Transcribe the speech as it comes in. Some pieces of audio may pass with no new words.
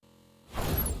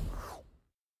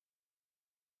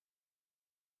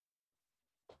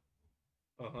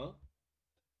Uh-huh.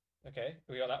 Okay,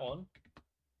 we got that one.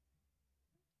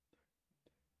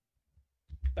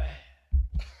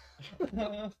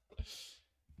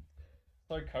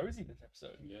 So cozy this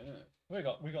episode. Yeah. We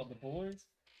got the boys.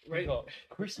 We Red, got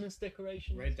Christmas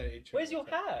decorations. Red Day intro. Where's your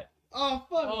hat? Oh,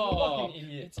 fuck. Oh, fucking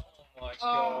idiot. Oh my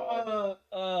god.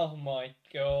 Oh my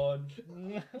god.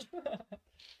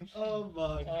 Oh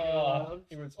my Oh, god.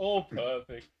 it was all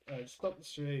perfect. Alright, stop the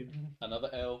stream. Another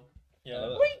L.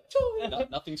 Yeah.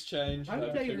 Nothing's changed. I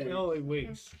haven't taken an L in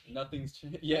weeks. Nothing's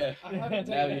changed. Yeah. I haven't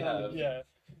Now taken you an L. have. Yeah.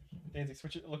 Danzig,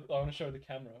 switch it. Look, I want to show the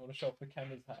camera. I want to show off the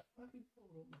camera's hat.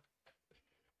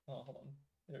 Oh, hold on.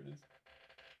 There it is.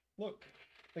 Look,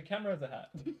 the camera has a hat.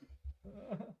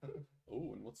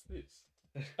 Oh, and what's this?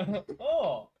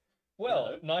 Oh,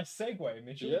 well, nice segue,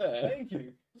 Mitchell. Yeah. Thank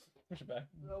you. Push it back.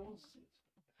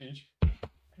 Bitch.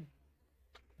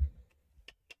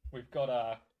 We've got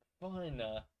a fine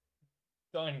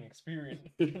dining experience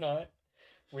tonight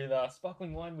with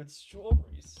sparkling wine with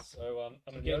strawberries. So I'm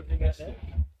So getting opening that festive.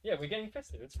 now. Yeah, we're getting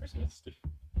festive. It's Christmas.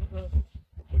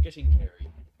 We're getting hairy.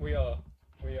 We are.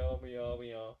 There's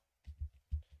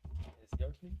the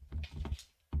opening.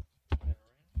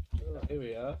 Here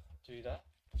we are. Do that.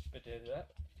 But do that.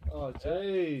 Oh,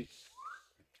 jeez.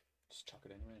 Just chuck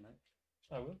it anyway, mate.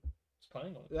 I will. It's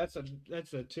planning on it. That's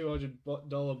a $200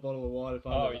 bottle of wine if I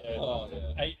Oh ever- yeah. Oh,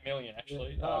 yeah. 8 million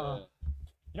actually. Yeah. Uh,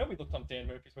 You know, we looked on Dan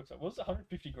Murphy's website. Was it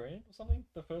 150 grand or something?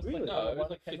 The first Really? like, No, it one was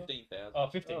like that came out? 15,000. Oh,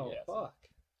 15. Oh, Yeah. fuck.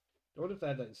 I wonder if they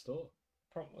had that in store.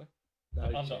 Probably. No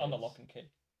Under chance. lock and key.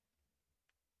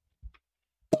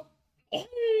 I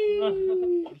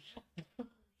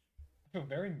feel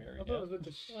very merry I thought now. it was meant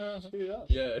to shoot it up.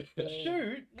 Yeah.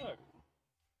 Shoot! No.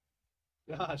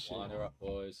 Ah, shit. Line her up,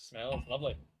 boys. Smells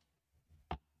lovely.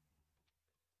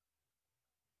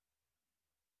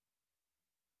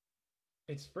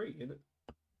 It's free, isn't it?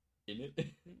 In it.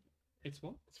 It's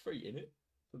what? It's free in it.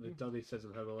 What the dummy says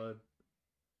in Home Alone.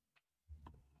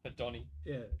 A Donny.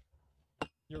 Yeah.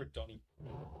 You're a Donny.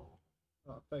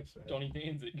 Oh, thanks, man. Donny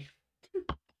Danzig.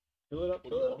 Fill it up, What do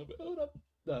fill you it want up, about fill it up.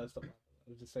 No, it's not. I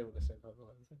was just saying what they say in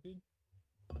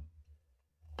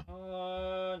Home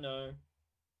Alone. No.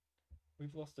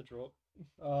 We've lost a drop.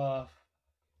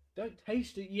 Don't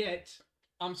taste it yet.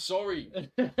 I'm sorry.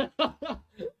 How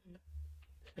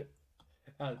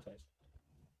did it taste?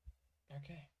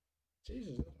 Okay.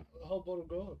 Jesus, the whole bottle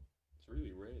gone. It's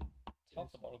really red.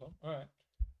 Half the bottle gone. Alright.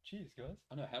 Cheers, guys.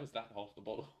 I know, how is that half the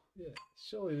bottle? Yeah,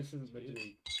 surely this isn't meant to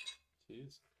be.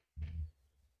 Cheers.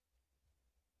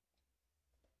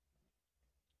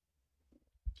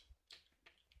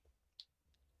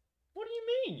 What do you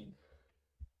mean?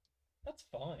 That's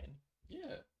fine.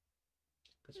 Yeah.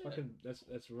 That's Yeah. fucking.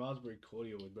 That's raspberry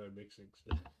cordial with no mixing.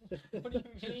 What do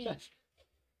you mean?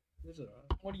 It's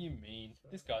alright. What do you mean?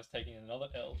 This guy's taking another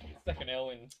L. Second L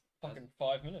in fucking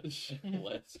 5 minutes.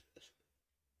 Less.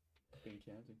 Been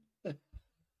counting.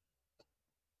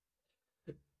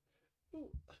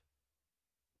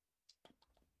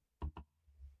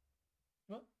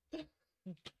 What?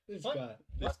 This What? guy.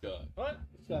 This guy. What?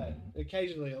 This guy.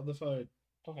 Occasionally on the phone,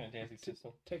 Talking to Danzig's sister.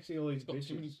 texting all these He's got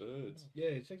too many bitches. birds. Yeah,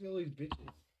 he's texting all these bitches.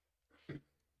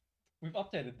 We've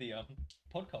updated the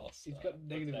podcast. He's got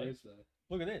negative today. reviews though.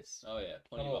 Look at this. Oh yeah,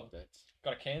 plenty Oh. of updates.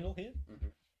 Got a candle here.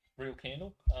 Mhm. Real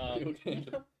candle. Real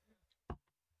candle.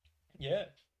 Yeah.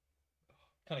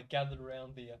 Kind of gathered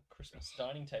around the Christmas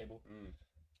dining table. Mm.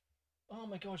 Oh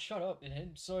my god, shut up,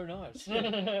 man. So nice. We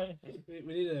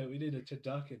need a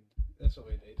turducken. That's what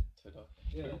we need. Turducken.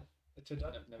 Yeah, a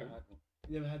turducken. Never had one.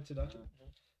 You ever had turducken? No.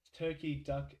 It's turkey,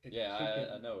 duck, and Yeah,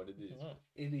 chicken I know what it is. Oh,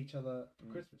 in each other for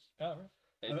Mm. Christmas. right.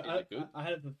 Is it good? I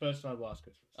had it for the first time last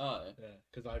Christmas. Oh yeah. Yeah,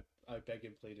 because I begged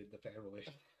and pleaded the family.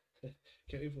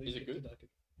 Can we please Is it get good? turducken?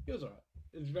 It was alright.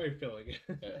 It was very filling.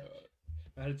 Yeah, right.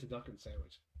 I had a turducken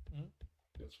sandwich. Mhm.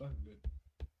 It was fucking good.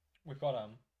 We've got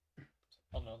on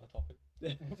another topic.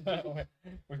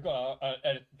 We've got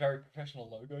a very professional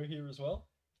logo here as well.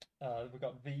 We've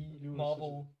got the You wanna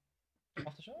Marvel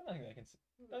after show. I think they can.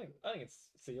 I think it's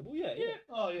seeable. Yeah, yeah.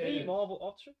 Oh yeah. The yeah. Marvel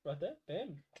after show right there.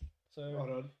 Bam. So Hold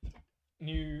on.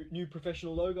 new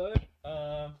professional logo.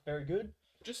 Very good.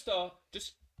 Just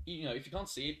you know, if you can't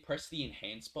see it, press the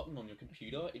enhance button on your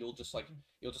computer. It'll just like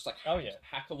Oh, yeah.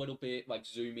 hack a little bit, like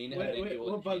zoom in, Wait, and then wait,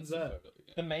 it'll what button's enhance the that?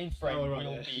 photo. The mainframe Oh,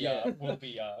 right, will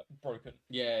be broken.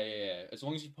 Yeah. As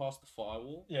long as you pass the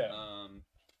firewall. Yeah.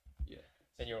 Yeah.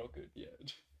 Then you're all good. Yeah.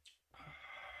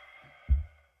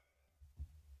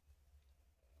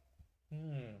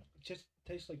 It just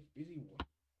tastes like fizzy water.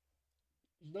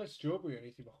 There's no strawberry or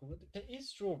anything behind it. There is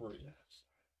strawberry.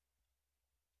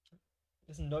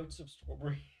 There's notes of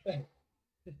strawberry.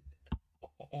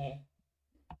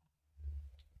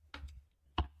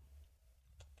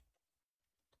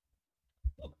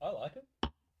 I like it.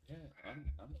 Yeah, I don't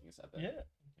think it's that bad. Yeah.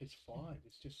 It's fine.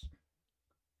 It's just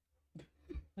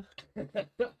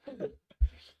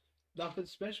nothing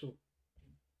special.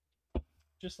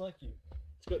 Just like you.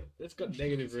 It's got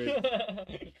negative reviews.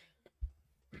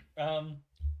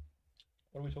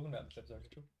 What are we talking about in this episode,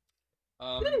 Mitchell?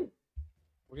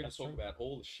 We're gonna That's talk true. about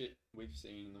all the shit we've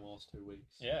seen in the last 2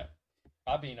 weeks. Yeah.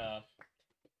 I've been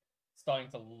starting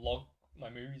to log my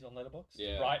movies on Letterboxd.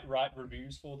 Yeah. Write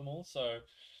reviews for them all. So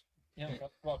yeah,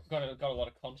 got a lot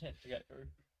of content to get through.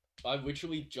 I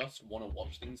literally just want to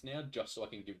watch things now, just so I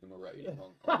can give them a rating.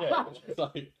 Yeah. It's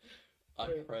like, I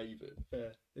crave it.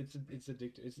 Yeah, it's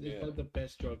addictive. It's Yeah. like the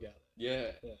best drug out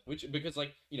Yeah. Yeah. Which, because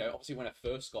like, you know, obviously when I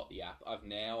first got the app, I've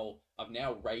now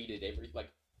rated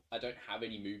I don't have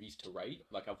any movies to rate.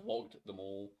 Like, I've logged them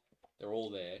all. They're all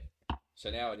there. So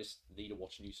now I just need to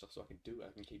watch new stuff so I can do it.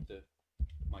 I can keep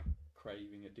my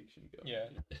craving addiction going. Yeah.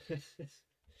 there.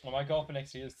 Well, my goal for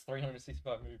next year is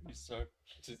 365 movies. So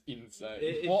Which is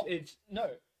insane. Well, it's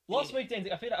no, last week,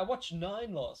 Danzig, I feel like I watched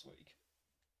 9 last week.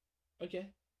 okay.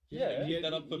 Yeah. Keep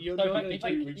that up for You're So not if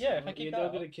gonna I- keep. yeah, if I keep you're that not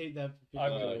up- gonna keep that. For I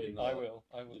 50 will. weeks. I will.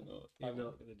 I You're will. not. I You're will.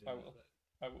 not gonna do I that. will.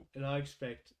 I will. And I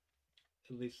expect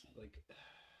at least like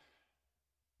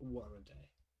one a day.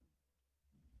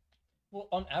 Well,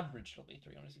 on average, it'll be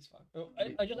 365.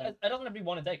 I just, it doesn't have to be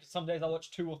one a day, because some days I'll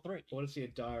watch 2 or 3. I want to see a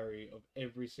diary of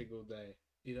every single day.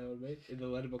 You know what I mean? In the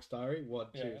letterbox diary, 1,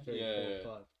 2, Yeah. 3, Yeah.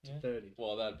 4, 5, Yeah. 30.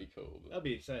 Well, that'd be cool. But... That'd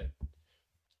be insane.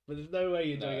 But there's no way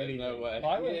you're doing anything. No way.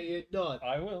 I will. Yeah, you're not.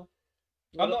 I will.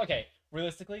 Well, I'm not, okay,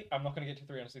 realistically, I'm not going to get to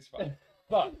 365.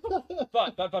 But,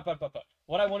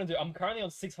 what I want to do, I'm currently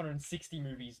on 660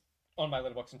 movies on my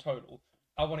letterbox in total.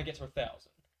 I want to get to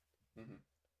 1,000. Mhm.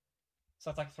 So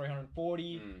that's like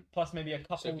 340, Mm. plus maybe a So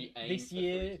couple if you aim this for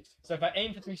year. 365. So if I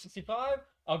aim for 365,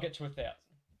 I'll get to 1,000.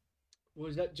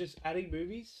 Was that just adding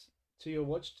movies to your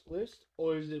watch list,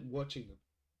 or is it watching them?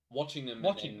 Watching them.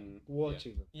 Watching and then,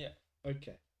 Watching them. Yeah.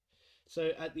 Okay. So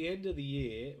at the end of the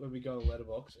year, when we go on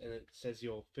Letterbox and it says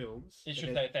your films, It should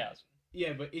and say 1,000.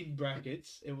 yeah, but in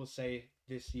brackets it will say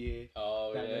this year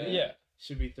Oh, That yeah. many? Yeah.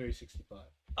 should be 365.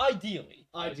 Ideally.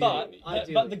 Ideally,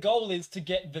 But the goal is to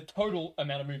get the total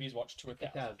amount of movies watched to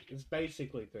 1,000. 1,000. It's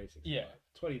basically 365. Yeah.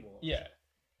 20 more. Yeah.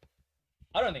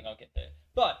 I don't think I'll get there.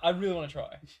 But I really want to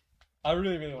try. I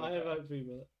really, really want I to have try. hope for you,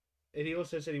 brother. And he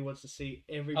also said he wants to see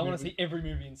every. I want to movie, see every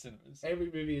movie in cinemas. every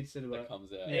movie in cinema. That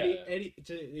comes out. Yeah. Any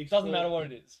to It explore- doesn't matter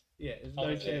what it is. Yeah, there's Oh, no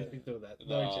yeah. chance he's doing that.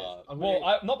 No Nah. chance. Well,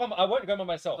 I won't go by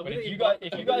myself. I'm But gonna if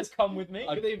invite- you guys come with me,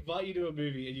 I'm gonna invite you to a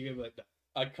movie and you're gonna be like, no.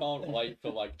 I can't wait for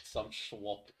like some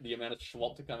schwab, the amount of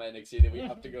schwab to come out next year that we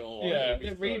have to go on. Yeah.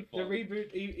 The,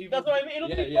 reboot. Evil, that's what I mean. It'll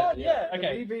Yeah, be yeah, fun. yeah. Yeah.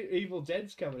 Okay. The reboot Evil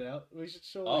Dead's coming out. We should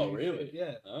surely. Oh, really?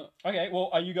 Yeah. Oh. Okay. Well,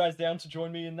 are you guys down to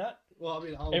join me in that? Well, I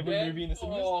mean, I'll, Every Yeah. movie in the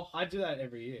cinemas. Oh. I do that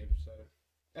every year, so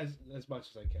as much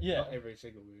as I can. Yeah. Not every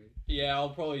single movie. Yeah, I'll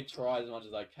probably try as much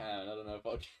as I can. I don't know if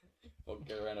I'll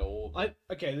get around to all.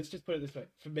 Okay, let's just put it this way.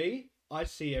 For me, I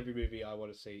see every movie I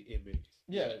want to see in movies.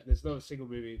 Yeah. So there's not a single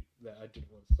movie that I didn't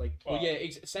want to see. Like, Well, yeah,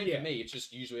 same Yeah. for me. It's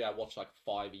just usually I watch like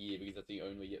 5 a year because that's the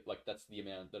only that's the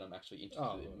amount that I'm actually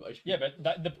interested Oh, in. right. Yeah,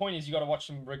 but the point is you got to watch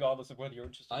them regardless of whether you're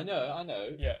interested. I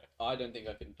know. Yeah. I don't think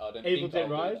I can. I don't Evil think Dead I'll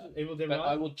do Rise. that. Evil Dead But I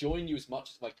Rise. will join you as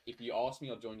much as if you ask me,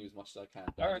 I'll join you as much as I can.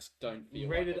 But I Alright. just don't feel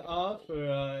Rated like I can R do it.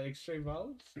 for extreme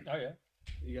violence. Oh yeah.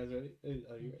 You guys ready? Are you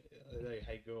ready? I know you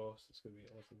hate gore, so it's gonna be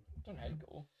awesome. Don't hate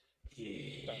gore.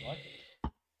 Yeah. Don't like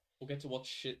it. We'll get to watch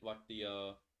shit like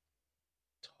the.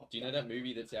 Do you know that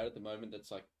movie that's out at the moment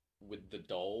that's like with the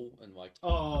doll and like.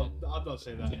 Oh, and I'm not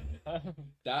saying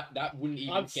that. that wouldn't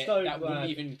even I'm get so that wouldn't glad.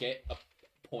 even get a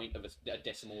point of a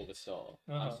decimal of a star.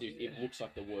 Uh-huh. It looks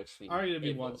like the worst thing. I reckon it'd be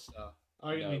ever. 1 star.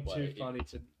 I reckon it'd be No too way. funny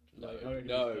to. No, Like, I reckon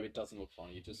no, it's- it doesn't look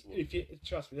funny. It just looks. If you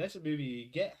trust me, that's a movie you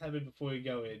get hammered before you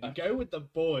go in. You Okay. go with the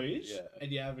boys, Yeah.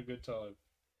 and you have a good time.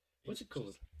 What's it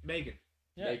called? Megan.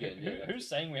 Yeah. Megan, yeah. Who's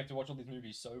saying we have to watch all these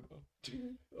movies sober?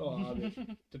 Oh, I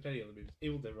mean, depending on the movies.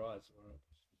 Evil Dead Rise. Alright.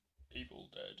 Evil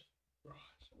Dead. Right.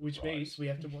 Which Right. means we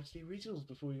have to watch the originals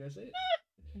before we go see it.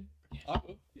 I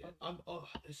will. Yeah,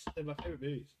 they're my favorite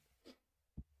movies.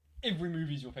 Every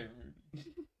movie's your favorite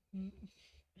movie.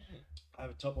 I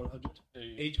have a top 100. Do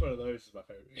you? Each one of those is my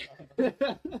favorite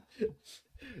movie.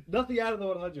 Nothing out of the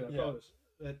 100, I Yeah. promise.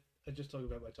 I'm just talking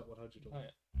about my top 100. Oh, yeah.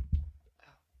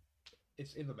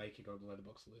 It's in the making on the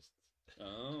letterbox lists.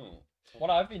 Oh. What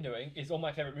I've been doing is all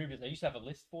my favorite movies. I used to have a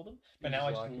list for them, but You now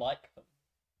I just just like like them.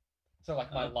 So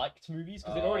like my Uh-huh. liked movies,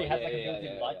 because it Oh, already has yeah, like a yeah,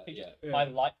 built-in yeah, like yeah, feature. yeah. My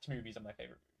liked movies are my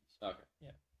favorite movies.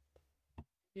 Okay.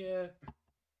 Yeah.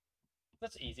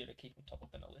 That's easier to keep on top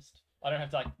of than a list. I don't have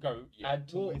to like go Yeah. add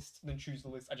to Well, list, then choose the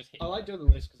list. I just hit. I like doing the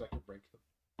list because I can rank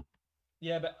them.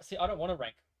 Yeah, but see, I don't want to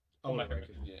rank all my wanna rank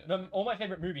favorite. it. Yeah. All my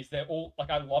favorite movies, they're all like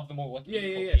I love them all. Like Yeah.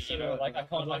 equally, So you do know, I, like but I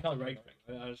can't. I'd like I can't to do rank them.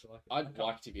 them. I just like it. I'd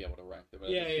like to be able to rank them. But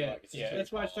I Yeah, just feel yeah. like it's Yeah. too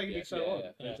That's why it's hard. taking me Yeah, so yeah, long.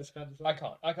 yeah. Yeah. Just can't I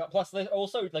decide. can't. Plus, there's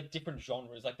also like different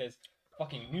genres. Like there's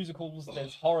fucking musicals.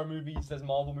 There's horror movies. There's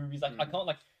Marvel movies. Like I can't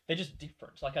like. They're just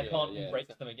different. Like I Yeah, can't yeah, rate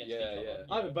them against yeah, each other. yeah.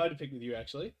 I have a bone to pick with you,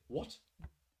 actually. What?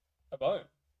 A bone.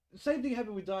 Same thing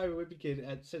happened with Diary of a Wimpy Kid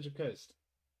at Central Coast.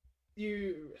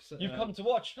 You've come to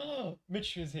watch.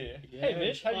 Mitch is here. Yeah. Hey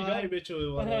Mitch, how you Hi, going?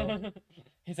 Mitchell. What up?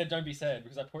 He said, "Don't be sad,"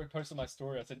 because I posted my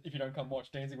story. I said, "If you don't come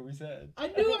watch, Danzig will be sad." I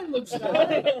knew I looked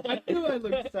sad. I knew I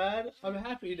looked sad. I'm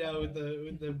happy now with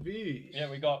the view. Yeah,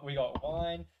 we got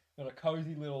wine. Got a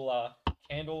cozy little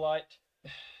candlelight,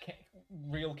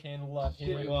 real candlelight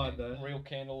here. Shit wine, though. Real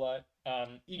candlelight.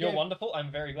 You You're gave- wonderful.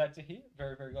 I'm very glad to hear.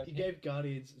 Very very glad. You to hear. gave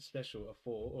Guardians Special a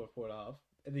 4 or a 4.5,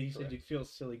 and then you said Correct. you feel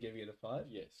silly giving it a 5.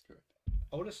 Yes, correct.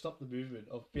 I want to stop the movement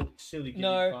of feeling silly giving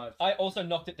No, 5. I also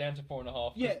knocked it down to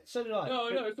 4.5. Yeah, so did I. No,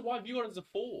 but- no, it's the why you got it as a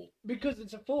 4. Because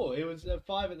it's a 4. It was a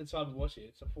 5 at the time of watching it.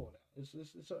 It's a 4 now. It's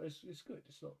good.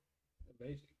 It's not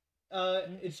amazing.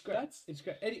 It's great. That's- It's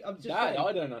great. I'm just That saying.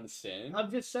 I don't understand.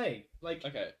 I'm just saying. Like,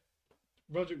 Okay,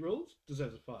 Roderick Rules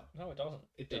deserves a 5. No, it doesn't.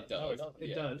 It does. it does. No, it doesn't. It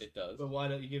Yeah, does. It does. But why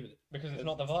don't you give it? Because it's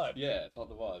not the vibe. Yeah, it's not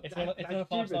the vibe. It's not a That's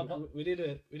 5-star stupid. vibe. We need to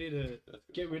That's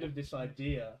good. get rid of this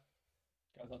idea.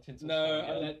 Guys, on tinsel No, story. I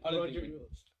don't that think Roderick we-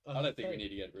 Rules. I don't think we need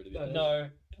to get rid of No, it. No,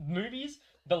 movies,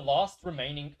 the last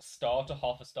remaining star to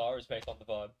half a star is based on the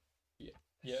vibe. Yeah.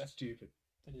 Yeah, Stupid.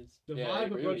 it is. The Yeah, vibe it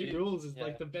of really Roderick is. Rules is Yeah.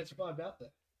 like the best vibe out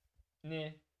there. Nah,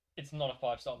 it's not a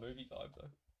 5-star movie vibe though.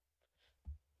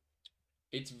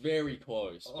 It's very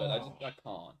close, but Oh. I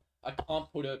can't. I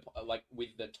can't put it like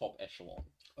with the top echelon.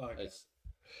 Okay. It's,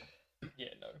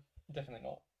 Yeah, no, definitely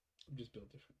not. I'm just built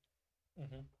different.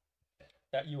 Mm-hmm.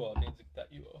 That you are, Danzig.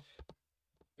 That you are.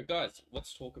 but guys,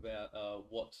 let's talk about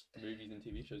what movies and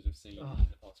TV shows we've seen Oh. in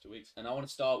the past 2 weeks. And I want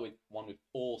to start with one we've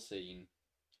all seen,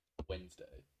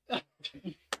 Wednesday. Mm.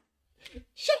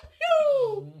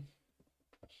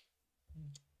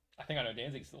 I think I know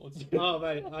Danzig's thoughts. Oh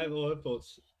mate, I have a lot of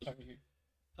thoughts. Over you.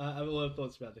 I have a lot of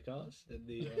thoughts about the cast and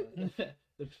the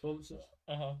the performances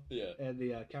Uh-huh. Yeah. and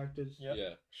the characters. Yep.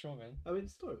 Yeah. Sure, man. I mean, the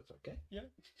story was okay. Yeah.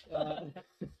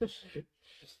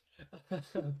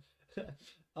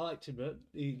 I liked Tim Burton.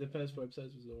 The first 4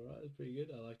 episodes was alright. It was pretty good.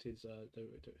 I liked his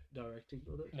directing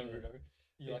on it. Naruto.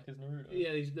 You Yeah. like his Naruto?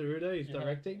 Yeah, he's Naruto. He's Yeah.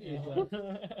 directing. He's,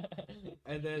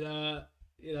 and then I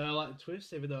like the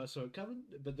twist, even though I saw it coming.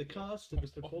 But the cast and the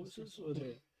performances were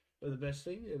the best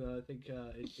thing, and I think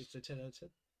it's a 10 out of 10.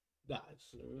 Nah,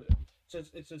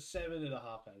 it's a 7.5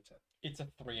 out of 10. It's a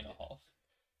 3.5.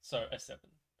 So a 7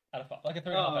 out of 5. Like a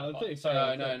 3.5 out I of 5. think So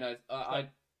so. No.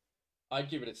 I'd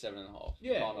give it a 7.5.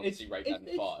 Yeah, Can't obviously rate that in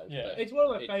it's- 5. yeah. but It's one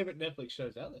of my it- favorite Netflix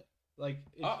shows out there. Like,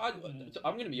 I'm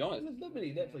gonna be honest. there's not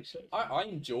many Netflix shows. I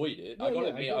enjoyed it. Yeah, I gotta yeah, I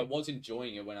admit, I agree. was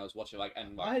enjoying it when I was watching.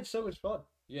 And I had so much fun.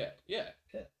 yeah. Yeah.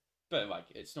 But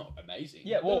it's not amazing.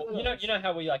 yeah, well, No, you know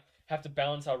how we like have to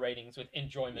balance our ratings with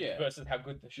enjoyment Yeah. versus how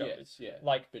good the show Yes, is. yeah.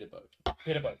 Like Bit of both.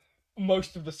 bit of both.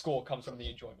 Most of the score comes from the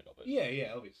enjoyment of it.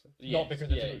 Yeah, obviously. Not because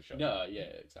it's a yeah, good show. No, yeah,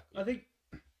 exactly. I think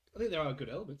there are good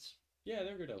elements. Yeah,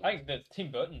 they're good. I think the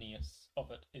Tim Burton-ness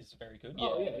of it is very good.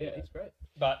 Oh Yeah, yeah, yeah. it's great.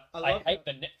 But I I love hate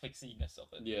the Netflixiness of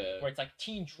it. Yeah. Where it's like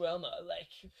teen drama, like,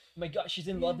 oh my god, she's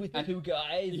in love with the And- 2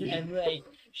 guys, Yeah. and like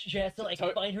she has to like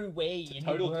To- find her way in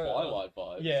Total the world. Twilight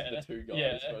vibes. Yeah, The 2 guys.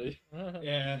 yeah. Right?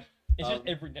 Yeah. It's just Um,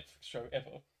 every Netflix show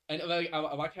ever. And I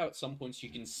like how at some points you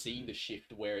can see the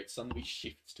shift where it suddenly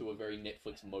shifts to a very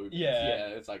Netflix mode. Yeah. Yeah,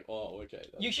 it's like, oh, okay.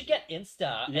 that's- You should get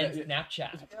Insta Yeah, and yeah.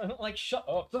 Snapchat. Like, shut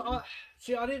up. But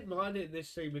I didn't mind it in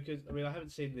this thing because I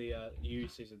haven't seen the You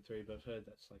season 3, but I've heard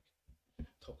that's like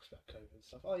talks about COVID and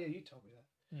stuff. Oh yeah, you told me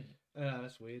that.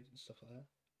 That's weird and stuff like that.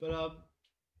 But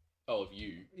Oh, of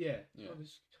you. yeah. Yeah. I'm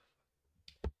just-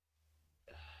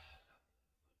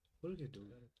 What are we gonna do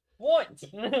about it?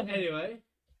 What? Anyway,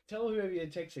 tell whoever you're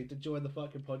texting to join the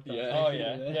fucking podcast. Yeah. Oh,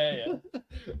 yeah. Yeah.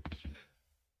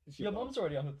 It's Your mum. mom's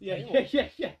already on the Yeah, table.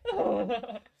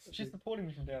 yeah. She's supporting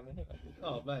me from down there.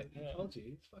 Oh mate, Yeah. I told you,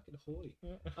 it's fucking horny.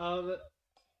 Yeah.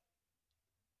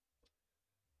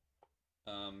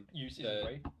 You season the-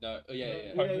 3. No, oh,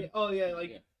 yeah. Oh yeah, like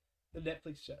Yeah. the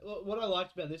Netflix show. What I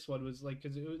liked about this one was like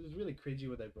because it was really cringy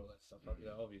when they brought that stuff up,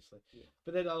 obviously. Yeah.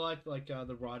 But then I liked like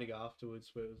the writing afterwards,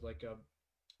 where it was like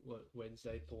what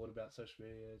Wednesday thought about social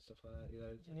media and stuff like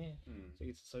that. Yeah. Mm. So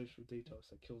it's a social detox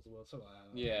that kills the world, something like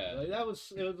that. Yeah. Like,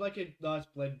 it was like a nice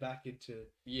blend back into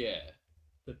Yeah.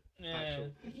 the Yeah.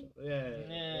 actual. Yeah,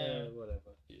 Yeah.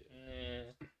 whatever. Yeah.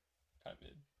 Kind of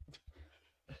mid.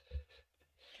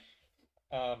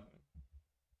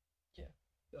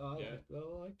 I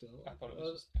liked it. I thought it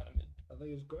was just kind of mid. I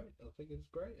think it's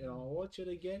great. And I'll watch it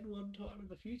again one time in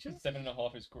the future.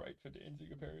 7.5 is great for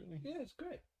Danzig, apparently. Yeah, it's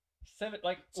great.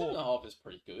 7.5 is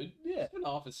pretty good. Yeah.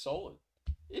 7.5 is solid.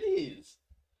 It is.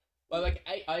 Like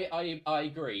 8, I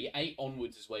agree. 8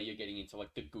 onwards is where you're getting into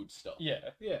like the good stuff. Yeah.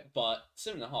 Yeah. But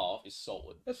 7.5 is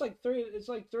solid. It's like 3. It's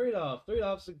like 3.5.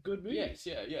 3.5 is a good movie. Yes,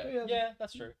 yeah. Yeah,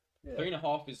 that's true. Yeah.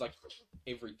 3.5 is like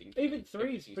everything. Even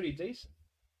 3 is pretty decent.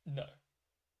 No.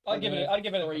 I'd give it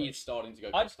a 3 3. is starting to go.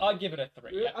 I'd give it a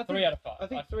 3. Yeah, Yeah, 3 out of 5. I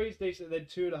think 3 is decent. Then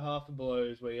 2.5 and below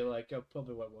is where you're like, I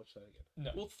probably won't watch that again.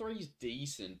 No. Well, 3's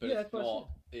decent, but Yeah, it's that's what I not.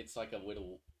 It's like a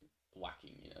little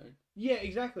lacking, you know. Yeah,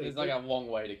 exactly. There's like a long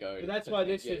way to go. But that's why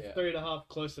this is 3.5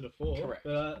 closer to 4. Correct.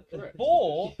 But, Correct.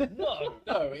 4? No.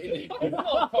 No, It's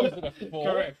not close to 4.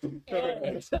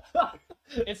 Correct.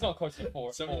 It's not close to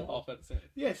 4. 7.5 out of 10.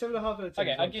 Yeah, 7.5 out of 10.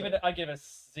 Okay, I'd give it a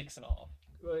 6.5.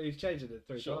 Well, you've changed it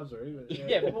 3 Sure. times already. But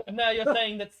Yeah, but now you're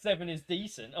saying that 7 is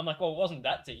decent. I'm like, well, it wasn't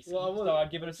that decent. Well, so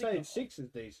I'd give it a I'm saying 6.5. 6 is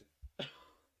decent.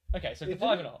 Okay, so Isn't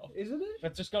 5.5. it? Isn't it?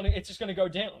 It's just gonna go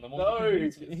down. The more No, you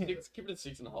give convince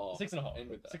me. it a 6.5. 6.5. End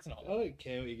with that. 6.5. I don't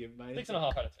care what you give, mate. 6.5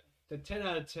 out of 10. The 10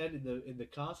 out of 10 in the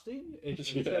casting.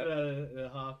 It's Yeah.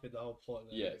 7.5 in the whole plot.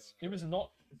 Yes. It was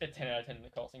not a 10 out of 10 in the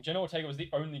casting. Jenna Ortega was the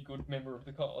only good member of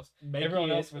the cast. Making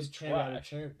Everyone it else was a 10 out of trash.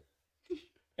 10.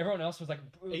 Everyone else was like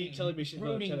Are brooding, you telling me she's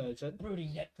not a 10 out of 10? brooding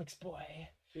Netflix boy.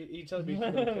 Are you telling me she's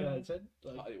not a 10 out of 10?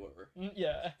 Like, Party whatever.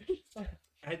 Yeah.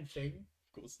 and Thing.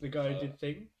 Of course. The guy who did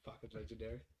Thing. Fucking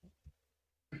legendary.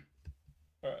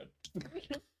 Alright.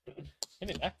 He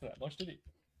didn't act that much, did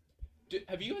he?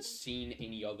 Have you guys seen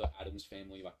any other Addams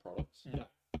Family like products? No.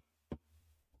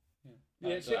 Yeah.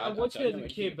 Yeah, see, I watched it as a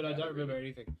kid, but I don't remember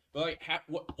anything. But like,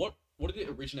 what did it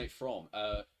originate from?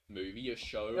 A movie, a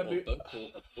show, A or mo- book, or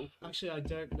a book? Actually, I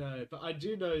don't know, but I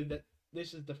do know that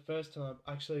this is the first time.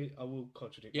 Actually, I will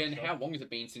contradict. Yeah, and myself. how long has it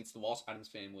been since the last Addams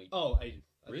Family? Oh, ages.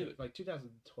 I Really? think like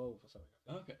 2012 or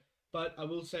something. Okay. But I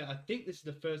will say, I think this is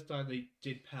the first time they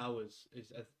did powers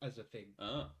as a thing.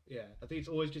 Oh. Yeah, I think it's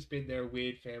always just been their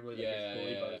weird family that Yeah, gets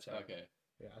bullied by the town. okay.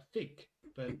 Yeah, I think,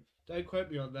 but don't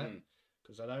quote me on that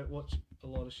because I don't watch a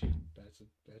lot of shit.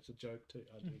 That's a joke too.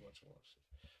 I do watch a lot of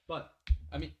shit, but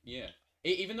I mean, yeah.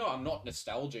 Even though I'm not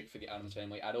nostalgic for the Addams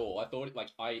Family at all, I thought it, like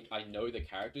I know the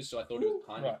characters, so I thought it was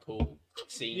kind of cool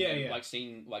seeing them, like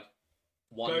seeing like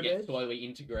one get slowly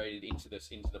integrated into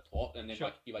the plot, and then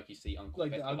like you see Uncle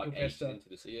Like the Fester Uncle like ages Fester. into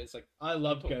the sea. It's like I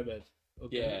love Gomez.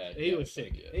 Yeah, he yeah, was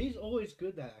sick. yeah. He's always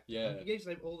good. That actor. Yeah. I forget his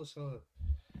name all the time,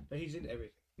 but he's in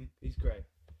everything. He's great.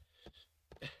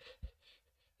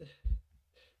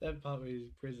 That part where he's in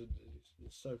prison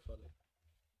is so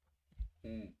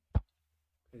funny.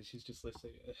 And she's just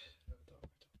listening.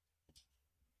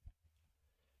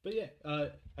 But yeah, how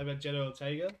about Jenna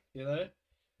Ortega? You know,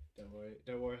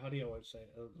 don't worry, honey. I won't say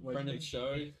it. friend of the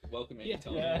show. Welcome Yeah.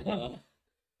 anytime. Yeah.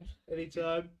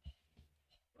 Anytime.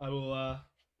 I will.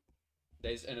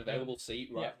 There's an available seat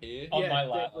right here. On my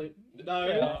lap. definitely. No,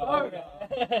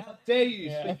 Yeah. how dare you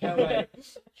Yeah. speak that way?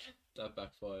 That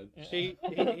backfired.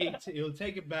 He'll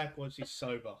take it back once he's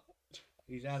sober.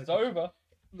 He's out of Sober.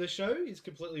 The show is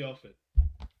completely off it.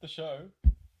 The show.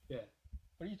 Yeah.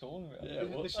 What are you talking about? Yeah, The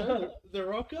what? show, the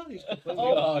Rocker, he's completely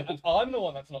Oh, off. I'm the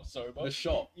one that's not sober. The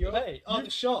shop. Hey, Oh, the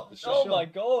shop. The oh shop. my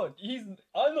god,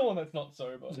 I'm the one that's not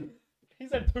sober.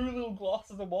 He's had 2 little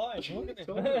glasses of wine. Look at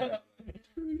Talking him. about-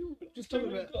 Just 2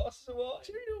 talking little about. glasses of wine.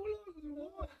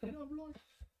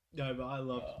 No, but I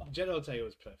love Jenna Ortega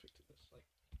was perfect in this. Like,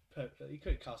 perfect. You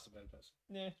couldn't cast a better person.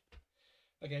 Yeah.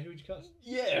 Okay, who would you cast?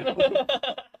 Yeah.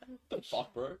 The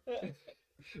fuck, bro.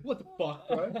 What the fuck,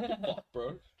 bro? Fuck,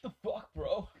 bro. The fuck,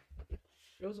 bro.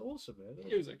 It was awesome, man.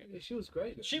 It was okay. She was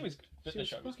great. She was good. She The was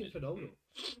show was fucking good. phenomenal.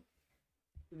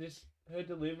 This her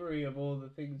delivery of all the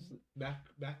things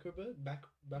macabre.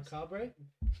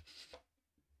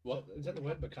 What? Is that the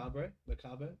word macabre?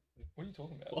 Macabre. What are you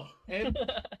talking about? And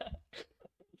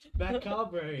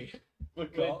macabre.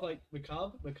 Macabre? With, like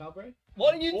macabre.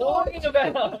 What are you What? talking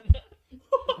about?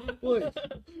 What?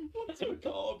 What's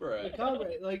macabre?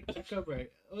 Macabre. Like macabre.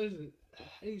 What is it? How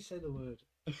do you say the word?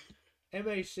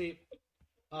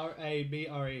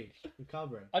 MACRABRE.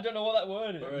 Macabre. I don't know what that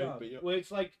word is. Right. No, but yeah. where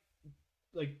it's like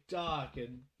dark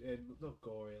and not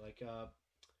gory, like it's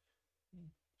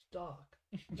dark.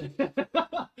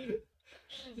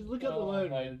 Just look up the Oh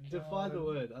word, my man. Define the God.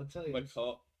 word. I'll tell you.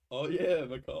 Macabre. Oh yeah,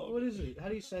 macabre. What is it? How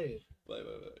do you say it? Wait.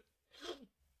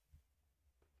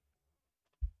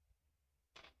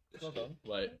 Well done.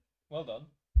 Wait. Well done.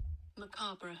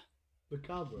 Macabre.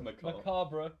 Macabre. Macabre.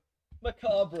 Macabre.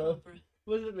 Macabre. Macabre.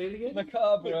 What does it mean again?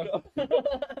 Macabre.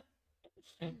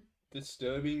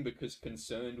 disturbing because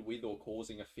concerned with or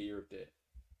causing a fear of death.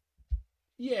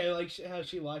 Yeah, like how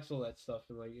she likes all that stuff,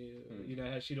 and like you know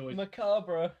how she'd always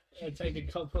Macabre. take a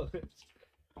compliment.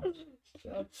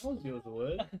 I told you it was a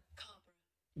word.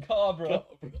 Cabra.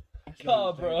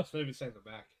 Cabra. It's not even saying the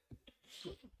back.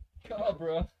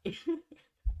 Cabra.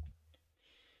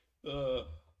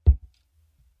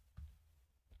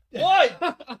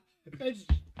 What? It's-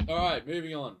 All right,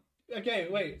 moving on. okay,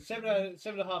 wait.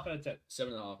 7.5 out of 10.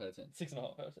 7.5 out of 10.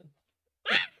 6.5 person.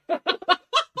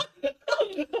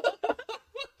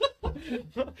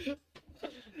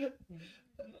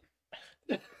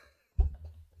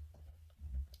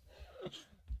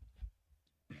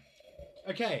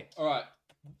 Okay. All right,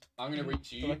 I'm gonna read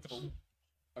to you. Delectable.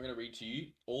 I'm gonna read to you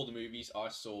all the movies I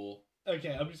saw,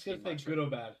 Okay, I'm just gonna In my say good or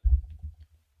bad.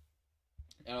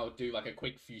 and I'll do like a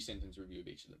quick few sentence review of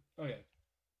each of them. Okay,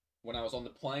 When I was on the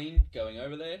plane going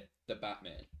over there, The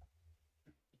Batman,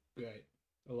 great.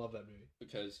 I love that movie.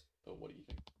 because what do you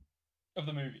think? Of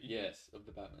the movie. Yes, of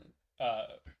The Batman.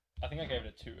 I think I gave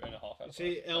it a 2.5 out of 5.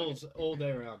 See, L's all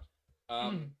day around.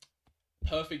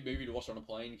 Perfect movie to watch on a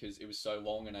plane because it was so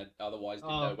long, and I otherwise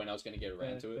didn't know when I was going to get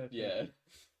around to it. fair.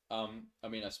 Yeah. I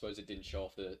mean, I suppose it didn't show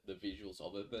off the visuals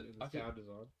of it, but The I could, sound is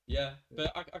on. yeah,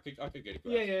 but I could get it.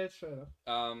 Yeah, it's fair enough.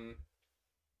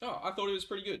 No, I thought it was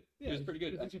pretty good. Yeah, It was pretty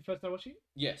good. Is this your first time watching it?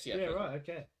 Yes, yeah. Yeah, first right. time.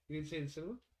 Okay. You didn't see it in the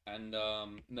cinema? And no,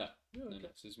 Yeah, no, okay. no.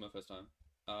 This is my first time.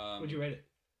 What'd you rate it?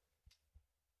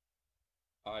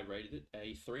 I rated it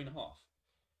a 3.5.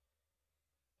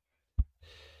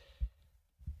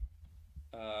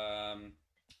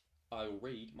 I will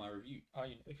read my review. Oh,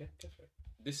 you Okay, go for it.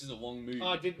 This is a long movie. Oh,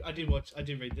 I did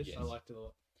read this. Yes. I liked it a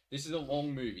lot. This is a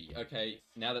long movie. Okay,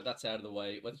 now that that's out of the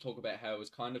way, let's talk about how it was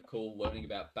kind of cool learning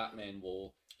about Batman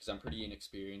lore, because I'm pretty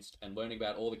inexperienced, and learning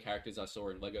about all the characters I saw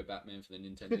in Lego Batman for the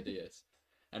Nintendo DS.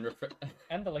 And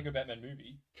And the Lego Batman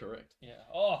movie. correct. Yeah.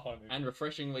 Oh, what a movie. And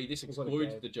refreshingly, this What a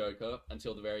excludes game. the Joker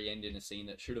until the very end in a scene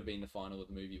that should have been the final of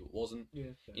the movie but wasn't. Yeah.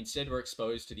 Fair. Instead, we're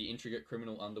exposed to the intricate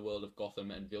criminal underworld of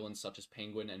Gotham and villains such as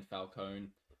Penguin and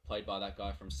Falcone, played by that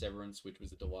guy from Severance, which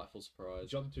was a delightful surprise.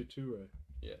 John Turturro.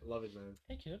 Yeah. Love it, man.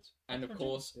 Hey, kids. And of That's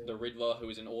course, Yeah. the Riddler, who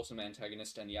is an awesome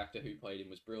antagonist, and the actor who played him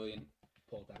was brilliant.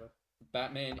 Paul Dano.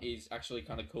 Batman is actually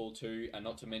kind of cool too, and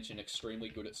not to mention extremely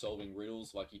good at solving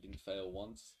riddles, like he didn't fail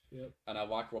once. Yep. And I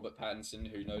like Robert Pattinson,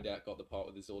 who no doubt got the part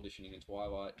with his auditioning in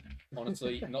Twilight.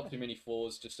 Honestly, not too many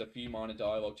flaws, just a few minor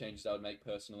dialogue changes I would make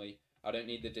personally. I don't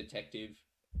need the detective,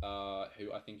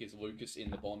 who I think is Lucas in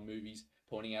the Bond movies,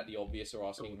 pointing out the obvious or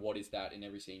asking what is that in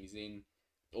every scene he's in.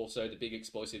 Also, the big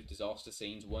explosive disaster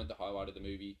scenes weren't the highlight of the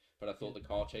movie, but I thought the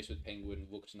car chase with Penguin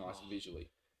looked nice visually.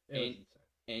 It was And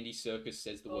Andy Serkis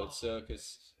says the word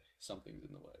circus. Something's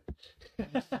in the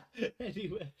way. insane.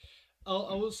 Anyway, I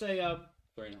will say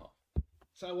 3.5.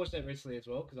 so I watched that recently as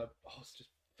well because I was just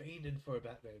fiending for a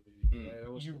Batman movie. Mm. And I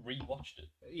watched, You rewatched it.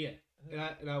 yeah,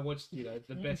 and I watched the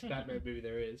best Batman movie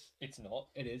there is. It's not.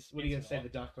 It is. What are you gonna It's say? not. The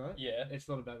Dark Knight? Yeah. It's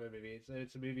not a Batman movie.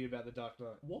 It's a movie about the Dark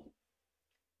Knight. What?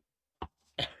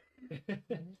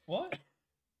 What?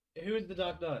 Who is the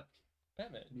Dark Knight?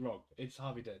 Batman. Wrong. It's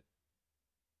Harvey Dent.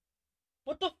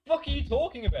 What the fuck are you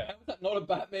talking How about? is that not a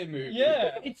Batman movie?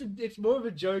 Yeah. It's more of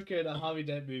a Joker and a Harvey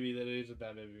Dent movie than it is a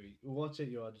Batman movie. Watch it,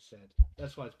 you'll understand.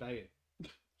 That's why it's banging.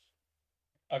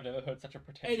 I've never heard such a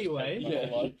pretentious Anyway. take in my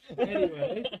whole life.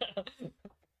 Anyway.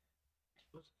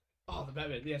 Oh, the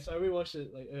Batman. Yes, I rewatched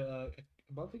it like a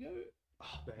month ago.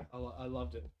 Oh man, I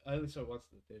loved it. I only saw it once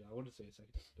in the theater. I wanted to see it a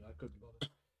second, but I couldn't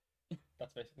bother.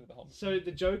 That's basically the whole movie. So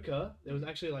the Joker, there was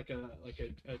actually like a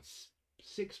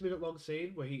 6-minute long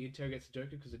scene where he interrogates the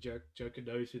Joker because the Joker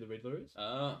knows who the Riddler is,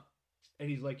 Ah. and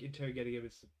he's like interrogating him.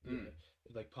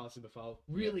 It's like passing the file.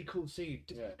 Really cool scene.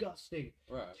 Yeah. Disgusting,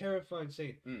 Right. terrifying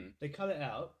scene. Mm. They cut it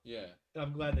out. Yeah. And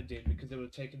I'm glad they did because they would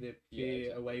have taken their Yeah, fear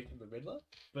exactly. away from the Riddler.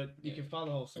 But you Yeah. can find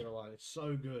the whole storyline. It's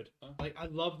so good. Huh? Like I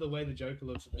love the way the Joker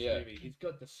looks in this Yeah. movie. He's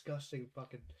got disgusting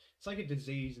fucking. It's like a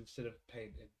disease instead of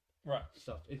pain and Right.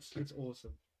 stuff. It's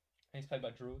awesome. He's played by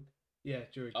Druid. Yeah,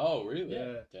 Druid. Oh, really?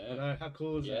 Yeah. I Damn. know. How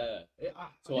cool is Yeah. that?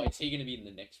 So, like, is he going to be in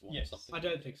the next one Yes. or something? I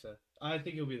don't think so. I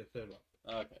think it'll be the third one.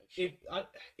 Okay. Sure.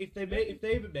 If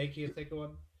they even making a second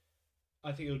one,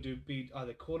 I think it'll be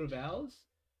either Court of Owls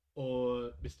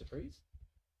or Mr. Freeze.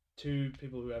 Two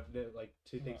people who have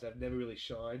two things that have never really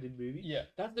shined in movies. Yeah.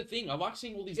 That's the thing. I like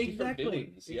seeing all these different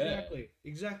villains.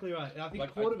 Exactly right. And I think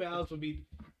Like, Court of Owls would be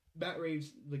Matt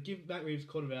Reeves. Give Matt Reeves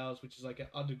Court of Owls, which is like an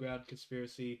underground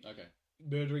conspiracy, Yeah. Okay.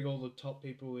 murdering all the top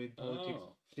people in politics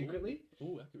Oh, secretly.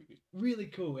 Ooh, that could be good. Really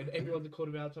cool, and everyone's a Court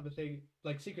of Owls type of thing,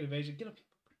 like Secret Invasion. Get up.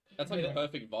 That's like Yeah. the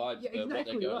perfect vibe Yeah, for what they're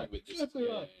exactly going right. with this. Exactly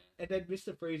Yeah, right. And then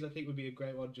Mr. Freeze, I think, would be a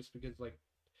great one just because, like,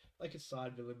 like a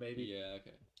side villain maybe. Yeah,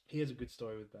 okay. He has a good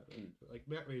story with Batman. Mm. Like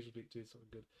Matt Reeves would be doing something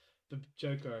good. The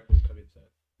Joker I reckon will come in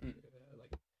third. Mm.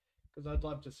 Like, because I'd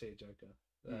love to see a Joker.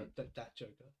 Mm. That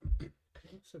Joker. Because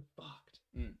he looks so fucked.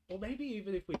 Mm. Or maybe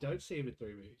even if we don't see him in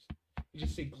 3 movies, you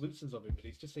just see glimpses of him, but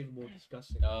he's just even more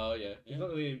disgusting. Oh, yeah. He's Yeah. not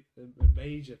really a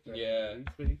major threat. Yeah.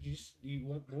 But you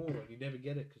want more, and you never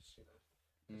get it because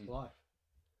it's life.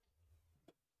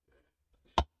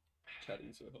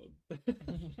 Chatting so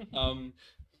hard.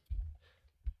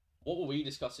 What were we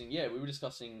discussing? Yeah, we were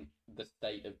discussing the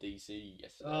state of DC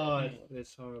yesterday. Oh,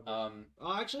 it's horrible.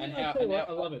 Actually, and I how- tell you and what,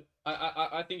 how- I love it.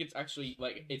 I think it's actually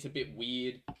like it's a bit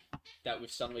weird that we've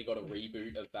suddenly got a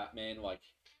reboot of Batman, like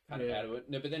kind of Yeah. out of it.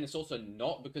 No, but then it's also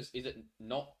not because is it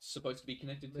not supposed to be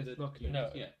connected to It's the? not connected.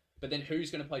 No. Yeah. But then who's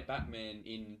going to play Batman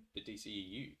in the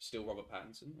DCEU? Still Robert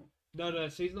Pattinson? No,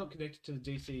 so he's not connected to the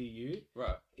DCEU.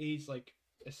 Right. He's like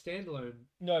a standalone.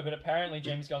 No, but apparently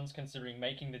James Gunn's considering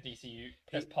making the DCU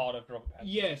as part of Robert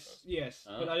Pattinson. Yes,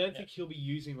 Oh. but I don't Yeah. think he'll be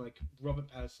using like Robert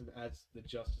Pattinson as the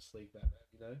Justice League Batman.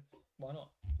 You know, Why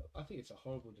not? I think it's a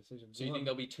horrible decision. So you think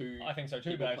there'll be two? I think so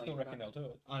too, People but I playing still reckon Batman. they'll do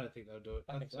it. I don't think they'll do it.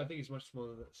 I think so. I think it's much smaller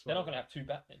than that. They're not going to have two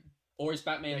Batman. Or is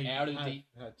Batman out of the?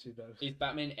 had two Batman. Is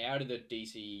Batman out of the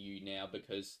DCEU now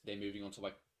because they're moving on to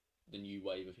like the new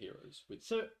wave of heroes? With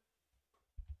So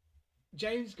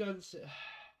James Gunn's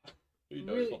who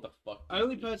knows really- what the fuck?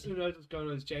 only this is. person who knows what's going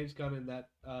on is James Gunn and that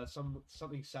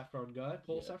something Saffron guy,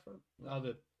 Paul Yeah. Saffron, the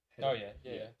other.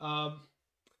 head. Oh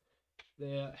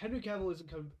yeah. Henry Cavill isn't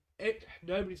coming.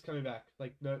 Nobody's coming back.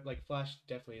 Like Flash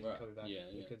definitely isn't Right. coming back. Yeah,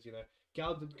 yeah. Because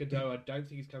Gal Gadot, I don't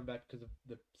think he's coming back because of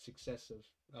the success of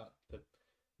the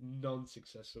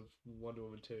non-success of Wonder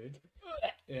Woman 2.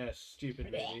 Yeah, stupid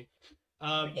movie.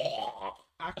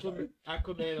 Aquaman,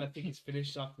 I think he's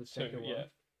finished after the second yeah.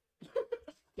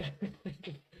 one.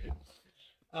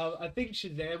 I think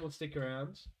Shazam will stick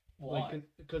around. Why?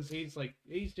 Because he's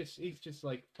just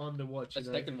like fun to watch. The You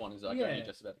know? second one is like Yeah. only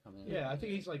just about to come out. Yeah, I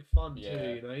think he's like fun Yeah.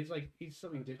 too. You know, he's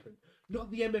something different. Not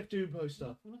the MF Doom poster.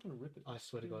 I'm not gonna rip it. I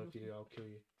swear to God, if you do, I'll kill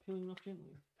you. Peeling off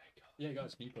gently. Yeah,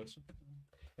 guys, new poster.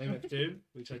 MF Doom,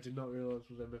 which I did not realize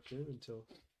was MF Doom until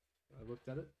I looked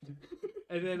at it.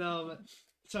 And then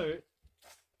so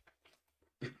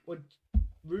what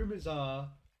rumors are?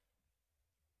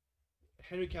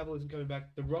 Henry Cavill isn't coming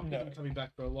back. The Rock No. isn't coming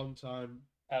back for a long time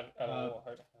At all,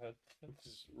 I heard. This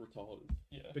is retarded.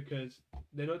 Yeah. because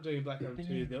they're not doing Black Adam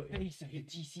 2. face of the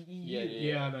DCEU.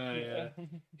 Yeah. I know. Yeah,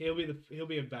 he'll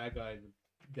be a bad guy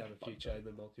down the future in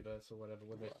the multiverse or whatever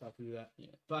when they start to do that. Yeah.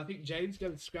 But I think James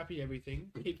Gunn's scrapping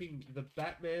everything, keeping the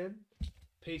Batman,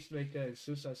 Peacemaker, and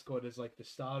Suicide Squad as like the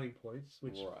starting points,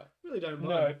 which Right. really don't No,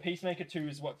 mind. Peacemaker 2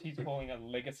 is what he's calling a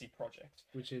legacy project.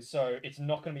 Which is So it's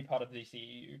not going to be part of the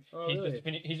DCEU. Oh, he's, really?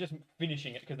 just he's just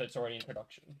finishing it because it's already in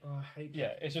production. oh, I hate Yeah,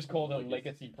 that. it's just called a Legacy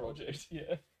legacy project.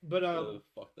 Yeah. But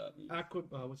Fuck that. means.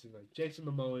 what's his name? Jason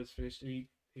Momoa is finished. He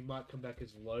might come back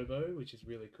as Lobo, which is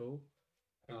really cool.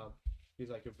 He's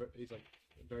like a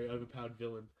very overpowered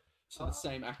villain. So the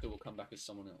same actor will come back as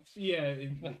someone else. Yeah,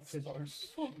 That's 'cause-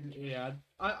 so yeah.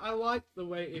 I like the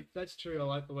way, if that's true, I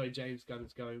like the way James Gunn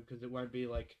is going because it won't be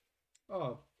like,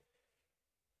 oh,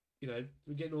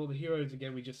 we're getting all the heroes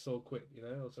again we just saw quit,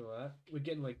 or something like that. We're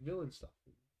getting like villain stuff.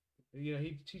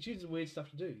 He chooses weird stuff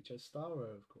to do. He chose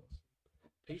Starro, of course.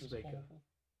 Peacemaker,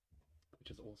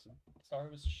 which is awesome. Sorry,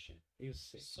 it was shit. He was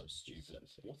sick. So stupid. So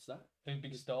sick. What's that? The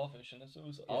big starfish and it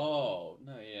was. Oh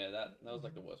no, yeah, that was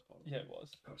like the worst part. Yeah, it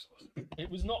was. That was awesome. It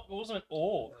was not. It wasn't at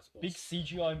all. That was Big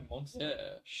awesome. CGI monster.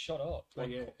 Yeah. Shut up. Oh,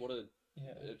 yeah. What a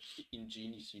Yeah.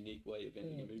 ingenious, unique way of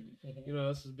ending a movie. You know,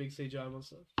 this is a big CGI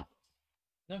monster.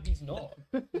 No, he's not.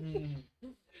 Mm.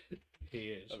 He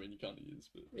is. I mean, you kind of is,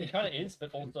 but He kind of is,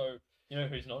 but also, you know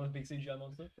who's not a big CGI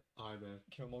monster? I know.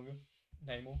 Killmonger.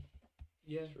 Namor.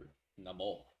 Yeah. true. No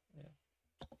more.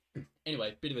 Yeah.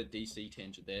 Anyway, bit of a DC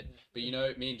tangent there, but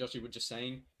me and Joshi were just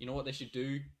saying, you know what they should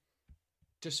do?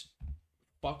 Just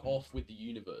fuck off with the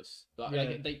universe. Like,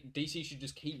 Yeah. DC should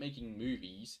just keep making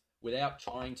movies without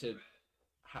trying to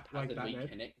haphazardly Batman?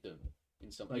 connect them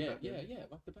in some. Like yeah, Batman?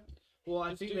 like the Batman. Well, I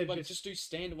Just think do, they've like, just just do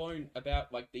standalone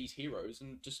about like these heroes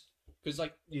and just because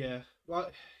like yeah. Well,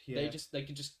 yeah. they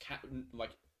can just like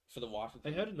for the life of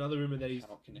I them. heard another rumor that he's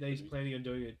Cannot connect that he's the planning on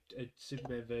doing a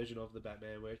Superman version of the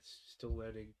Batman where it's still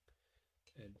learning,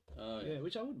 and Oh yeah, yeah.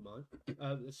 which I wouldn't mind.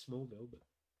 It's Smallville,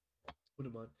 but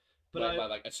wouldn't mind. But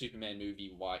Like a Superman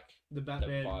movie, like the the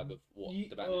Batman, vibe of what the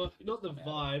Batman movie not the that's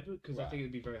come out. vibe, because I Right. think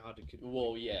it'd be very hard to.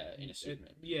 Well, yeah, in a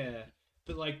Superman. movie. Yeah,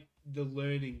 but like the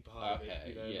learning part of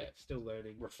Okay, it, yeah. like still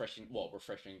learning. refreshing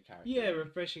character. Yeah,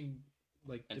 refreshing,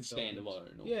 like and development.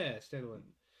 standalone. Or... Yeah, standalone.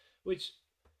 Which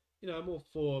I'm all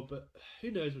for, but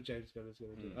who knows what James Gunn is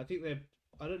going to do? I think they're.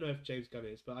 I don't know if James Gunn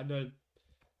is, but I know,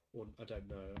 or I don't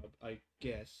know. I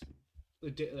guess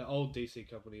the old DC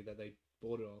company that they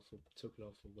bought it off or took it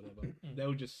off or whatever. They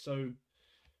were just so.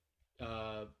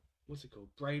 What's it called?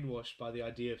 Brainwashed by the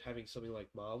idea of having something like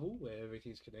Marvel where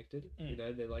everything's connected.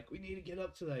 They're like, we need to get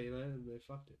up to that, and they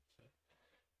fucked it. So,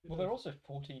 well, they're also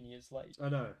 14 years late. I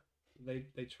know. They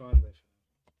tried and they failed.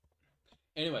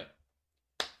 Anyway,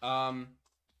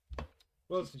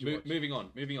 what else did you watch? moving on.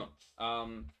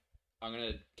 I'm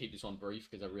gonna keep this one brief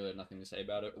because I really have nothing to say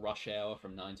about it. Rush Hour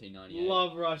from 1998.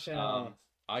 Love Rush Hour.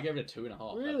 I gave it a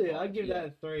 2.5. Really, I'd give that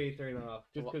a 3.5,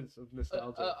 just because of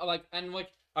nostalgia.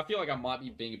 I feel like I might be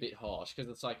being a bit harsh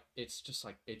because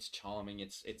it's charming,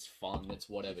 it's fun, it's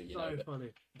whatever,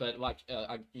 funny. But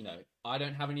I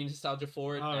don't have any nostalgia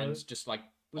for it, and really? just like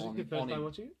Was it the first time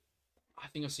watching it? I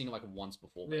think I've seen it like once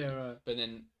before. Yeah, right.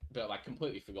 But like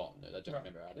completely forgotten it. I don't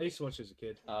remember how. I used to watch it as a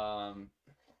kid.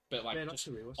 But like just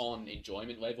on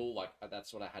enjoyment level, like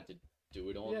that's what I had to do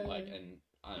it on. And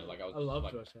I don't know, like I loved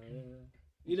like, Rush Hour.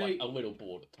 Yeah. a little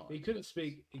bored at times. He couldn't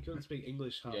speak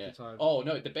English half the time. Oh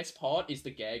no, the best part is the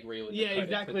gag reel. In the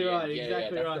exactly right.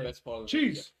 Exactly right. The best part of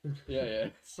Cheese. Yeah.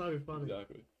 It's so funny.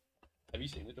 Exactly. Have you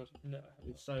seen it, Joshi? No.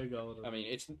 It's so golden. I mean,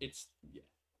 it's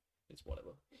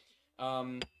whatever.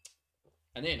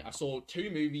 And then I saw 2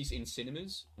 movies in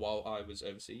cinemas while I was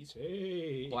overseas.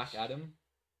 Jeez. Black Adam.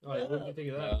 Oh, yeah, what did you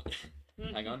think of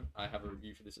that? Hang on, I have a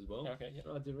review for this as well. Okay, yeah.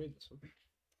 I didn't read this one.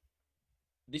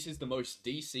 This is the most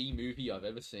DC movie I've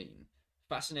ever seen.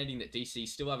 Fascinating that DC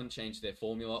still haven't changed their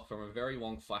formula from a very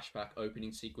long flashback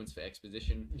opening sequence for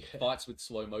exposition, fights with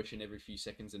slow motion every few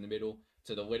seconds in the middle,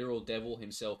 to the literal devil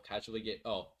himself casually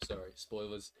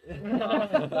spoilers.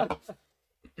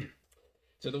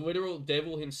 To the literal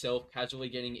devil himself casually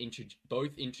getting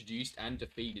both introduced and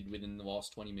defeated within the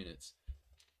last 20 minutes.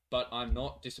 But I'm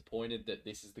not disappointed that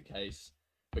this is the case,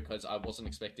 because I wasn't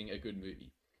expecting a good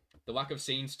movie. The lack of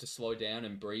scenes to slow down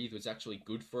and breathe was actually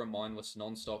good for a mindless,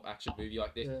 non-stop action movie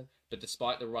like this, but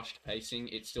despite the rushed pacing,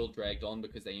 it still dragged on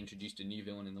because they introduced a new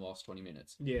villain in the last 20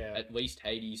 minutes. Yeah. At least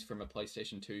Hades from a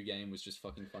PlayStation 2 game was just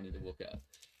fucking funny to look at.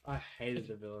 I hated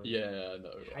the villain. Yeah, I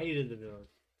know. Hated the villain.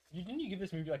 Didn't you give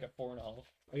this movie like a 4.5?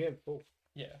 I gave it 4.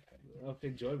 Yeah. Okay. Of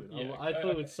enjoyment. Yeah, I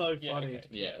thought it was so funny. Okay.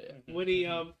 Yeah.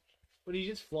 When he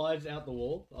just flies out the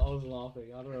wall, I was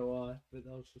laughing. I don't know why, but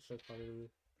that was just so funny to me.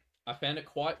 I found it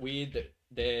quite weird that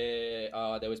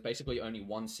there was basically only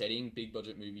one setting. Big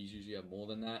budget movies usually have more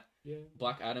than that. Yeah.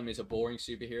 Black Adam is a boring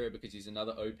superhero because he's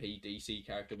another OP DC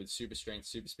character with super strength,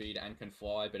 super speed, and can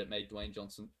fly, but it made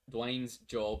Dwayne's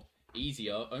job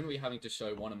easier, only having to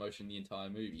show one emotion the entire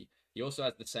movie. He also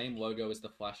has the same logo as the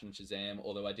Flash and Shazam,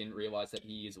 although I didn't realize that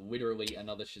he is literally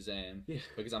another Shazam,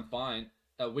 because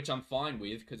which I'm fine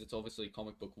with, because it's obviously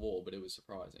comic book lore, but it was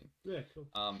surprising. Yeah, cool.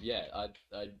 I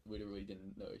literally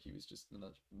didn't know he was just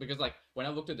another... Because, like, when I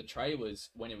looked at the trailers,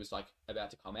 when it was, like,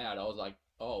 about to come out, I was like,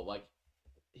 oh, like,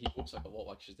 he looks like a lot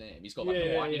like Shazam. He's got, like,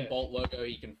 the lightning bolt logo,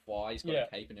 he can fly, he's got a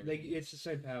cape and everything. Like, it's the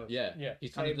same powers. Yeah.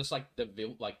 He's kind of just, like, the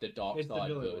dark It's the side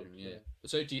villain version, one, yeah.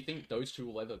 So, do you think those two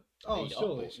will ever meet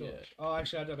surely, up? sure. Yeah. Oh,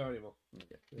 actually, I don't know anymore.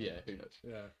 Okay. Yeah, who knows?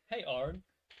 Yeah. Hey, Aaron.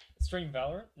 Stream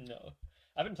Valorant? No.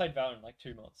 I haven't played Valorant in like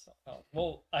 2 months. Oh,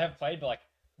 well, I have played, but like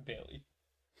barely.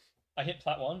 I hit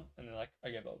Plat 1 and then like I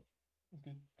gave up.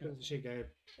 Good. It's a shit game.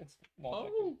 It's more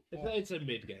It's a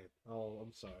mid game. Oh,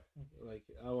 I'm sorry. Like,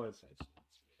 I won't say it's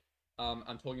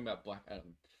I'm talking about Black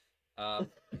Adam.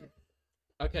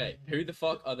 Okay, who the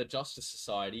fuck are the Justice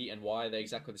Society and why are they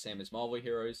exactly the same as Marvel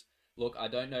heroes? Look, I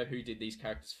don't know who did these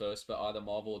characters first, but either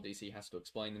Marvel or DC has to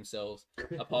explain themselves.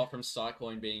 Apart from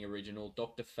Cyclone being original,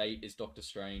 Dr. Fate is Doctor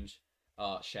Strange.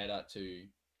 Shout out to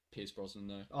Pierce Brosnan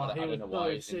though. I don't know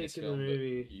why he's in this film, but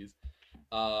he is.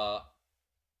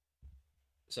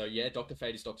 So yeah, Dr.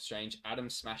 Fate is Doctor Strange.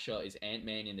 Atom Smasher is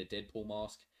Ant-Man in the Deadpool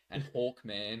mask, and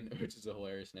Hawkman, which is a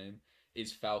hilarious name,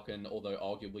 is Falcon, although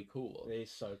arguably cooler.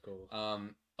 He's so cool.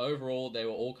 Overall, they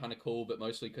were all kind of cool, but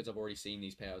mostly because I've already seen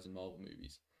these powers in Marvel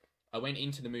movies. I went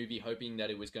into the movie hoping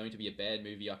that it was going to be a bad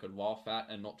movie I could laugh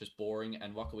at and not just boring,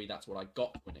 and luckily that's what I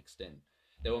got to an extent.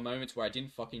 There were moments where I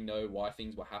didn't fucking know why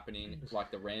things were happening, like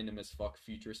the random as fuck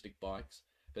futuristic bikes,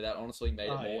 but that honestly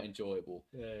made it more enjoyable.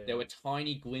 There were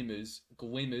tiny glimmers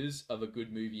of a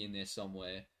good movie in there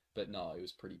somewhere, but no, it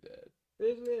was pretty bad.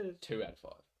 It is. 2 out of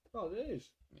 5. Oh, it is.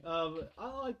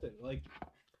 I liked it. Like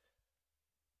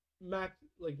Max,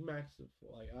 I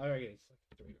reckon it's like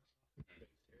 3.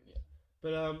 Yeah.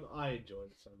 But I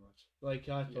enjoyed it so much. Like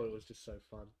I thought it was just so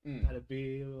fun. Mm. Had a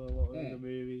beer in the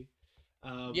movie.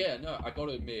 Yeah, no, I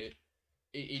gotta admit,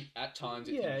 at times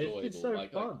it's Yeah, enjoyable. it's so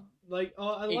like, fun. Like,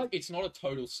 I it- like. it's not a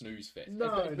total snooze fest.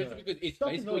 No, Especially no. because it's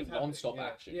Stuff is basically always happening, non-stop yeah.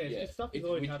 action. Yeah, it's just stuff is it's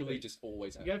always literally happening. just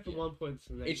always You go happening. from one point to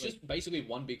the next. It's just basically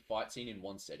one big fight scene in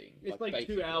one setting. It's like 2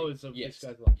 basically. hours of Yes, this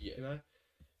guy's life, yeah. you know?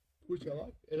 Which I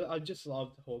like. And I just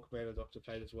loved Hawkman and Dr.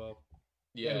 Fate as well.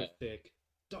 They Yeah. were thick.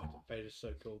 Dr. Fate is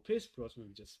so cool. Pierce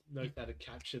Brosnan just knows how to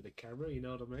capture the camera, you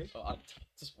know what I mean?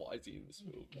 Just why is he in this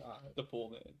film? Ah, The poor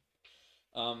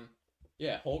man.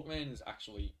 Yeah, Hawkman is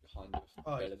actually kind of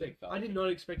oh, better he's than thick. I Falcon. did not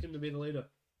expect him to be the leader.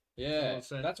 Yeah,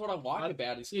 That's what I'm that's what I like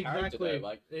about his character. Exactly. Though.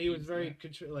 Like He was he's- very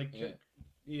Yeah.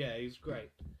 yeah, he was great.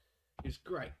 He was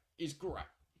great. He's great.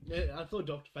 Yeah, I thought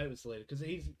Dr. Fate was the leader because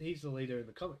he's the leader in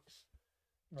the comics.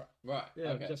 Right.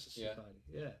 Yeah, Okay. Justice Yeah. Society.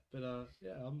 Yeah, but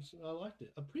yeah, I liked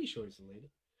it. I'm pretty sure he's the leader.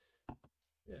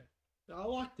 Yeah, I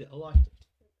liked it.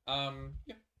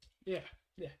 Yeah.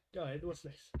 Yeah. Go ahead. What's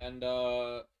next? And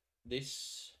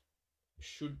this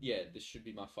should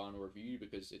be my final review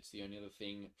because it's the only other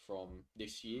thing from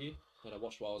this year that I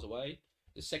watched while I was away.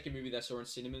 The second movie that I saw in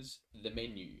cinemas, The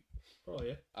Menu. Oh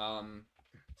yeah.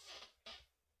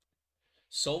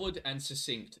 Solid and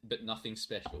succinct, but nothing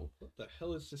special. What the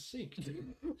hell is succinct?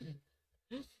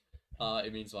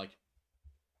 It means like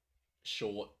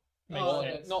short. Makes Well,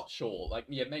 sense. not short. Like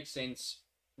makes sense.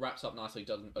 Wraps up nicely.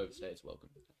 Doesn't overstay its welcome.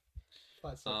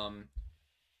 That's it.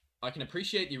 I can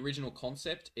appreciate the original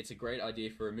concept. It's a great idea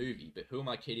for a movie, but who am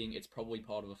I kidding? It's probably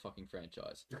part of a fucking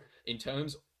franchise. In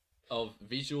terms of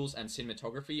visuals and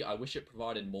cinematography, I wish it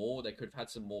provided more. They could have had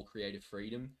some more creative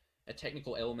freedom. A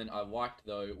technical element I liked,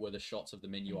 though, were the shots of the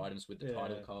menu items with the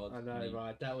title cards. I know,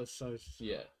 right? That was so.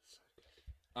 Yeah.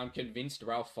 I'm convinced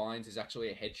Ralph Fiennes is actually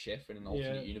a head chef in an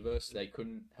alternate universe. They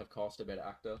couldn't have cast a better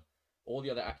actor. All the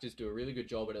other actors do a really good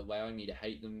job at allowing me to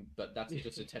hate them, but that's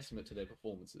just a testament to their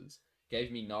performances.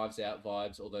 Gave me Knives Out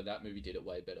vibes, although that movie did it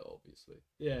way better, obviously.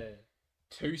 Yeah.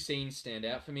 2 scenes stand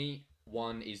out for me.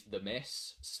 One is the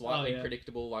mess, slightly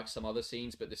predictable like some other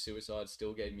scenes, but the suicide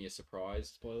still gave me a surprise.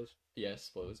 Spoilers. Yes,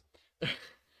 spoilers.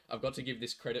 I've got to give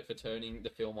this credit for turning the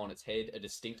film on its head, a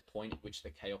distinct point at which the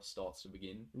chaos starts to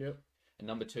begin. Yep. And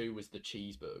number 2 was the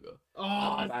cheeseburger.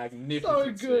 Oh,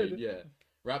 Magnificent so good. scene, yeah.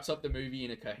 Wraps up the movie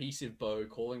in a cohesive bow,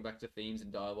 calling back to themes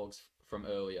and dialogues from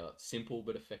earlier. Simple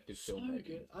but effective so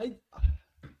filmmaking. good.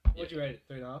 What'd you rate it?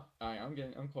 3.5.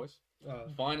 I'm close. Oh.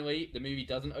 Finally, the movie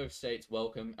doesn't overstay its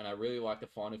welcome, and I really like the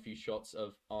final few shots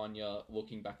of Anya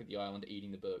looking back at the island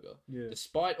eating the burger. Yeah.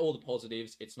 Despite all the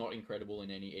positives, it's not incredible in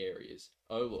any areas.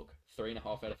 Oh look,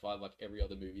 3.5 out of 5 like every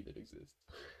other movie that exists.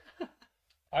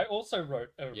 I also wrote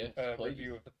a Yes, please.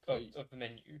 review Please. of the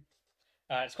menu.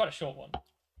 It's quite a short one.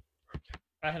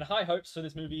 I had high hopes for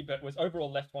this movie, but was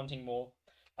overall left wanting more.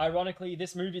 Ironically,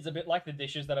 this movie is a bit like the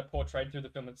dishes that are portrayed through the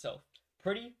film itself.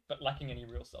 Pretty, but lacking any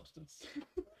real substance.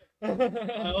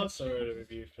 I also wrote a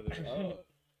review for the. Oh.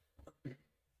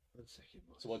 1 second.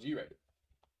 So what do you rate it?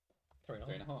 3.5.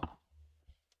 3.5.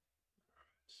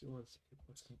 Just 1 second.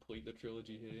 Let's complete the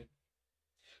trilogy here.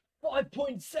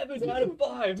 5.7 out of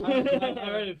 5!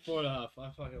 I rated 4.5. I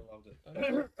fucking loved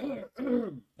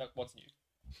it. What's new?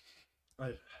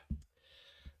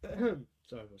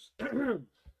 Sorry, boss.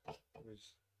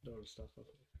 There's no stuff up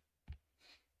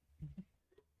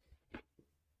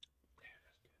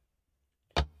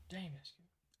Damn, that's good.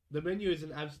 The menu is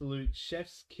an absolute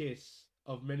chef's kiss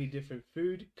of many different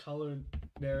food,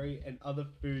 culinary, and other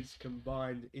foods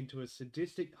combined into a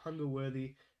sadistic,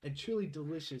 hunger-worthy, and truly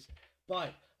delicious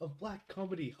bite of black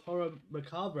comedy horror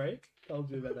macabre. Told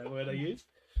you about that word I used.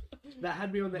 That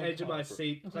had me on the edge of my Macabre.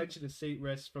 seat, clenching the seat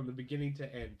rest from the beginning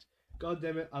to end. God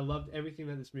damn it, I loved everything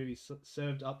that this movie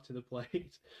served up to the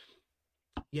plate.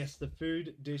 Yes, the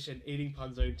food, dish, and eating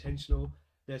puns are intentional.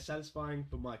 They're satisfying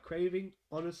for my craving.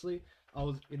 Honestly, I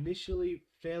was initially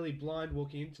fairly blind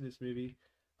walking into this movie.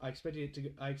 I expected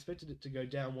it to go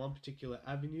down one particular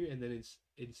avenue, and then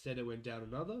instead it went down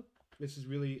another. This is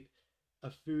really a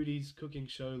foodies, cooking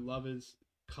show, lovers,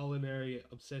 culinary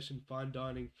obsession, fine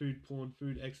dining, food porn,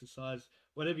 food exercise,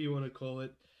 whatever you want to call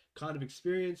it, kind of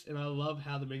experience. And I love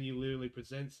how the menu literally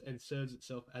presents and serves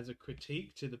itself as a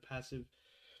critique to the passive.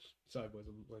 Sorry, boys,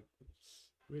 I'm like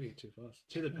reading too fast.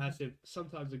 To the passive,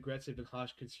 sometimes aggressive and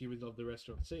harsh consumers of the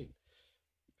restaurant scene.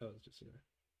 That was just,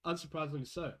 unsurprisingly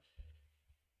so.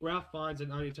 Ralph Fiennes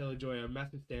and Anya Taylor-Joy are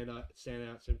massive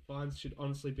standouts, and Fiennes should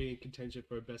honestly be in contention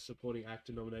for a Best Supporting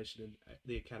Actor nomination in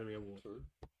the Academy Award. True.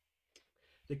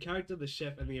 The character of the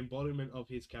chef and the embodiment of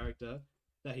his character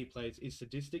that he plays is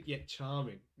sadistic yet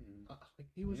charming.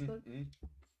 He was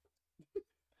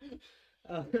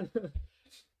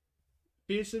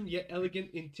fearsome yet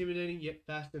elegant, intimidating yet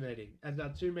fascinating. As our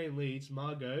two main leads,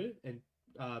 Margot and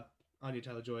Anya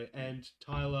Taylor-Joy, and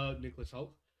Tyler Nicholas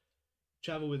Holt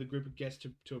travel with a group of guests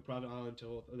to a private island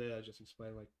to. There, I just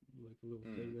explained like a little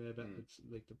thing there about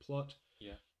the plot.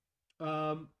 Yeah.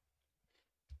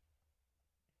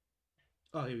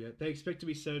 Oh, here we go. They expect to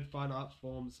be served fine art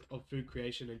forms of food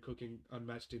creation and cooking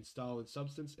unmatched in style and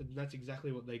substance, and that's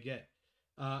exactly what they get.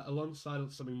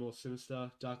 Alongside something more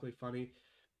sinister, darkly funny,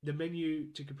 the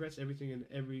menu, to compress everything and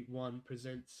everyone,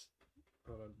 presents...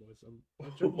 Hold on, boys. I'm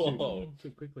jumping too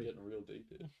quickly. Getting real deep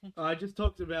here. I just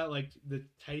talked about like the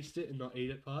taste it and not eat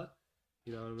it part.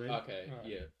 You know what I mean? Okay, Right.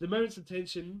 yeah. The moments of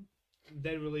tension,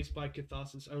 then released by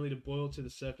catharsis, only to boil to the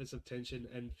surface of tension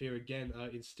and fear again, are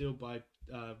instilled by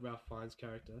Ralph Fiennes'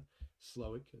 character,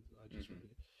 Slowick. I just read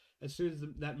it. As soon as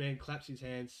that man claps his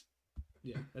hands,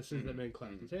 as soon as that man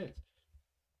claps his hands.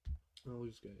 I'll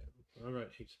just go down. I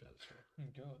wrote heaps about this one.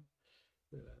 Oh God.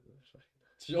 Look at that. That's fucking-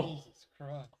 Jesus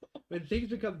Christ. When things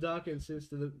become darker and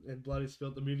sinister and blood is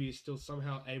spilled, the movie is still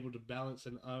somehow able to balance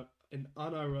an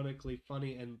unironically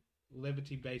funny and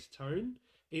levity-based tone.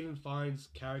 Even Fiennes'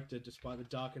 character, despite the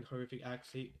dark and horrific acts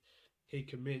he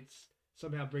commits,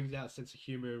 somehow brings out a sense of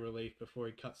humour and relief before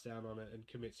he cuts down on it and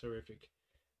commits horrific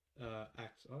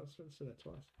acts. Oh, I was supposed to say that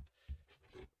twice.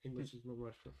 English is not my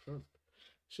front.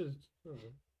 Should have...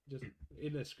 Just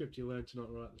in a script, you learn to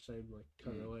not write the same like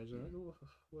kind of ways. Right?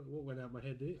 What went out my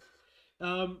head there?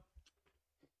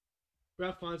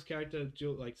 Ralph Fiennes' character,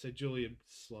 Julian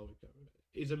Slowick,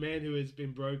 is a man who has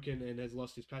been broken and has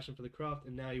lost his passion for the craft,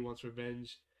 and now he wants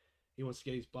revenge. He wants to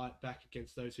get his bite back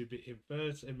against those who bit him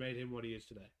first and made him what he is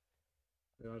today.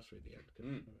 And I'll just read the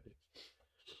end.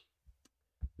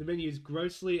 The menu is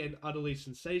grossly and utterly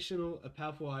sensational, a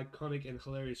powerful, iconic, and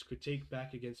hilarious critique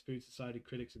back against food society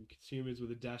critics and consumers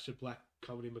with a dash of black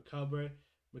comedy macabre.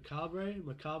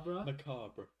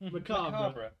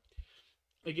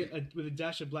 Again, with a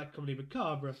dash of black comedy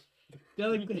macabre.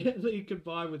 Delicately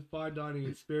combined with fine dining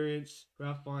experience,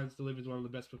 Ralph Fiennes delivers one of the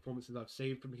best performances I've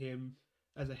seen from him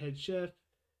as a head chef.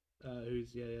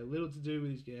 Who's little to do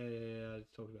with his I was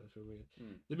talking about the film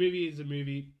again. The movie is a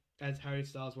movie, as Harry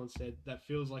Styles once said, that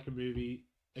feels like a movie,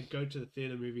 a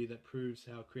go-to-the-theatre movie that proves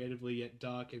how creatively yet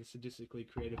dark and sadistically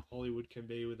creative Hollywood can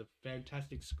be, with a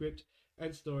fantastic script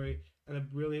and story and a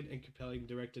brilliant and compelling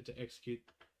director to execute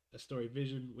a story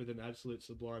vision with an absolute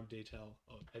sublime detail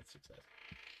and success.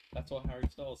 That's what Harry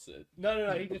Styles said.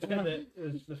 No, he just said that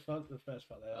it was the first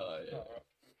part there. Oh,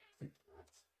 yeah.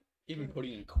 Even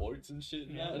putting in quotes and shit.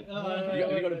 Yeah.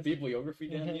 You got a bibliography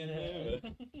down here.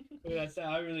 What did I say?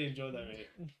 I really enjoyed that movie.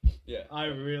 Yeah. I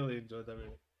really enjoyed that movie.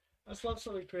 I just love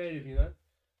something creative, you know?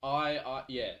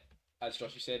 Yeah. As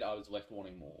Joshi said, I was left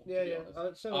wanting more. Yeah, to be yeah.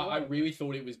 honest. So I really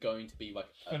thought it was going to be like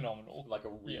Phenomenal. like a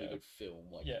really good film.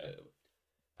 Yeah.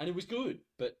 And it was good,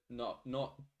 but not.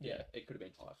 Yeah. It could have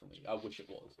been higher for me. I wish it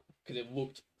was, because it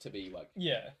looked to be like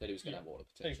that it was going to have a lot of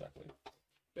potential. Exactly.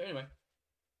 But anyway,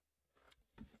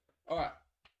 all right.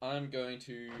 I'm going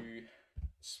to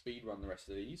speed run the rest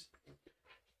of these.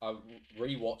 I've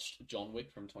rewatched John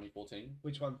Wick from 2014.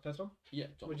 Which one? First one? Yeah,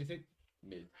 John What'd you Wick. think?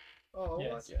 Mid. Oh,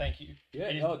 Yes, Yeah. thank you. Yeah,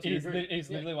 It is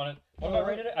literally one of... What have I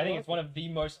rated it? I think it's one of the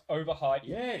most overhyped,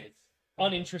 Yes.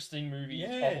 uninteresting movies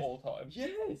Yes. of all time.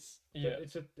 Yes. Yeah.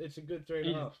 It's a good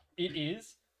 3.5. It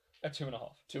is a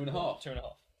 2.5. 2.5.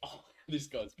 2.5. Oh, this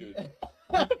guy's good.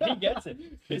 He gets it.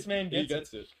 This man He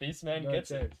gets gets it. it. This man No gets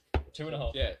chance. it.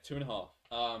 2.5. Yeah,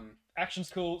 2.5. Action's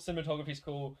cool. Cinematography's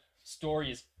cool.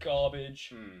 Story is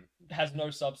garbage. Has no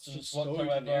substance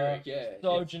whatsoever. generic, yeah.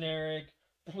 So generic.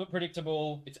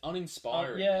 Predictable. It's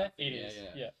uninspiring. Yeah, I think. it is.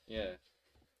 Yeah.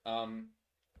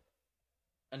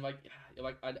 And like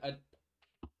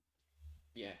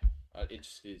it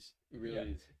just is. It really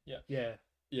is. Yeah.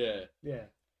 Yeah.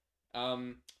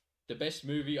 The best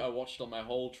movie I watched on my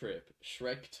whole trip,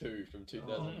 Shrek 2 from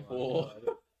 2004.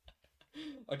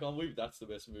 I can't believe that's the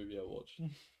best movie I watched.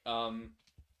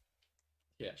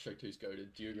 Yeah, Shrek 2's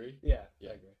goated. Do you agree? Yeah.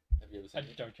 Yeah. I agree. Have you ever I seen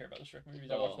it? don't care about the Shrek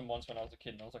movies. I watched them once when I was a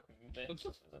kid, and I was like,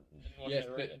 Yes,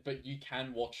 but you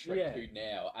can watch Shrek 2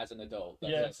 now as an adult.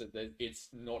 It's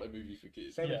not a movie for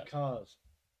kids. Same with Cars.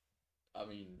 I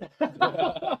mean,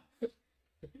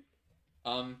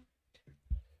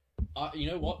 you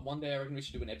know what? One day I reckon we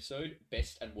should do an episode: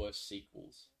 best and worst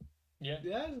sequels. Yeah.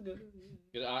 Yeah, it's good.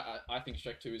 Because I think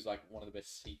Shrek 2 is like one of the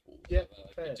best sequels. Yeah,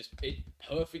 Like, it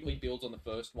perfectly builds on the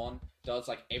first one. Does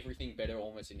like everything better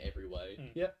almost in every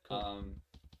way. Yeah. Cool.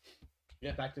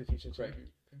 Yeah. Back to the Future. Great.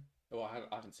 Well,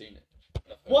 I haven't seen it.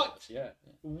 What? Yeah.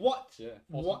 What? Yeah.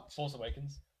 Force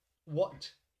Awakens.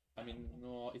 What? I mean,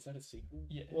 no, is that a sequel?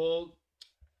 Yeah. Well,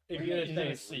 if you're Is gonna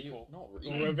it a say sequel? Not well,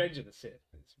 really. Revenge of the Sith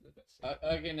is the best.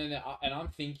 Okay, no, and I'm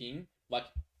thinking like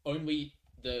only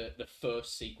the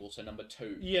first sequel, so number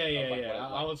 2. Yeah, of, like, yeah. what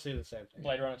it, I would say the same thing.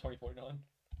 Blade Runner 2049.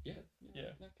 Yeah. Yeah.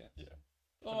 Okay. Yeah.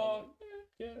 Oh,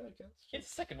 Yeah, I guess. It's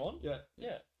the second one. Yeah.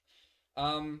 Yeah.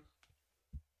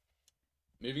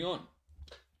 Moving on.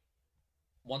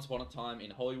 Once Upon a Time in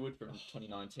Hollywood from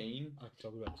 2019. I can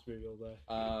talk about this movie all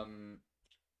day.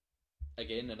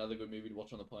 Again, another good movie to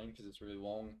watch on the plane because it's really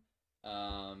long.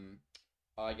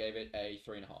 I gave it a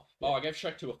 3.5. Yeah. Oh, I gave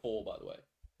Shrek 2 a 4, by the way.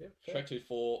 Yeah, Shrek 2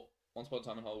 4. Once Upon a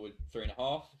Time in Hollywood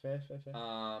 3.5. Fair.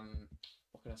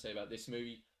 What can I say about this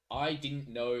movie? I didn't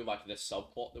know like the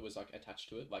subplot that was like attached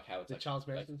to it, like how it's The like Charles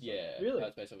like, Manson stuff? yeah, Really? how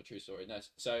it's based off a true story. No,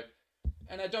 so,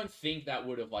 and I don't think that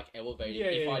would have like elevated. Yeah,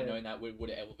 if yeah, I'd yeah. known that, would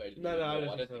have elevated. No, it no, I more.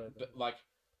 don't think so,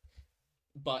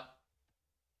 but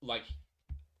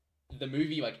the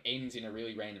movie like ends in a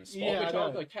really random spot, Yeah, which I I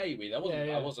was know. okay with. I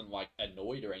Yeah. wasn't like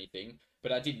annoyed or anything,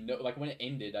 but I didn't know like when it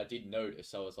ended, I did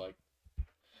notice. I was like,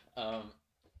 I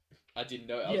didn't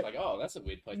know. I was Yeah. like, oh, that's a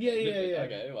weird place. Yeah, to end it, yeah,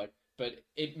 but yeah. Okay, like. But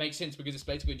it makes sense because it's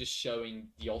basically just showing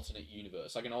the alternate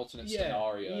universe, like an alternate Yeah,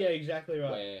 scenario yeah, exactly right.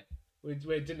 where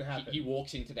Where it didn't happen. he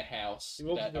walks into the house He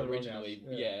walks that into the wrong originally,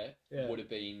 house, yeah. would have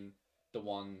been the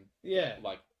one, Yeah.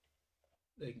 like,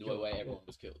 They the killed way him, everyone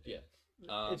was killed. Yeah.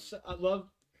 I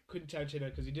love Quentin Tarantino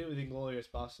because he did it with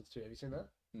Inglourious Basterds too. Have you seen that?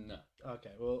 No.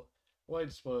 Okay, well, I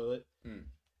won't spoil it. Mm.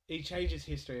 He changes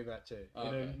history in that too, in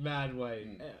Okay. a mad way.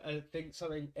 Mm. I think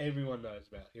something everyone knows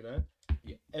about, you know?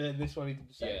 Yeah. And then this one he did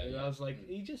the same. Yeah, and yeah. I was like, Mm.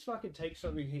 he just fucking takes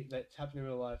something that's happened in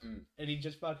real life Mm. and he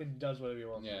just fucking does whatever he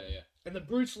wants. Yeah, yeah. And the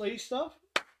Bruce Lee stuff,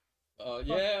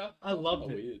 Yeah. I loved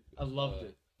Kinda it. weird. I loved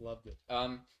it. Loved it.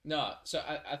 No, so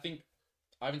I think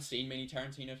I haven't seen many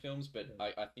Tarantino films, but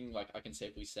Yeah. I think like I can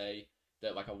safely say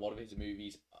that like a lot of his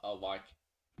movies are like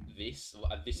this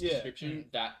Yeah. description,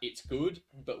 that it's good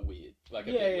but weird. Like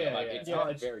a Yeah, bit weird. yeah, Like yeah. it's No,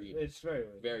 like, very unique. It's very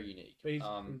weird. Very unique. But he's,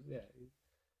 yeah.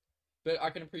 But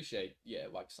I can appreciate,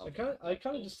 like I something. kind of like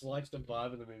just like the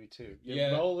vibe of the movie too. You're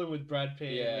Yeah. rolling with Brad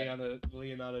Pitt Yeah. and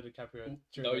Leonardo DiCaprio.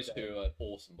 during Those the day. two are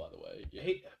awesome, by the way.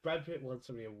 Yeah. Brad Pitt won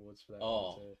so many awards for that.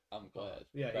 Oh, one too. I'm glad.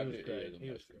 Yeah, Brad he was Pitt great. is He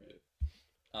was amazing,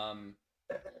 great.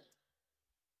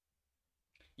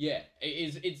 yeah,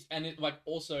 it's and it like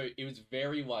also it was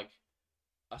very like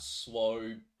a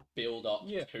slow build up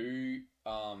Yeah. to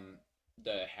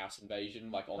the house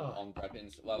invasion, like on Brad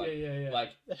Pitt's like yeah. like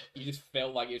you just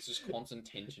felt like it's just constant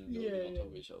tension building Yeah, on top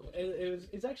of each other.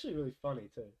 It's actually really funny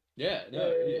too. Yeah,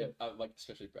 Yeah. like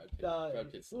especially Brad Pitt.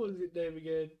 Brad Pitt's what was his name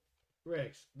again?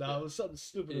 Rex. No, Yeah. it was something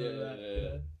stupid Yeah, like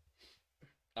that.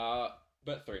 yeah.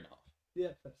 But 3.5. Yeah,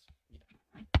 that's.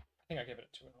 I think I gave it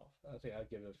a 2.5. I think I'd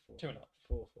give it a 4. 2.5.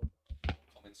 4.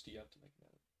 Comments do you have to make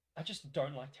about it? I just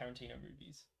don't like Tarantino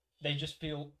movies. They just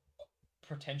feel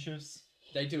pretentious.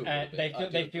 They do.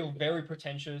 They feel very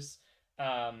pretentious.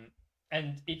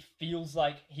 And it feels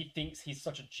like he thinks he's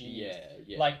such a genius.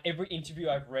 Yeah. Like every interview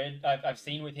I've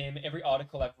seen with him, every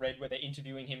article I've read where they're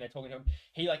interviewing him, they're talking to him.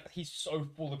 He's so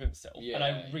full of himself, and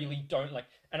I really don't like.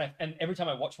 And every time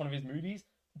I watch one of his movies,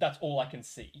 that's all I can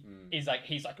see is like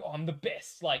he's like, oh, I'm the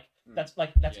best. Like that's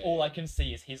all I can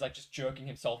see is he's like just jerking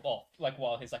himself off like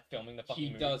while he's like filming the fucking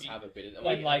movie. He does have a bit of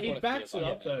Like, he backs it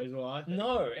up though as well. I think.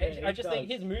 No, Yeah, I just think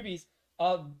does. his movies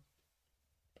are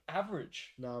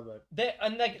average. No, man. They're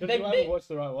and like Because you haven't watched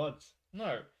the right ones.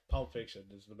 no. Pulp Fiction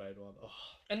is the main one. Oh.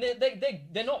 And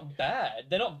they're not bad.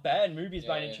 They're not bad movies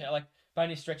by any by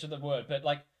any stretch of the word. But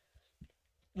like,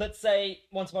 let's say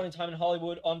Once Upon a Time in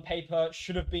Hollywood on paper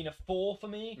should have been a 4 for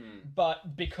me,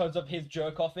 but because of his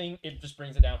jerk offing, it just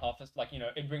brings it down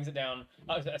it brings it down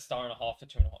a star and a half to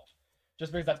 2.5.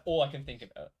 Just because that's all I can think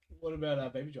about. What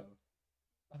about Baby Driver?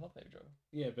 I love Baby Driver.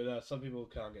 Yeah, but some people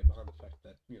can't get behind the fact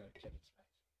that Kevin Spacey.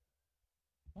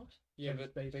 What? Yeah, Kevin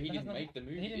but Spacey. he That didn't doesn't- make the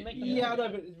movie. he didn't make did the he? movie. Yeah, I know,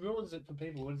 but it ruins it for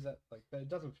people. What is that like? It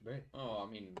doesn't for me. Oh,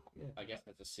 I mean, Yeah. I guess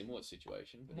that's a similar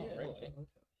situation, but Not yeah. really. Okay.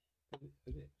 It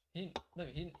is. He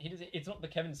does. It's not the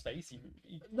Kevin Spacey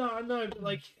movie. No, I know, but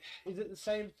like, is it the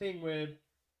same thing where?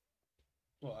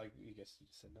 Well, I guess you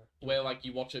just said no. Where like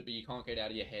you watch it, but you can't get out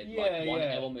of your head Yeah, like one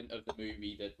yeah. element of the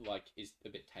movie that like is a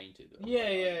bit tainted. Yeah.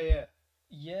 I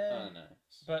Yeah, don't know.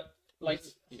 but like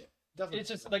Doesn't it's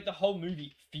just like the whole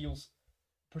movie feels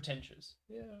pretentious.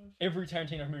 yeah. Every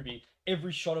Tarantino movie,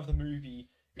 every shot of the movie,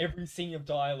 every scene of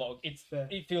dialogue, Fair.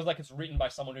 it feels like it's written by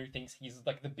someone who thinks he's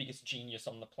like the biggest genius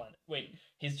on the planet. Wait,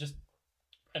 he's just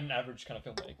an average kind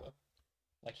of filmmaker.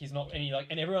 Like he's not any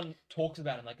and everyone talks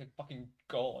about him like a fucking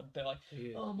god. They're like,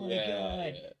 Yeah. oh my Yeah,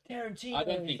 god, yeah. Tarantino. I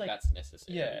don't He's think like, that's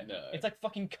necessary. yeah, No. it's like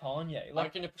fucking Kanye. I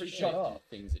Like, can appreciate shut the up.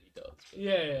 things that he does. But...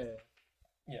 Yeah.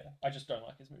 Yeah, I just don't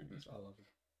like his movies. I love him.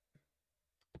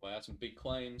 Wow, some big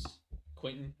claims.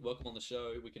 Quentin, welcome on the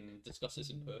show. We can discuss this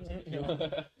in person. You want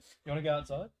to go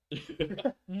outside?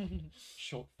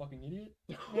 Short fucking idiot.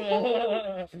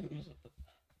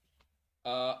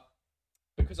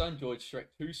 Because I enjoyed Shrek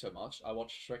 2 so much, I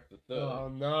watched Shrek the Third. Oh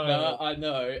no! No, I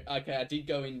know. Okay, I did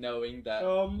go in knowing that.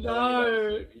 Oh knowing no!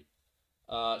 about this movie.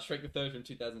 Shrek the Third from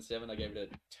 2007, I gave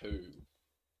it a 2.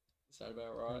 Is that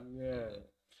about right? Yeah.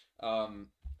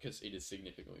 Because it is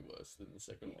significantly worse than the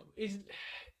second one. Is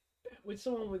with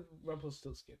someone with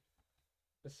Rumpelstiltskin.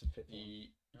 That's the fifth one.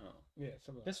 Oh. Yeah,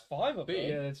 something like There's that. 5 of them. Big.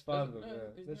 Yeah, there's 5 of them. Isn't- Yeah.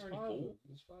 isn't There's there 5 only of them. 4?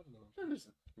 There's 5 of them. No,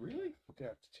 listen, really? I'm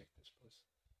gonna have to check this place.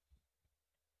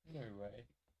 No way.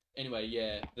 Anyway,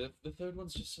 yeah, the third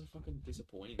one's just so fucking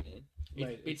disappointing, man.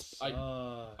 Mate,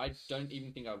 I don't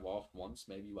even think I laughed once.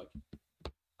 Maybe like.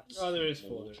 Oh, there is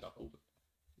small 4. There is chuckle.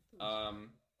 4.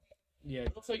 Yeah.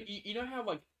 Also, you know how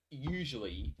like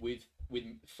usually with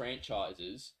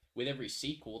franchises, with every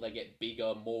sequel they get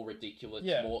bigger, more ridiculous,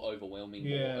 Yeah. more overwhelming,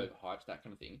 Yeah. more overhyped, that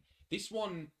kind of thing. This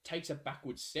one takes a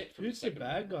backward step from Who's the the second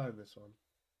bad one. guy in this one?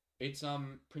 It's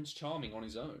Prince Charming on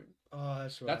his own. Oh,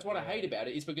 that's right. That's what I yeah. hate about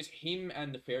it. Is because him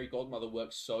and the fairy godmother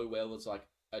work so well as like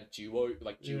a duo,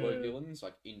 Yeah. villains,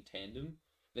 like in tandem.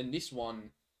 Then this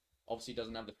one obviously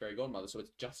doesn't have the fairy godmother, so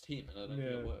it's just him, and I don't think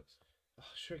Yeah. it works. Oh,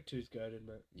 Shrek 2's goated,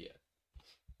 mate. Yeah.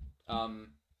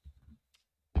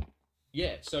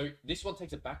 Yeah, so this one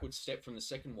takes a backward step from the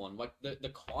second one. Like the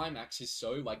climax is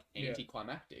so like Yeah.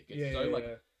 anticlimactic. It's Yeah, so yeah, like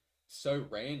yeah. so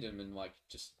random and like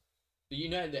just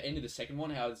at the end of the second one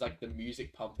how it's like the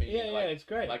music pumping Yeah, and, yeah, like, it's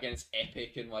great. like and it's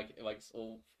epic and like it's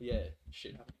all shit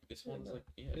happening. This one's like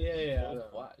Yeah, yeah, I all know.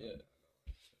 flat, no.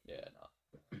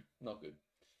 Not good.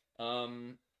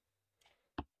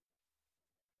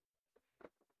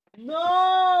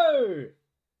 No!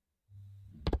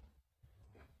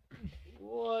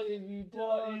 What have you done?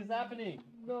 What is happening?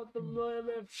 Not the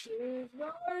MF2.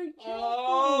 No,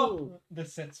 Oh, the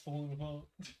set's falling apart.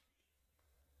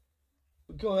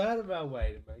 Go out of our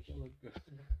way to make it look good.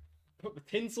 Put the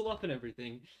tinsel up and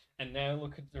everything, and now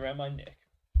look at around my neck.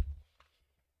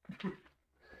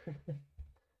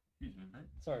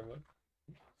 Sorry, what?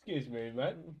 Excuse me,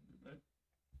 mate.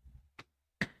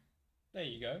 There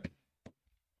you go.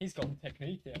 He's got the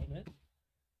technique down there.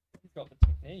 He's got the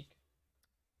technique.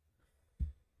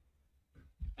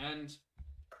 And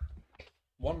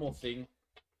one more thing.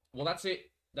 Well, that's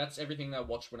it. That's everything that I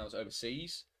watched when I was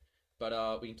overseas.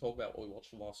 But we can talk about what we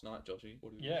watched last night, Joshi.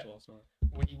 What did we watch last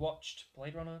night? We watched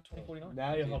Blade Runner 2049.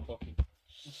 Now you're Yeah. hot popping.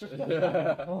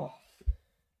 Oh.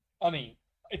 I mean,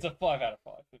 it's a 5 out of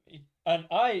 5 for me. And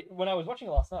when I was watching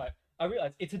it last night, I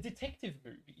realized it's a detective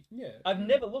movie. Yeah. I've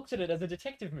never looked at it as a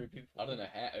detective movie before. I don't know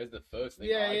how. It was the first thing.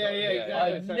 Yeah, I yeah, got. yeah,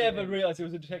 exactly. I've Same never thing. realized it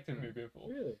was a detective movie before.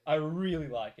 Really? I really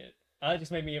like it. And it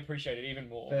just made me appreciate it even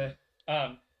more. Fair.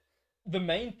 The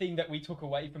main thing that we took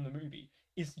away from the movie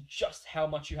is just how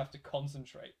much you have to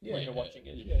concentrate Yeah, when you're watching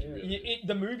it. Yeah, yeah.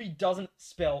 The movie doesn't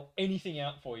spell anything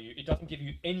out for you. It doesn't give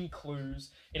you any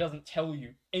clues. It doesn't tell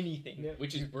you anything. Yeah.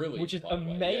 Which is brilliant. Which is by the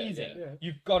way. amazing. Yeah.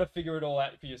 You've got to figure it all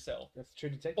out for yourself. That's true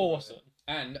detective. Awesome.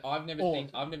 And I've never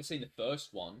seen the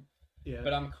first one, Yeah.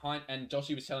 but and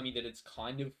Joshi was telling me that it's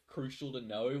kind of crucial to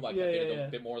know, like Yeah, a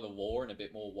bit more of the lore and a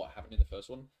bit more what happened in the first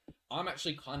one. I'm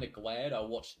actually kind of glad I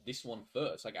watched this one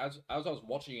first. Like as I was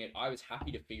watching it, I was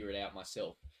happy to figure it out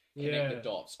myself, connect the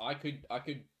dots. I could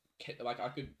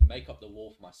make up the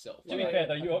lore for myself. To be Like, fair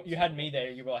though, you had me there.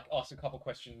 You were like, ask a couple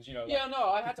questions. You know. Like, yeah,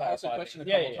 no, I had to ask a clarify question a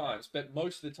things. couple Yeah. times, but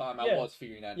most of the time I Yeah. was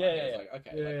figuring it out. Yeah, I was yeah, like,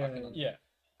 okay, yeah. like, Yeah, I can, Yeah.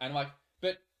 and like,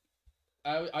 but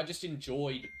I just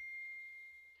enjoyed.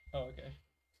 Oh, okay.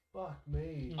 Fuck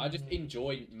me. I just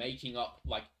enjoyed making up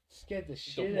like Scared the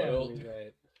shit out world. of me,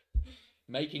 mate.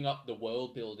 making up the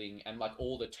world building and like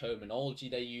all the terminology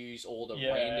they use, all the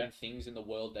Yeah. random things in the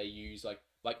world they use, like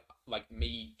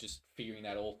me just figuring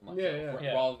that all for myself, Yeah,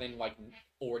 yeah. rather than like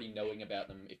already knowing about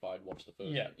them if I'd watched the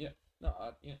first Yeah. one. Yeah.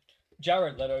 No,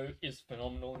 Jared Leto is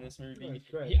phenomenal in this movie. Oh, he's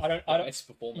great. I don't. Best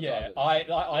performance. Yeah, I've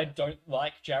ever I don't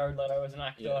like Jared Leto as an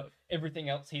actor. Yeah. Everything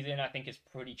else he's in, I think, is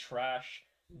pretty trash.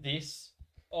 This,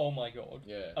 oh my god,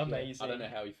 seen. Yeah. amazing. I don't know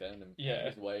how he found him. Yeah.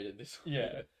 His way to this.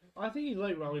 Yeah. I think he's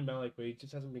like Rami Malek, but he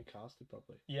just hasn't been casted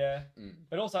properly. Yeah, Mm.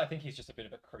 but also I think he's just a bit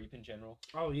of a creep in general.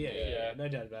 Oh yeah, Yeah. yeah, no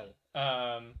doubt about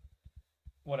it.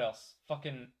 What else?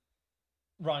 Fucking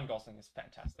Ryan Gosling is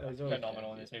fantastic, Oh, he's always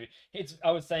phenomenal in good, this movie. I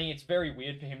was saying it's very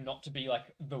weird for him not to be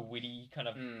like the witty kind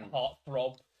of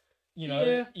heartthrob. You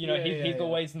know, Yeah, he's yeah.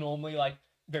 always normally like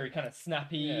very kind of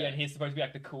snappy, Yeah. and he's supposed to be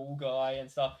like the cool guy and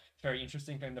stuff. It's very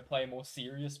interesting for him to play a more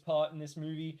serious part in this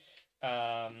movie.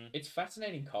 It's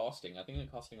fascinating casting. I think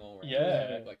the casting all around.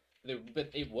 Yeah. Like, but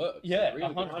it works. Yeah, It's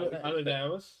really good. 100%. Anna de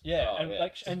Armas. Yeah, Oh, and yeah.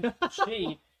 like, and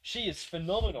she is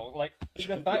phenomenal. Like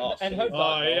the fact Oh, and she her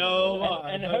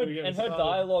is. and her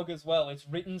dialogue as well. It's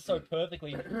written so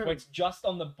perfectly. Where it's just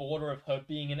on the border of her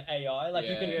being an AI. Like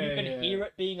you can hear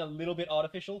it being a little bit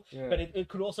artificial, but it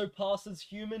could also pass as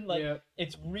human. Like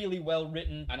it's really well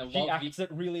written. And she acts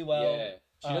it really well. Yeah.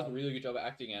 She does a really good job at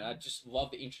acting, and I just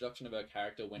love the introduction of her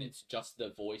character when it's just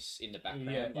the voice in the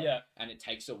background. And it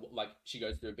takes a she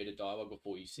goes through a bit of dialogue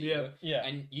before you see her. Yeah.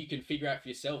 And you can figure out for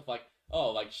yourself, like,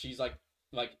 oh, like she's like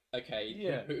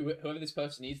okay, whoever this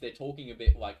person is, they're talking a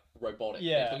bit like robotic.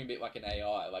 Yeah. They're talking a bit like an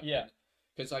AI. Like,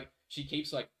 because like she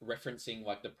keeps like referencing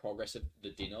like the progress of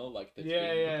the dinner, like that's being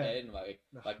prepared, and like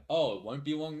oh, it won't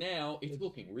be long now. It's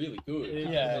looking really good.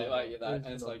 And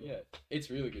it's like it's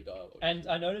really good dialogue. And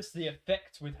I noticed the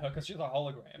effect with her because she's a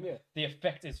hologram. Yeah. The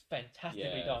effect is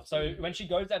fantastically done. it's So really good. when she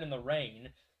goes out in the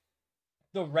rain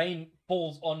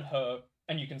falls on her,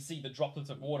 and you can see the droplets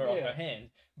of water on her hand.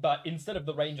 But instead of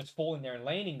the rain just falling there and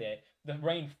landing there, the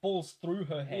rain falls through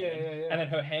her hand, and then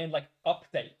her hand like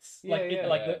updates.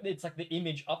 It's like the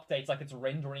image updates, like it's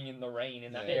rendering in the rain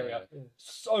in that area.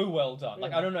 So well done.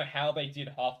 Like I don't know how they did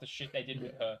half the shit they did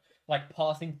with her, like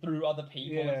passing through other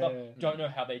people and stuff. Don't know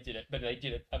how they did it, but they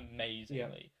did it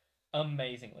amazingly,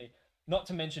 amazingly. Not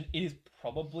to mention, it is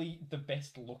probably the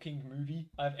best looking movie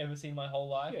I've ever seen in my whole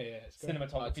life.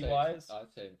 Cinematography wise,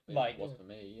 I'd say it like was for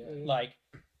me. like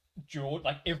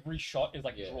every shot is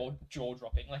like jaw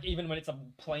dropping. Like even when it's a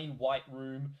plain white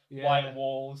room, white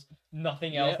walls,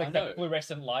 nothing else, like that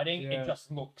fluorescent lighting, it just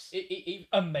looks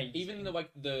amazing. Even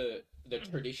the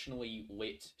traditionally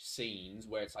lit scenes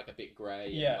where it's like a bit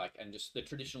grey and just the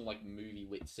traditional like movie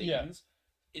lit scenes,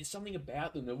 it's something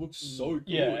about them that looks so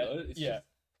good.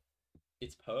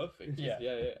 It's perfect.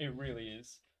 It really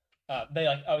is. They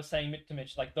I was saying to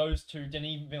Mitch, like those two,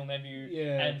 Denis Villeneuve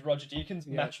and Roger Deakins,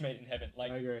 match made in heaven.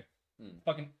 Like I agree.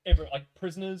 Fucking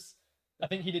Prisoners. I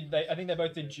think they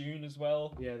both did June as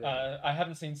well. I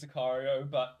haven't seen Sicario,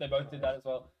 but they both did that as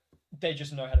well. They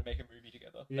just know how to make a movie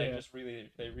together. They just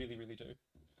really do.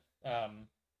 I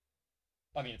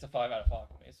mean, it's a 5 out of 5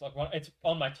 for me. It's like it's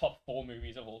on my top 4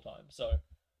 movies of all time. So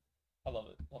I love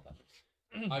it. Love that movie.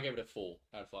 I gave it a 4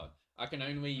 out of 5. I can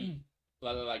only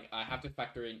like I have to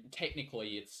factor in.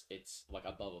 Technically, it's like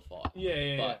above a 5.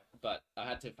 But I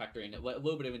had to factor in a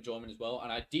little bit of enjoyment as well,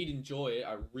 and I did enjoy it.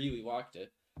 I really liked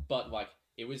it, but like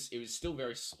it was still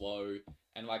very slow.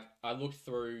 And like I looked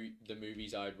through the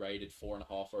movies I'd rated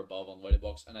 4.5 or above on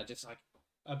Letterboxd, and I just like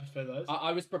I prefer those.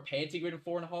 I was prepared to give it a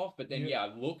 4.5, but then I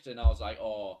looked and I was like,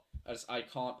 oh, I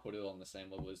can't put it on the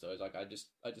same level as those. Like I just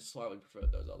slightly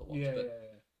preferred those other ones.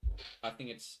 I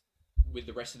think it's. With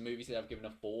the rest of the movies that I've given a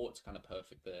 4, it's kind of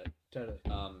perfect there. Totally.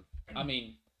 I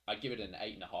mean, I'd give it an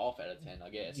 8.5 out of 10, I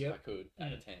guess, if I could,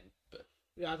 out of 10. But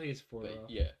I think it's 4. no,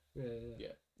 Yeah.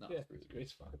 it's really good.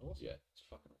 It's fucking awesome. Yeah, it's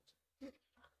fucking awesome.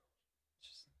 It's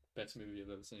just the best movie I've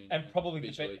ever seen. And probably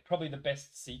the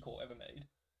best sequel ever made.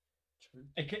 True.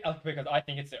 Because I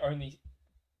think it's the only,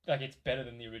 like, it's better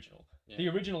than the original. Yeah. The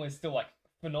original is still like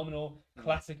phenomenal,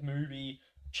 classic movie,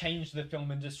 changed the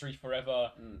film industry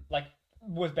forever. Like.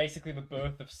 Was basically the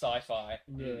birth of sci-fi.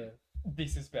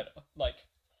 This is better. Like,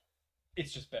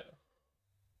 it's just better.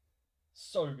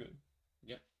 So good.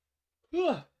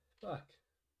 Fuck.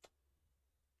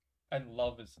 And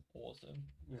love is awesome.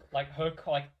 Like her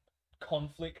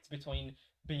conflict between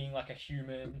being like a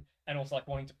human and also like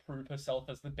wanting to prove herself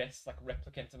as the best like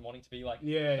replicant and wanting to be like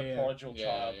the prodigal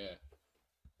child.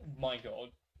 My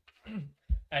God.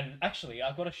 And actually,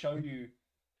 I've got to show you.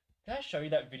 Can I show you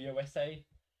that video essay?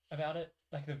 About it,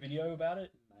 like the video about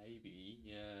it. Maybe.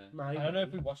 I don't know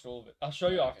if we watched all of it. I'll show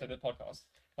you after the podcast.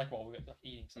 Like while we're like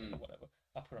eating something or whatever.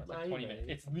 I'll put it on like 20 minutes.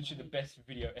 It's literally the best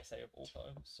video essay of all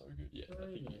time. It's so good.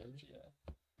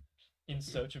 In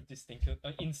search of the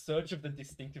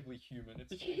distinctively human.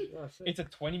 It's a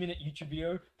 20-minute YouTube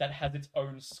video that has its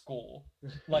own score.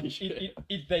 Like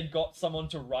if they got someone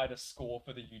to write a score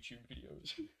for the YouTube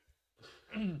videos.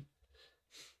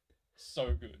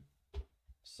 So good.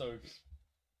 So good.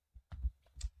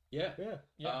 Yeah. Is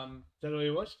that all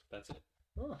you watched? That's it.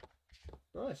 Oh,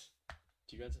 nice.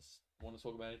 Do you guys want to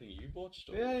talk about anything you've watched?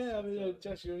 Or I mean,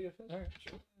 Josh, you want to go first? Okay,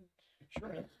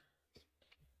 sure.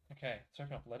 Okay, let's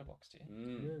open up Letterboxd here.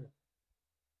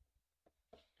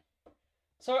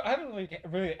 So I haven't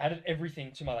really added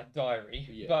everything to my like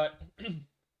diary, but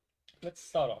let's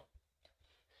start off.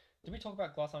 Did we talk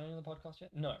about Glass Onion in the podcast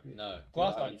yet? No.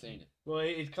 Glass Onion. I haven't seen it. Well,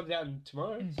 it comes out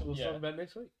tomorrow, so we'll talk about it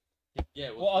next week.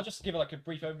 Yeah. Well, I'll just give it like a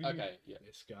brief overview. Okay. Yeah.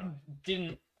 This guy.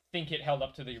 Didn't think it held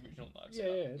up to the original much.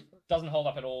 Yeah. Doesn't hold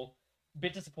up at all.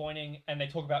 Bit disappointing, and they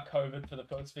talk about COVID for the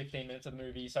first 15 minutes of the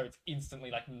movie, so it's instantly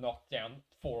like knocked down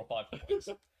 4 or 5 points.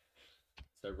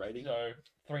 So rating. So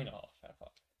 3.5 out of 5.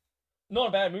 Not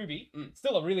a bad movie. Mm.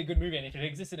 Still a really good movie, and if it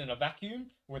existed in a vacuum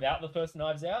without the first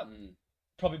Knives Out,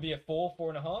 probably be a 4,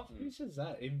 4.5. Who says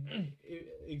that? It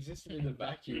existed in a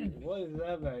vacuum. What is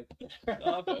that, mate?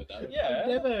 I've heard that. Yeah, I've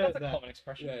never heard that's a that. common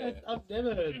expression. Yeah. I've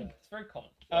never heard that. It's very common.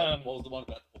 What was the one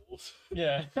about the balls?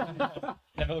 Yeah.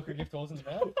 Never look a gift horse in the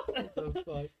mouth. What the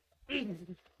fuck?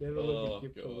 Never look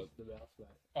at gift God. horse in the mouth, mate.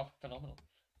 Oh, phenomenal.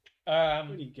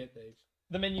 Where do you get these?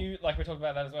 The menu, like we talked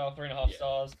about that as well, 3.5 Yeah.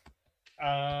 stars.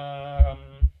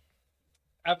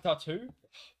 Avatar 2.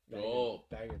 Oh.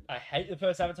 Banging. I hate the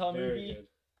first Avatar Very movie. good.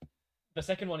 The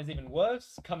second one is even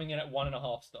worse, coming in at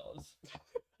 1.5 stars.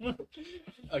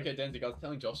 Okay, Danzig, I was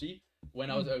telling Joshi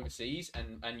when I was overseas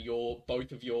and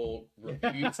both of your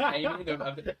reviews came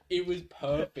in, it was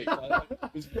perfect. Like,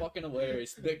 it was fucking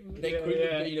hilarious. There could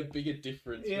have been a bigger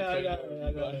difference. Yeah, I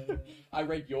between know. I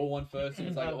read your one first, and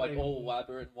it's like all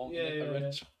elaborate and wonky. Yeah, I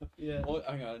read yeah. Oh,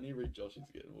 hang on, I need to read Joshi's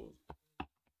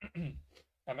again.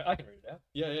 I mean, I can read it out.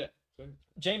 Yeah.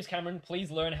 James Cameron, please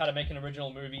learn how to make an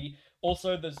original movie.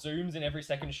 Also, the zooms in every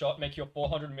second shot make your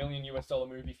 $400 million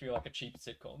movie feel like a cheap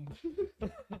sitcom.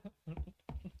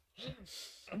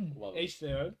 Love it. Each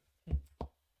their own.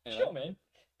 Sure, man.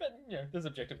 But, you know, there's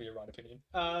objectively a right opinion.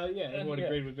 Yeah, everyone Yeah.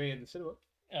 agreed with me in the cinema.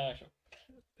 Sure.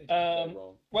 They're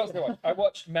wrong. What else did I watch? I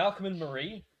watched Malcolm and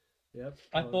Marie. Yep.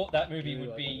 I thought that movie really would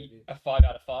like be that movie. a 5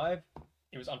 out of 5.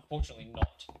 It was unfortunately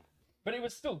not. But it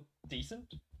was still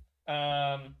decent.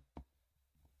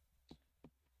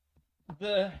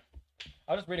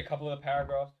 I'll just read a couple of the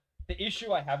paragraphs. The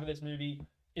issue I have with this movie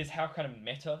is how kind of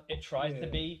meta it tries to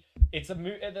Yeah. be. It's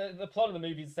the plot of the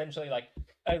movie is essentially like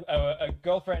a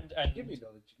girlfriend Give me and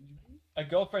knowledge. a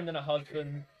girlfriend and a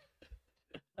husband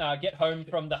get home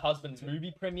from the husband's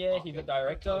movie premiere. He's a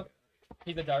director.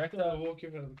 He's a director. Walk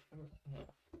in front of the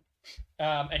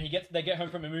camera. And they get home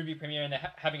from a movie premiere and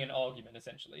they're having an argument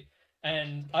essentially.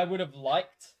 And I would have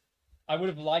liked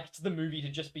the movie to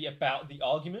just be about the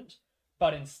argument,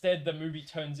 but instead the movie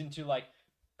turns into like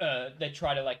they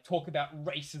try to like talk about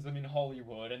racism in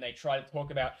Hollywood, and they try to talk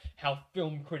about how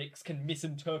film critics can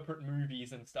misinterpret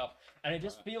movies and stuff, and it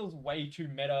just feels way too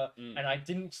meta. And I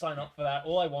didn't sign up for that.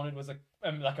 All I wanted was like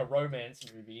a romance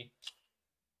movie.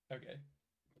 Okay.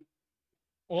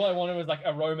 All I wanted was like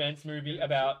a romance movie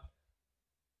about.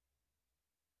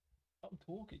 I'm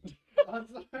talking. I'm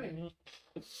sorry.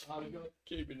 I'm gonna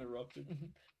keep interrupting.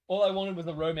 All I wanted was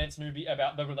a romance movie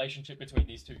about the relationship between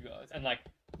these two guys, and like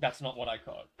that's not what I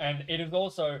got. And it is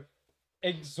also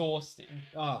exhausting.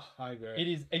 Oh, I agree. It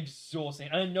is exhausting,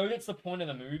 and I know that's the point of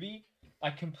the movie. I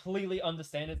completely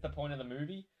understand it's the point of the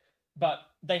movie, but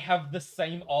they have the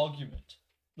same argument.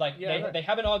 Like they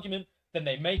have an argument, then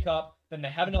they make up, then they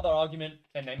have another argument,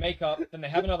 then they make up, then they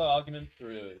have another argument,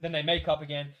 Really? then they make up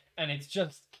again, and it's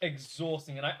just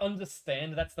exhausting. And I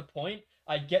understand that's the point.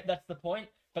 I get that's the point,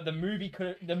 but the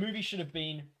movie should have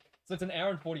been. So it's an hour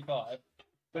and 45.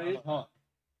 But it's hot.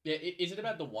 Yeah, is it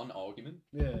about the one argument?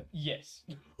 Yeah. Yes.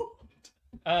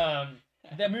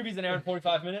 That movie's an hour and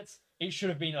 45 minutes. It should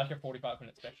have been like a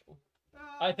 45-minute special.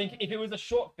 I think if it was a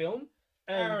short film,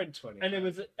 Hour and 20. and it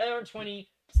was an hour and 20,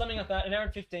 something like that, an hour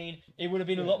and 15, it would have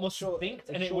been a lot more short- succinct,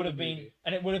 a and it would have shorter been, movie.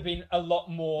 and it would have been a lot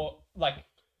more like,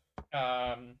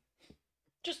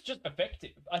 just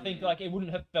effective. I think like it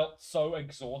wouldn't have felt so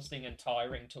exhausting and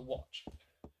tiring to watch.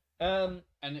 And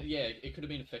yeah, it could have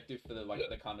been effective for the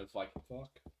kind of like Fuck.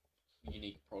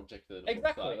 unique project that.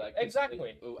 Exactly,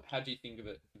 exactly. How do you think of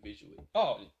it visually?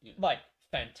 Oh, Yeah. like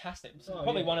fantastic. It's Oh,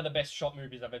 probably yeah. one of the best shot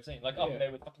movies I've ever seen. Like up Yeah.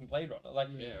 there with fucking Blade Runner. Like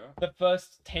Yeah, right. the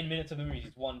first 10 minutes of the movie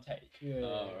is one take. Yeah.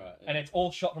 Oh, right. And it's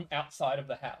all shot from outside of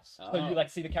the house. So you Ah. like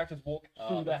see the characters walk Ah,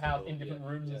 through the that's house cool, in different yeah,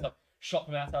 rooms yeah. and stuff, shot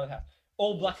from outside of the house.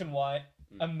 All black and white,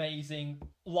 Mm. amazing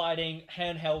lighting,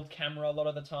 handheld camera a lot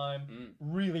of the time. Mm.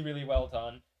 Really, really well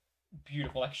done.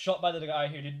 Beautiful. Like shot by the guy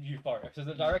who did Euphoria. So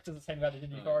the director's the same guy that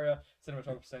did Oh. Euphoria,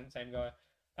 cinematographer same guy.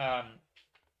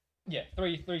 Yeah,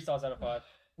 three stars out of 5.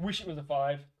 Wish it was a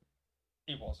 5.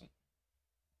 It wasn't.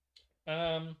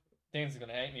 Dan's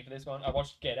gonna hate me for this one. I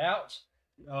watched Get Out.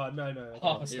 Oh, no.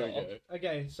 Half a Here we star. go.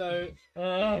 Okay, so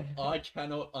I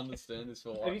cannot understand this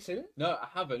for. have you seen it? No, I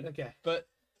haven't. Okay. But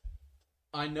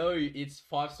I know it's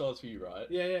 5 stars for you, right?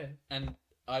 Yeah. And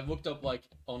I looked up like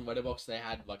on Letterboxd, they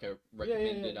had like a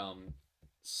recommended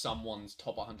someone's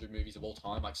top 100 movies of all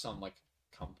time, like some like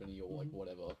company or like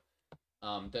whatever.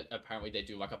 That apparently they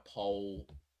do like a poll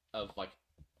of like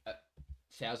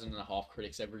 1,500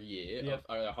 critics every year Yep.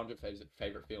 of 100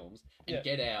 favorite films, and Yeah.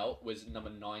 Get Out was number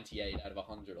 98 out of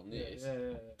 100 on this.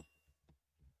 Yeah.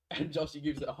 And Joshi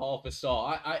gives it half a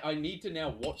star. I need to now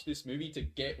watch this movie to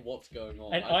get what's going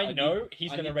on. And I know need-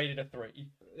 he's I gonna need- rate it a 3.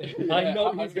 I know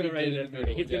I'm he's gonna gonna rate be it dead as in the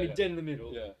movie. He's middle. gonna Yeah, be dead in the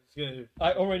middle. Yeah. It's gonna.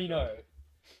 I already know.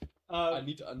 I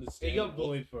need to understand. He got what-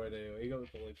 bullied for it anyway. He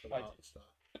got bullied for the I art stuff.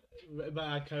 But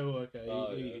our co-worker,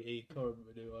 Oh, he, yeah. he tore him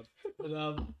a new one.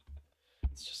 But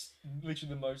It's just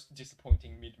literally the most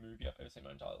disappointing mid movie I've ever seen in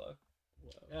my entire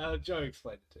life. Joe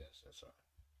explained it to us. That's all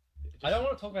right. I don't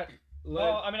want to talk about. Learn,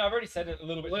 Oh, I mean, I've already said it a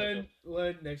little bit. To Mitchell.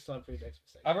 learn next time for your next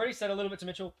mistake. I've already said a little bit to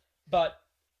Mitchell, but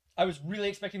I was really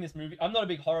expecting this movie. I'm not a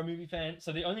big horror movie fan,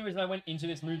 so the only reason I went into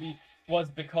this movie was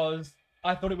because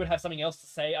I thought it would have something else to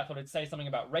say. I thought it'd say something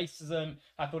about racism.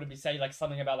 I thought it'd say like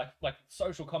something about like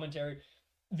social commentary.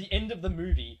 The end of the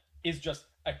movie is just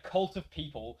a cult of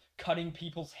people cutting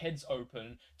people's heads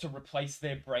open to replace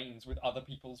their brains with other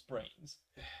people's brains.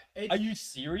 Are you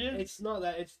serious? It's not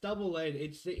that. It's double-layered.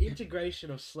 It's the integration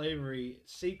of slavery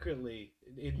secretly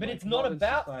in. But like, it's not modern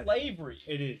about society. slavery.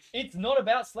 It is. It's not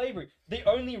about slavery. The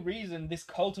only reason this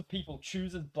cult of people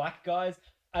chooses black guys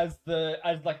as the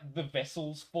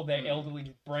vessels for their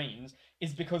elderly brains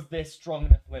is because they're strong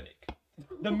and athletic.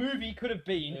 The movie could have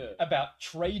been about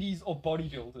tradies or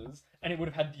bodybuilders, and it would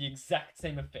have had the exact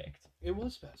same effect. It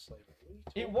was about slavery. What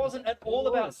are you It talking wasn't about? at all It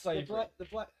about was. slavery. The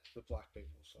black people.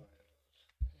 Sorry.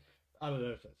 I don't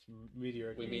know if that's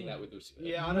meteor. We mean that with respect.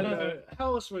 Yeah, I don't know.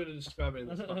 How else are we going to describe it in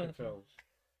this fucking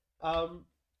film?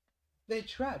 They're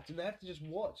trapped and they have to just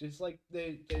watch. It's like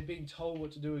they're being told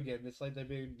what to do again. It's like they're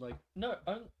being like. No,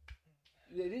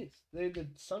 It is. They're in the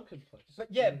sunken place. but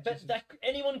yeah, And it but just- that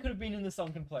anyone could have been in the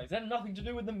sunken place. It had nothing to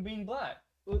do with them being black.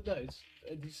 Well, no.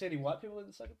 Did you see any white people in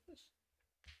the sunken place?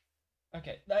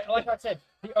 Okay, like I said,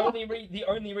 the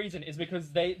only reason is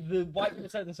because the white people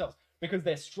said it themselves because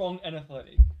they're strong and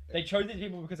athletic. They chose these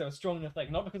people because they were strong and athletic,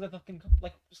 not because of fucking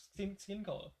like skin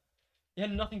color. It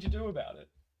had nothing to do about it.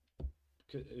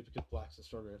 Because blacks are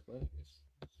stronger and athletic. It's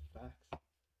facts.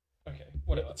 Okay,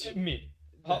 whatever. Mid,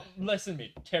 less than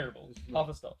mid, terrible. It's not.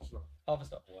 Half a stop. It's not. Half a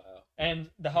stop. Wow. And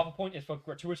the half a point is for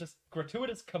gratuitous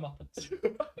comeuppance.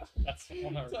 That's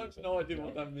one I I have no idea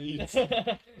what that means.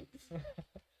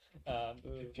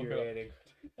 Infuriating.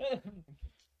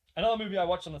 Another movie I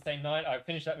watched on the same night. I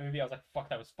finished that movie. I was like, "Fuck,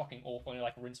 that was fucking awful." And I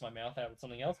like rinsed my mouth out with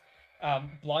something else.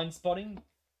 Blind Spotting,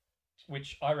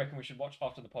 which I reckon we should watch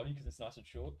after the potty because it's nice and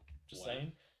short. Just Wow.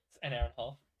 saying, it's an hour and a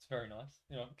half. It's very nice.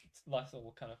 You know, it's a nice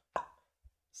little kind of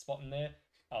spot in there.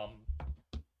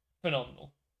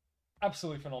 Phenomenal,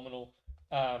 absolutely phenomenal.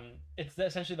 It's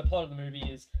essentially the plot of the movie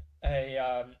is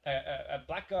a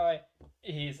black guy.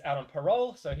 He's out on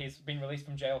parole, so he's been released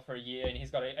from jail for a year, and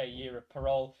he's got a year of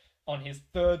parole. On his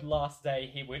third last day,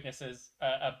 he witnesses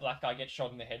a black guy get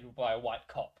shot in the head by a white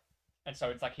cop, and so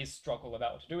it's like his struggle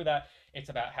about what to do with that. It's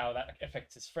about how that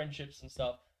affects his friendships and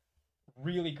stuff.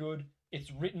 Really good.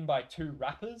 It's written by two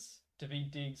rappers,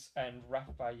 David Diggs and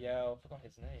Raphael. I forgot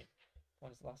his name. What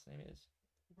his last name is?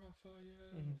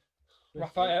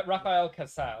 Raphael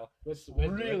Casal. Where's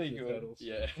Really the good. Turtles?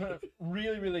 Yeah.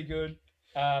 Really, really good.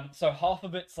 So half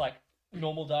of it's like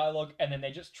normal dialogue, and then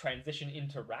they just transition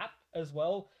into rap as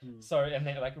well. So, and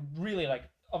they're like really like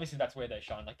obviously that's where they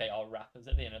shine. Like they are rappers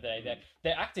at the end of the day.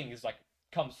 Their acting is like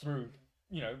comes through,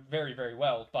 you know, very, very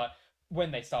well. But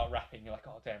when they start rapping, you're like,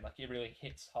 oh damn, like it really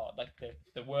hits hard. Like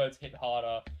the words hit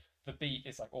harder. The beat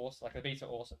is like awesome. Like the beats are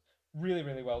awesome. Really,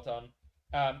 really well done.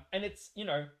 And it's, you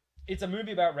know, it's a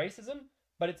movie about racism,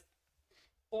 but it's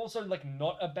also like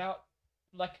not about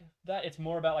like that. It's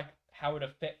more about like how it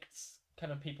affects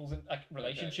kind of people's like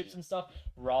relationships and stuff,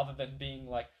 rather than being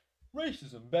like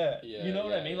racism bad. Yeah, you know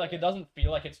what I yeah, mean? yeah, Like yeah. it doesn't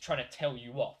feel like it's trying to tell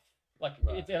you off. Like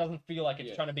Right. it doesn't feel like it's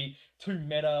Yeah. trying to be too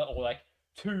meta or like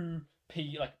too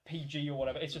PG or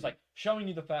whatever. It's just like showing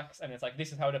you the facts, and it's like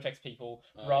this is how it affects people,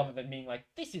 rather than being like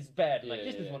this is bad, like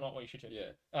this is not what you should do.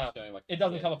 Yeah. Showing, like, It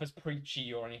doesn't come off as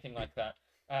preachy or anything like that.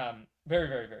 Very,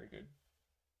 very, very good.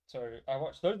 So I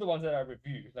watched those are the ones that I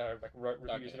reviewed, that I like wrote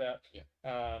reviews Okay, about.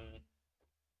 yeah.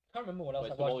 Can't remember what else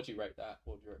Wait, I so what watched. would you rate that?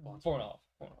 What would you rate Blind 4.5.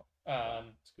 4.5.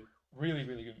 It's good. Really,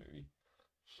 really good movie.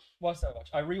 What else did I watch?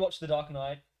 I rewatched The Dark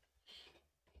Knight.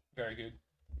 Very good.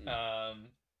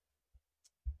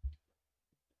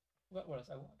 What else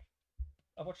I watched?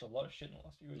 I watched a lot of shit in the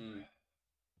last few weeks.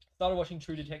 Started watching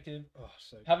True Detective. Oh,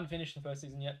 so Haven't finished the first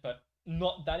season yet, but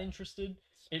not that interested.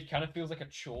 It kind of feels like a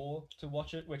chore to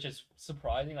watch it, which is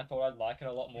surprising. I thought I'd like it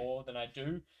a lot more than I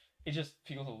do. It just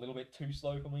feels a little bit too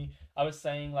slow for me. I was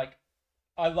saying like,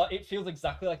 it feels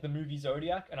exactly like the movie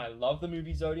Zodiac, and I love the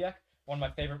movie Zodiac, one of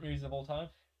my favorite movies of all time.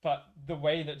 But the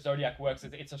way that Zodiac works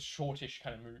is it's a shortish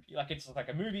kind of movie. Like it's like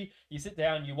a movie, you sit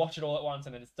down, you watch it all at once,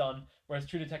 and then it's done. Whereas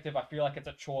True Detective, I feel like it's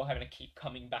a chore having to keep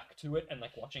coming back to it and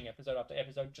like watching episode after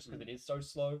episode just because it is so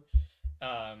slow.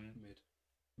 mid.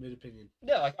 Mid opinion.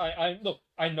 Yeah, like I look,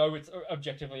 I know it's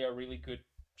objectively a really good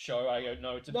show. I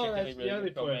know it's No, objectively that's really only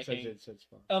good 4 episodes filmmaking. in, so it's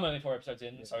fine. I'm only 4 episodes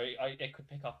in, Yeah. so it could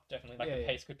pick up definitely. Like Yeah, the yeah.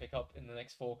 pace could pick up in the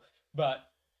next 4. But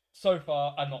so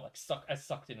far, I'm not like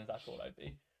sucked in as I thought I'd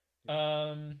be.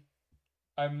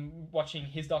 I'm watching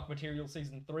His Dark Material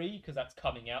season 3 because that's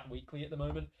coming out weekly at the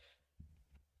moment.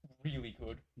 Really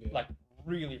good, Yeah. like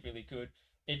really good.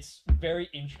 It's very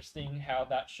interesting how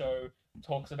that show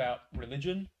talks about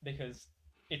religion because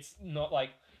it's not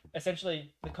like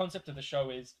essentially the concept of the show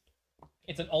is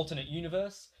it's an alternate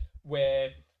universe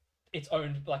where it's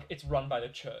owned like it's run by the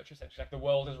church essentially, like the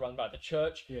world is run by the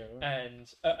church, Yeah, right.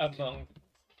 and among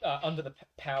under the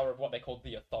power of what they call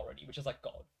the authority, which is like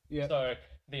God. Yeah. So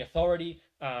the authority,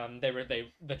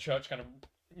 the church kind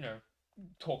of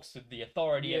talks to the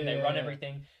authority and they run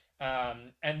everything.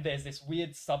 And there's this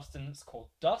weird substance called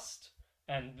dust,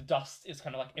 and the dust is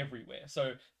kind of like everywhere.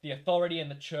 So the authority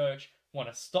and the church want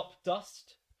to stop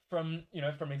dust from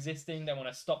existing. They want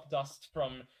to stop dust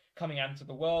from coming out into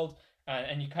the world,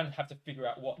 and you kind of have to figure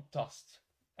out what dust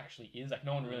actually is. Like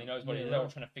no one really knows what it is. They're all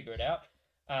trying to figure it out.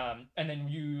 And then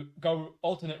you go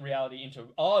alternate reality into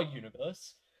our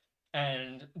universe,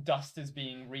 and dust is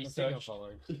being researched.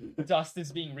 Dust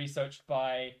is being researched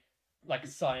by like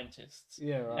scientists.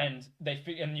 Yeah, right.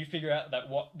 And you figure out that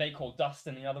what they call dust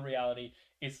in the other reality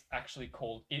is actually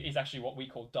what we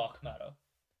call dark matter.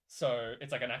 So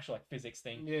it's like an actual like physics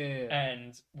thing. Yeah.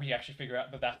 And we actually figure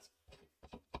out that that's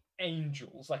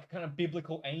angels, like kind of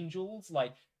biblical angels,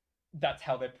 like that's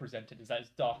how they're presented, is that it's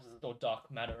dust or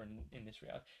dark matter in this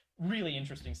reality. Really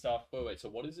interesting stuff. Wait, so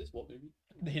what is this? What movie?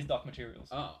 His Dark Materials.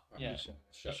 Oh, right. Yeah.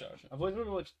 Show. I've always wanted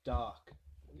to watch Dark.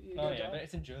 Oh yeah, but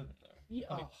it's in German though. Yeah.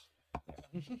 I mean-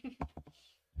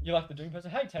 You like the Doom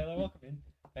person? Hey Taylor, welcome in.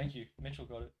 Thank you. Mitchell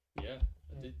got it. Yeah,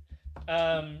 I did.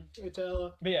 Hey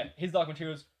Taylor. But yeah, His Dark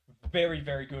Materials, very,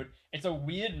 very good. It's a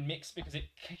weird mix because it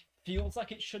feels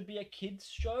like it should be a kids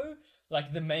show.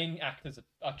 Like the main actors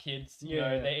are kids. You know,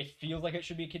 it feels like it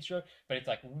should be a kids show, but it's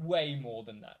like way more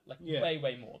than that. Like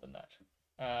way more than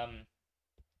that.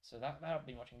 So I've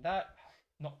been watching that.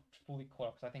 Not fully caught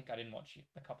up because I think I didn't watch it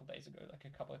a couple days ago. Like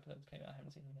a couple episodes came out. I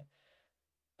haven't seen them yet.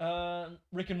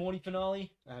 Rick and Morty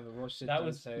finale. I haven't watched it. That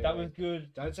was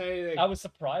good. Don't say anything. I was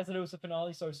surprised that it was a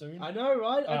finale so soon. I know,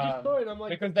 right? I just saw it. I'm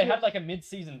like, because they had like a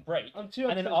mid-season break, I'm 2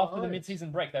 and then episodes after the behind.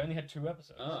 mid-season break, they only had 2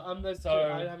 episodes. I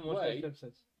haven't watched wait. 8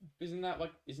 episodes. Isn't that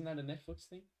a Netflix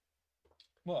thing?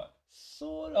 What?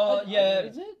 Sort of. Oh yeah,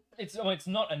 Is it? It's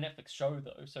not a Netflix show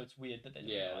though, so it's weird that they did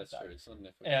it like that's that. true. It's not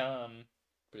Netflix.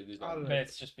 But it is. I don't know. But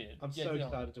it's just weird. I'm so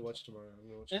excited to watch tomorrow. I'm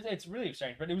gonna watch it. It's really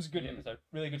strange, but it was a good episode.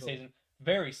 Really good Cool. season.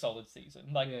 Very solid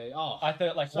season. Like Yeah. I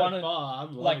thought, like so one of far,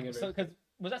 I'm like loving it. because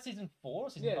was that season 4 or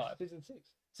season 5? Season 6.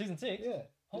 Season 6. Yeah.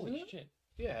 Holy Isn't it? shit.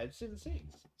 Yeah, it's season 6.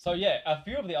 So yeah, a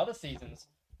few of the other seasons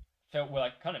were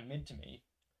like kind of mid to me.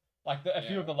 Like a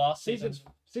few of the last seasons.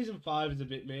 Season 5 is a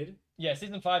bit mid. Yeah,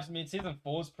 season 5's mid. Season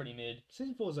 4's pretty mid.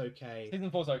 Season 4's okay. Season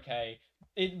 4's okay.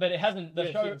 But it hasn't.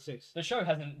 Season 6. The show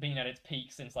hasn't been at its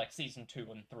peak since like season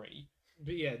 2 and 3.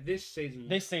 But yeah, this season.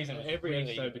 This season was every really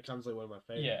episode good. becomes like one of my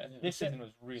favorites. Yeah, this season was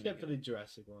really except good. for the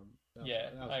Jurassic one. That was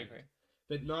I good. agree.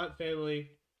 But Night Family,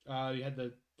 you had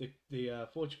the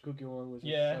fortune cookie one, which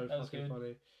was Yeah, so that was fucking good.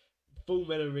 funny. Full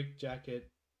Metal Rick Jacket.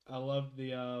 I love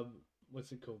the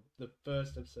what's it called? The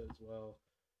first episode as well.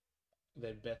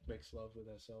 Then Beth makes love with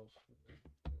herself.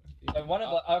 So one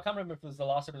of I can't remember if it was the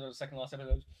last episode or the second last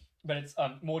episode, but it's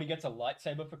Morty gets a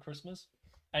lightsaber for Christmas,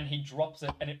 and he drops it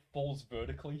and it falls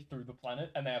vertically through the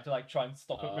planet, and they have to like try and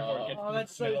stop it before it gets to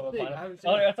that's the middle so of the sick. planet. I haven't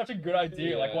seen Oh, it. that's such a good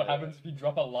idea. Like what Yeah. happens if you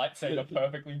drop a lightsaber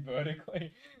perfectly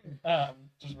vertically?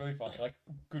 Just really funny. Like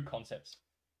good concepts.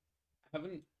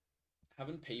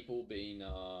 Haven't people been?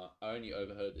 I only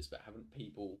overheard this, but haven't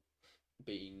people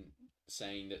been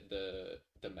saying that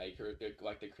the maker,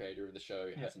 the creator of the show,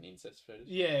 has an incest fetish?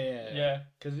 Yeah.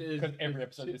 Because Every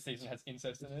episode this season has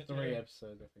incest in it. 3 Yeah.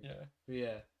 episodes, I think. Yeah, But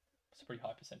yeah, it's a pretty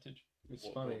high percentage. it's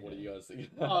What, funny. what do you guys think?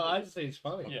 Oh, I just think it's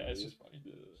funny. Yeah, it's just funny.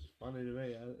 It's funny to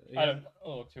me. I don't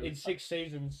look too. In 6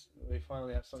 seasons, they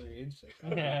finally have something insect.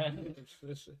 Yeah. It's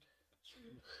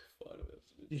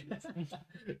Yeah.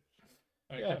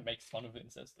 I mean, it kind of makes fun of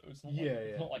incest though. It's not like, Yeah,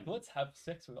 It's yeah. not like let's have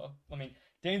sex with her. I mean,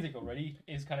 Danzig already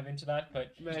is kind of into that,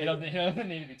 but he Mate. doesn't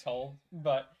need to be told.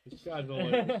 But This guy's all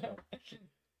over the shop.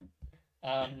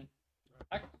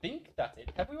 I think that's it.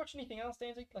 Have we watched anything else,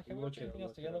 Danzig? Like, have we watched anything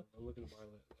else together? I'm looking at my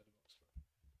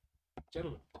letterbox.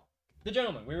 Gentlemen. The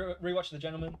Gentleman. We rewatched The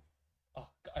Gentleman. Oh,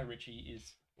 Guy Ritchie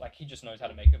is like he just knows how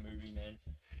to make a movie, man.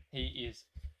 He is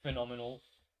phenomenal.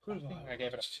 Who I have think I I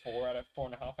gave it a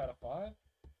 4.5 out of 5.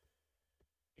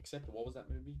 Except what was that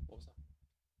movie? What was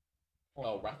that?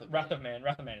 Oh, Wrath of Wrath of Man.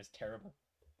 Wrath of Man is terrible.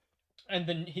 And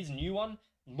then his new one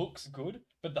looks good,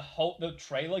 but the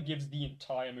trailer gives the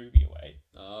entire movie away.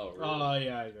 Oh, really? Oh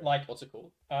yeah. I agree. Like What's it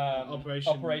called?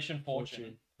 Operation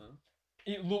Fortune. Huh?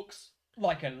 It looks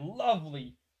like a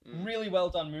lovely, Mm. really well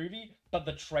done movie, but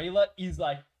the trailer is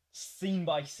like scene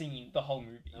by scene the whole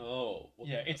movie. Oh.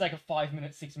 Yeah, it's like a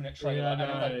 5-minute, 6-minute trailer, and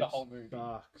it's like the whole movie.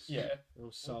 Sucks. Yeah, It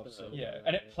was so upsetting. yeah,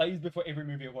 and it plays before every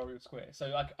movie at Warrior Square, so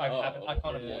like I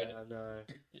can't avoid it. I know.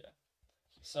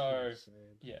 So Insane.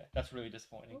 yeah, that's really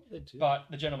disappointing. What did they do? But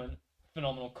the gentleman,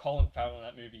 phenomenal. Colin Farrell in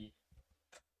that movie,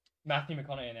 Matthew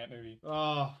McConaughey in that movie,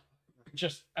 Oh.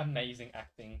 just amazing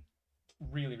acting.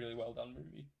 Really, really well done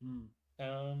movie.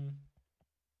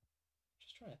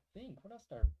 Just trying to think, what else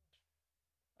did I watch?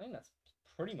 I think that's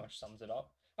pretty much sums it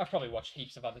up. I've probably watched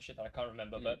heaps of other shit that I can't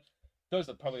remember, but those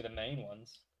are probably the main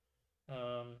ones.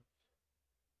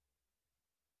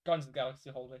 Guardians of the Galaxy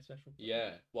Holiday Special.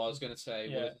 Yeah. Well, I was gonna say,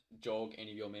 Yeah. will it jog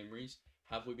any of your memories?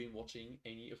 Have we been watching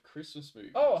any of Christmas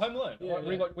movies? Oh, Home Alone. Yeah,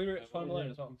 we yeah. were at Home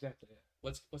Alone as well. Exactly.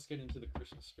 Let's get into the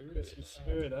Christmas spirit. Christmas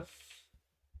spirit, huh?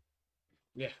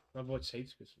 Yeah, I've watched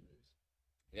heaps of Christmas movies.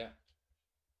 Yeah.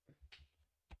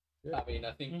 Yeah. I mean,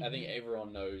 I think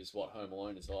everyone knows what Home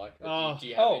Alone is like. Oh. Do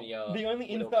you have Oh, any? the only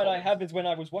little insight I comments? have is when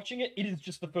I was watching it, it is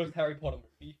just the first Harry Potter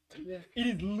movie. Yeah. It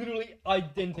is literally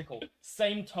identical.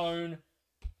 Same tone,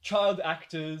 child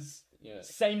actors, Yeah.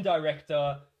 same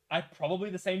director, probably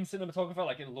the same cinematographer,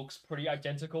 like it looks pretty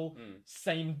identical.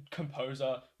 Same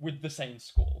composer with the same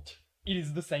score. It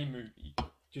is the same movie,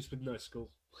 Just with no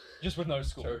school. just with no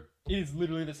score. True. It is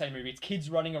literally the same movie. It's kids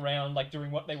running around, like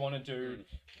doing what they want to do,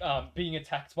 being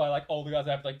attacked by like older guys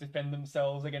that have to like defend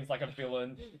themselves against like a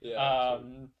villain, Yeah.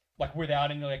 like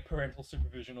without any like parental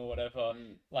supervision or whatever.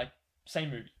 Mm. Like same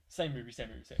movie.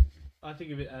 I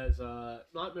think of it as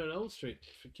Nightmare on Elm Street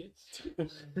for kids.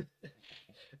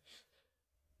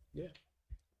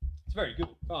 It's very good.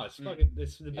 Oh, it's fucking.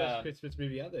 It's the best Christmas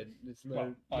movie out there. It's no.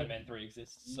 Well, Iron Man 3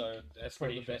 exists, so That's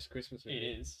pretty not the best Christmas movie.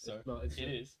 it is. So It's not. It's it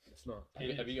is. It's not.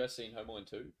 Have you guys seen Home Alone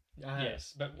 2?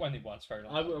 Yes, but only once very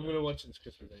long. I'm gonna watch it this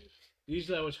Christmas Eve.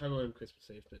 Usually I watch Home Alone Christmas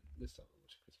Eve, but this time I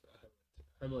watch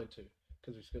Home Alone 2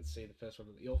 because we got to see the first one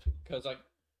at the Orphan. Because like,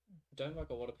 don't like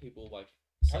a lot of people like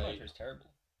Home Alone say. 2 is terrible.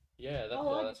 Yeah, that's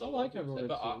I like Home Alone 2.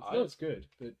 But It's not as good,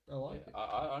 but I like it.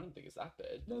 I don't think it's that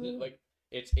bad. No. Like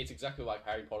it's exactly like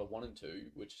Harry Potter 1 and 2,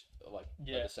 which are like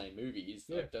are the same movies.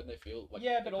 Yeah. Like, don't they feel like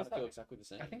Yeah, they but kinda also- feel exactly the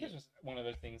same? I think it's just one of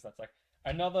those things that's like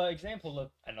another example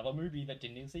of another movie that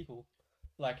didn't need a sequel.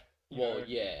 Like, you know,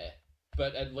 yeah.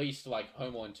 But at least like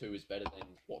Home Alone 2 is better than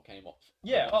what came off.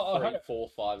 Yeah, Home Alone 3, 100%. 4,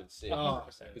 5, and 6. Oh,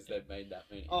 Because they've made that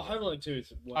many. Oh, Home Alone 2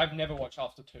 is. I've never watched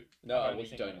after 2. No, I've well, only you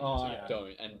seen don't. one. Oh, Yeah.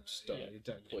 Don't and just don't. You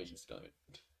don't. Please don't.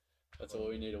 That's all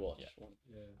we need to watch. Yeah.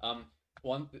 Yeah.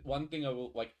 One thing I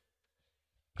will like,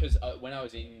 because when I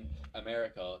was in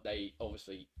America, they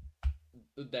obviously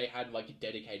they had like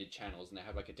dedicated channels, and they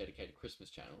have like a dedicated Christmas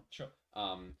channel. Sure.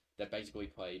 That basically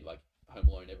played like Home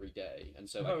Alone every day, and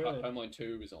so like Oh, really? Home Alone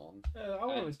 2 was on. I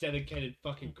want this dedicated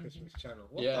fucking Christmas channel.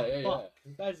 What Yeah, the yeah, fuck?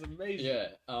 That's amazing. Yeah.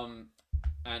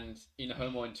 And in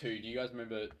Home Alone 2, do you guys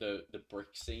remember the brick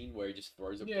scene where he just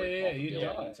throws a Yeah, brick yeah, off a you building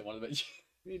die. into one of the?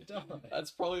 You die. That's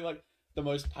probably like the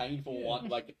most painful Yeah. one,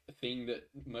 like thing that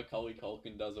Macaulay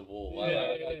Culkin does of all.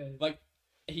 Yeah. Like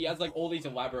he has like all these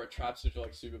elaborate traps which are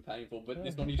like super painful, but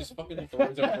this one he just fucking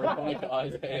throws a brick on a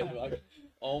guy's head. Like,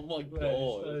 oh my god,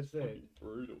 so it's sick. fucking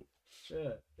brutal. Yeah,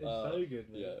 it's so good,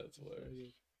 man. Yeah, it's so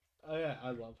hilarious. good. Oh yeah, I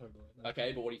love Home Alone.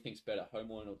 Okay, but what do you think's better, Home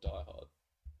Alone or Die Hard?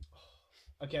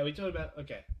 Okay, are we talking about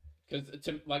Because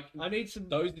like I need some.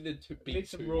 those are the two need big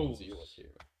some two rules. ones that you watch here.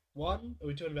 One, are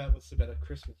we talking about what's the better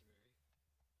Christmas movie?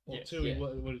 Or Yes. two, Yeah.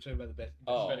 what are we talking about the best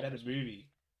Oh. better movie?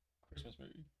 Christmas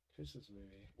movie. Christmas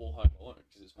movie. Well, Home Alone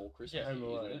because it's more Christmas. Yeah, Home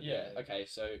Alone, Isn't it? yeah. Okay,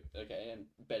 so and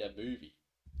better movie.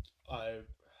 I.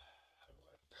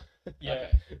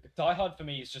 Yeah. Okay. Die Hard for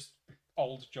me is just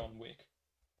old John Wick.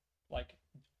 Like,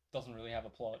 doesn't really have a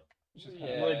plot. It's just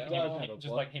Yeah, Well, it does him, have a just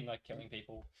plot. like him like killing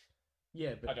people.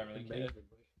 Yeah, but I don't really care. amazingly.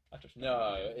 I just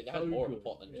No, it has So more of a good.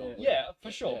 plot than Yeah. John Wick. Yeah,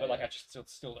 for sure, Yeah, but like yeah. I just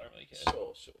still don't really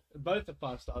care. Sure. Both are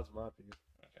 5 stars in my opinion.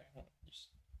 Okay. Well, just...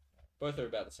 Both are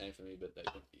about the same for me, but they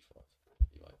wouldn't be 5.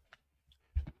 Be like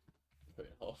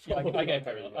 3.5. Yeah, I gave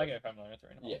Very Home low. I gave Home Alone a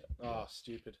 3.5. Yeah. Oh,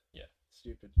 stupid. Yeah.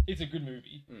 Stupid. It's a good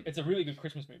movie. Mm. It's a really good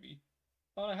Christmas movie.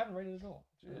 Oh, I haven't rated it at all.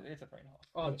 It's a 3.5.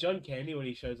 Oh, John Candy when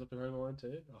he shows up in Home Alone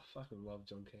too. Oh, I fucking love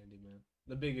John Candy, man.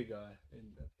 The bigger guy at the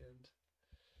end.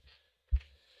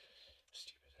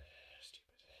 Stupid.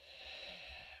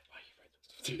 Why are you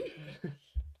friends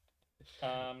with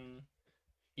Um,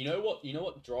 You know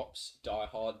what drops Die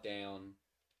Hard down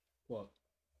What?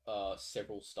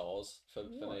 several stars for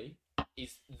What? me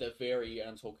is the very, and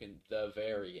I'm talking the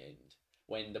very end,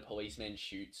 when the policeman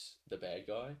shoots the bad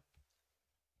guy.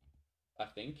 I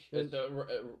think. Not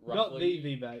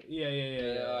the bag. Yeah.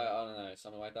 I don't know,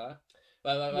 something like that.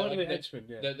 But One of the the, henchmen,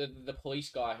 yeah. the police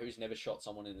guy who's never shot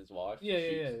someone in his life.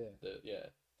 Yeah.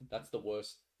 That's the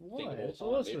worst thing Why? of all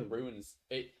It's time. awesome.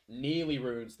 It nearly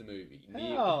ruins the movie.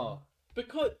 How?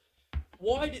 Because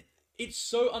why did it's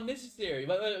so unnecessary?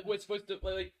 We're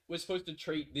supposed to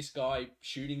treat this guy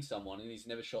shooting someone and he's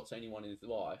never shot anyone in his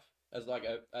life as like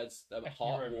a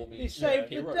heartwarming. He saved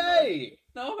the hero day.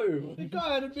 No, The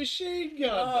guy had a machine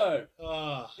gun. no,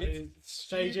 Ah, it's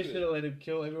so you just stupid. gonna let him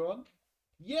kill everyone?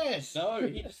 Yes. No,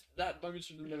 that moment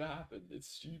should have never happened. It's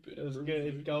stupid. It was ruins good. the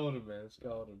It's movie. golden, man. It's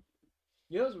golden.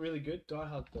 You know what's really good? Die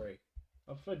Hard 3.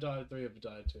 I prefer Die Hard 3 over Die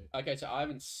Hard 2. Okay, so I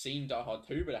haven't seen Die Hard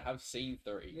 2, but I have seen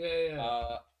 3.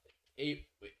 Yeah. It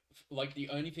like the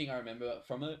only thing I remember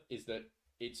from it is that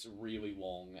it's really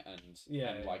long and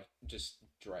Yeah. like just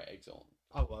drags on.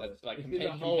 I love That's it. like It's in the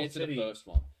compared whole to the city. first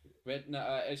one. But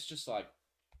no, it's just like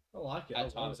I like it. at I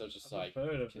love times it. I was just I like, prefer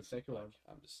it over the just, second like, one.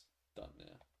 I'm just done now.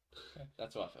 Okay.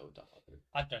 That's what I felt with Die Hard 3.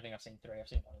 I don't think I've seen 3. I've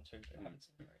seen 1 and 2, but I haven't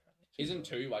seen 3. Isn't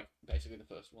 2 like basically the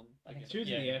first one? I think again? so. Two's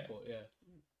in the Yeah. airport, yeah.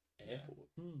 Airport.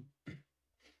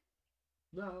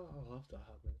 No, I love Die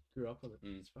Hard, man. Grew up on it.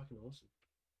 Mm. It's fucking awesome.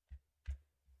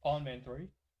 Iron Man 3,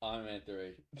 Iron Man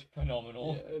 3.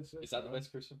 phenomenal. Yeah. Is that the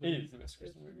best Christmas It movie? is the best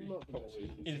Christmas It's movie. not the best Probably.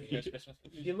 Christmas It is the best Christmas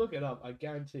If movie. you look it up, I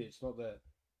guarantee it's not there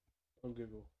on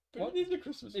Google. But What? it is a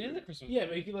Christmas It is movie. a Christmas Yeah, movie.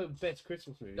 but if you look best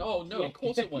Christmas movie. Oh no, yeah. of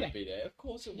course it won't be there. Of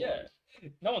course it Yeah.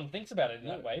 won't. No one thinks about it in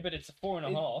that No. way, but it's a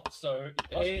 4.5, so it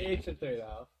must be. It's a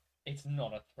 3.5. It's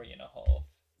not a 3.5.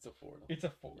 It's a 4. It's a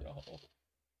 4.5.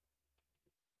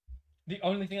 The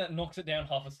only thing that knocks it down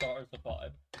half a star is the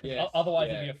vibe. Yeah. Otherwise,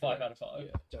 Yeah, it'd be a 5 out of correct. 5.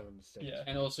 Yeah. Don't understand. Yeah.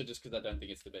 And also just because I don't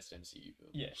think it's the best MCU film.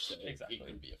 Yeah, So exactly. It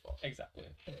could be a 5. Exactly.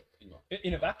 In my-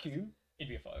 In a vacuum, it'd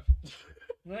be a 5.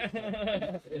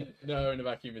 No, in a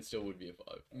vacuum it still would be a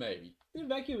 5. Maybe. In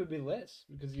vacuum would be less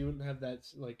because you wouldn't have that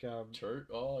like True.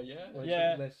 Oh yeah. like,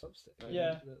 Yeah. less substance.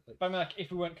 Yeah. Like, But I mean, like,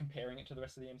 if we weren't comparing it to the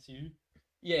rest of the MCU,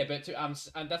 Yeah, but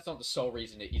and that's not the sole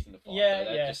reason it isn't a 5. Yeah,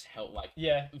 That yeah. just helped like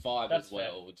yeah. vibe That's as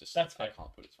well. Just That's I fair.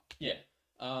 can't put it. Yeah.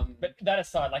 But But that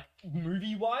aside, like,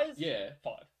 movie-wise, yeah,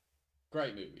 5.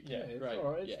 great movie. Yeah, it's great.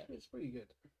 alright. Yeah. It's pretty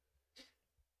good.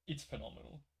 It's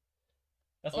phenomenal.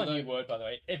 That's my Although- new word, by the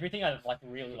way. Everything I like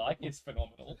really like is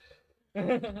phenomenal.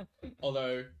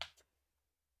 Although,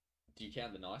 do you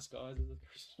count The Nice Guys as a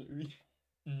Christmas movie?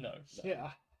 No.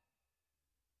 Yeah.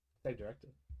 Same director.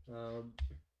 I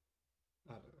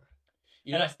don't know.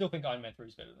 You And know, I still think Iron Man 3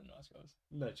 is better than Nice Guys.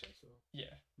 No chance at all. Yeah,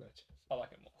 No chance. I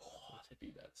like it more. oh, that'd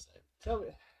be bad to say. Tell me,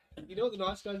 you know what the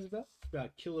Nice Guys is about? It's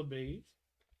about killer bees,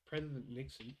 President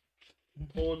Nixon,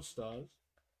 porn stars.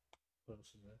 What else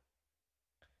is there?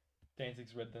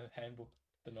 Danzig's read the handbook,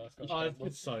 the Nice Guys Oh, handbook.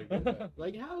 it's so good. Man.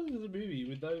 Like, how is a movie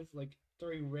with those like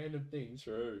 3 random things?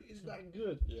 True. Is that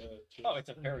good? Yeah. True. Oh, it's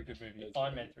a very good movie. It's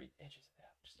Iron very Man 3 edges it out.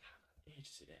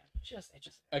 Edges it out. Just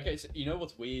edges it Okay, so you know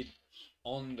what's weird?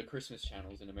 On the Christmas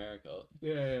channels in America,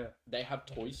 Yeah. they have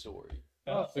Toy Story.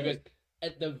 Oh, out. Because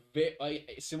at the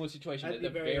similar situation At at the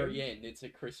the very very end, it's a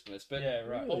Christmas. But Yeah,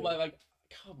 right. oh, like,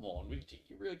 come on, you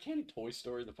really can't Toy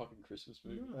Story the fucking Christmas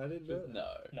movie? No, I didn't know.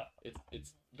 That. No, No.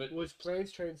 it's but Was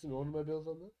planes, trains, and automobiles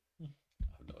on there?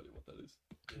 I have no idea what that is.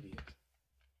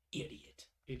 Idiot.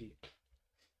 Idiot.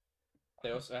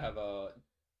 They also have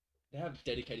they have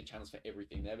dedicated channels for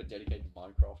everything. They have a dedicated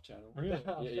Minecraft channel. Really?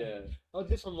 Yeah. Oh,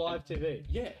 this on live TV.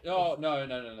 Yeah. Oh no.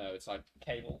 It's like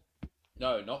Cable.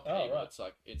 no, not Oh, cable. right. It's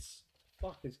like it's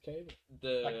Fuck this cable.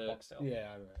 the Like Foxtel.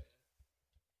 Yeah, I know.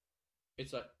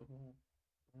 it's like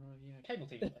yeah. Cable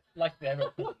TV. Like the ever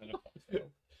equivalent of Foxtel.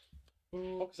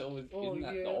 Foxtel Oh, isn't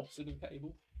that yeah. the opposite of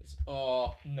cable? It's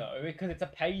No, because it's a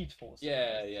paid for service.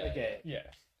 yeah. Okay. Yeah.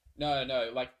 No,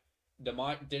 like the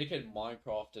dedicated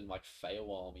Minecraft and like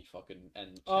Fail Army fucking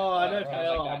and Oh, I know right.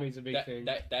 Fail like that. Army's a big thing.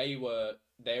 They were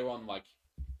on like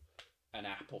an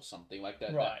app or something like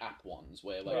that. Right. The app ones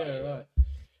where like Yeah, right.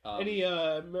 um, Any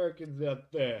Americans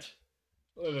out there?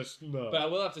 Let us know. But I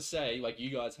will have to say, like, you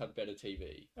guys have better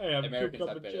TV. Hey, I'm Americans cooked up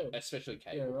have a better, joke. especially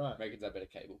cable. Yeah, right. Americans have better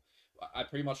cable. I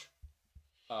pretty much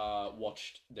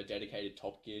watched the dedicated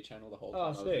Top Gear channel the whole time Oh, I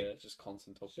was sick. there. Just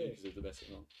constant Top Gear Sick. because it's the best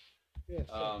thing on. Yeah.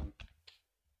 so-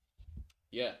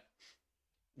 Yeah.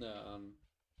 No,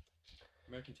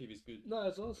 American TV is good. No,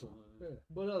 it's awesome. Yeah.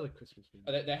 What other Christmas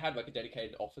movies? They had like a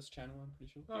dedicated Office channel. I'm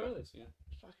pretty sure. Oh, The really? Office, yeah.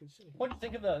 Fucking sick. What do you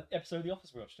think of the episode of The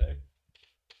Office we watched today?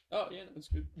 Oh yeah, that's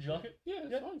good. Did you like it? Yeah,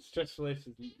 it's Yeah. fine. Stretch release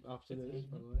is after this,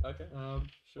 by the way. Okay.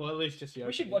 Well, at least just the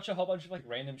We should opening. watch a whole bunch of like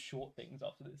random short things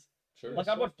after this. Sure. Like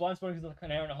I'd watch Blindspotting because it's like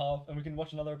an hour and a half, and we can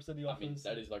watch another episode of The I mean, Office.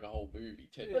 that is like a whole movie.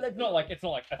 But it's not like a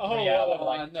Oh, 3 hour oh,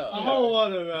 like. know. A whole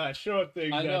lot of short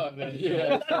things. I know. after this.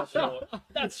 Yeah. That's short.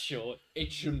 That's short.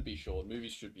 It shouldn't be short.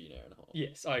 Movies should be an hour and a half.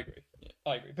 Yes, I agree. Yeah.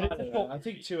 I agree. I, But it's a don't short know. I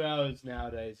think movie. 2 hours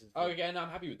nowadays is Okay, and I'm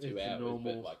happy with 2 It's hours,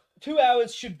 normal. but like 2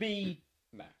 hours should be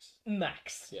max.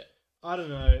 max. Yeah. I don't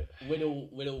know.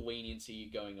 Little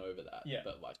leniency going over that. Yeah.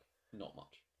 But like not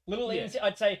much. Little Yeah. leniency.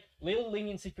 I'd say little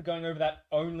leniency for going over that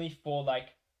only for like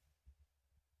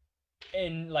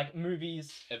in like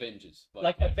movies Avengers.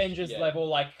 like Avengers yeah. level,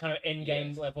 like kind of Endgame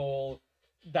Yes. level,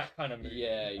 that kind of movie.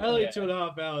 Yeah. Only Yeah.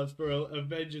 2.5 hours for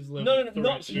Avengers level. No,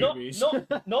 threat movies.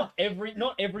 not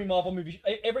every Marvel movie.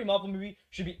 Every Marvel movie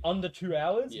should be under 2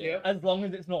 hours, Yeah. as long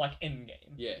as it's not like Endgame.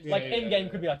 Yeah. Yeah, Like yeah, Endgame yeah.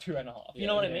 could be like 2.5. You Yeah,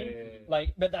 know what I Yeah, mean? yeah, yeah.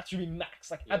 Like, but that should be max.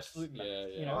 Like Yes. absolute max. Yeah,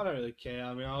 yeah. You I know, don't really care.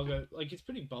 I mean, I'll go. Like, it's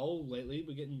pretty bold lately.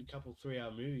 We're getting a couple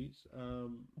 3-hour movies.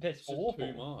 that's It's just awful.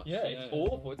 too much. Yeah, it's Yeah.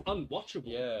 awful. It's unwatchable.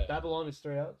 Yeah. Babylon is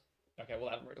 3 hours. Okay, well,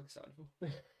 I'm really excited for.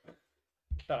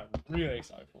 That I'm really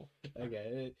excited for.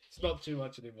 Okay, it's not too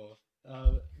much anymore.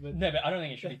 But No, but I don't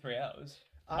think it should be 3 hours.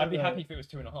 I I'd be don't know. happy if it was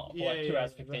 2.5, or Yeah, like 2 yeah,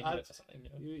 hours but 15 minutes or something. You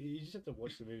know? You just have to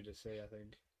watch the movie to see. I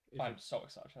think. If I'm it's- so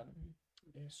excited for that movie.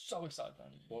 Yeah. So excited for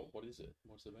that movie. What is it?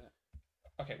 What's it about?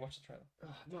 Okay, watch the trailer.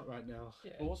 not right now.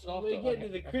 Yeah. Well, what's it We're after? getting Okay. to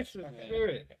the Christmas okay,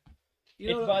 spirit. okay. You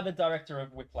know It's what? by the director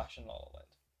of Whiplash and La La Land.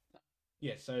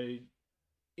 Yeah, so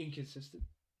inconsistent.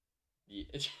 Yeah.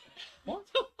 What?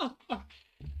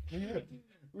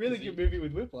 Really Is good he- movie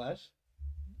with Whiplash.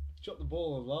 Shot the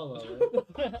ball on La La Land.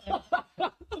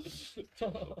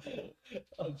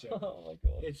 I'm joking. Oh my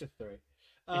god. It's a 3. It's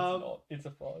not. It's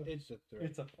a 5. It's a 3.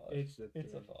 It's a 5. It's a 3.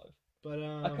 It's a 5. But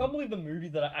I can't believe the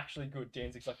movies that are actually good,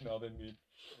 Danzig's like, no, they're mid.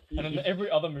 And then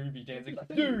every other movie, Danzig's like,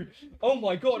 dude, oh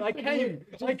my god, I came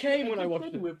when I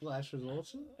watched it. Whiplash was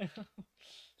awesome.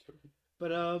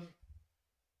 But I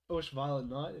watched Violent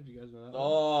Night. If you guys know that. one.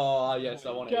 Oh yes,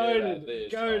 I want to hear about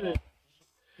this. Goated.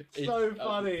 It's So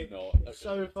funny. not. It's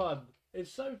so fun.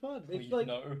 It's so fun. Please It's like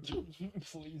no.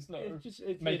 Please no. it's just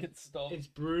it's, Make it's, it stop. It's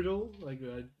brutal.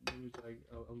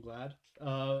 I'm glad.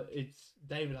 It's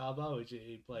David Harbour, which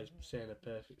he plays Santa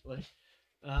perfectly.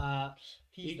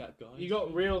 He's that guy. You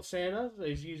got real Santa, so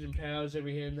he's using powers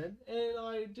every here and then. And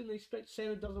I didn't expect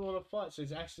Santa doesn't want to fight, so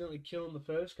he's accidentally killing the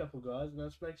first couple guys, and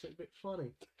that makes it a bit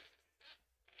funny.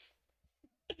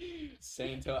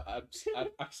 Santa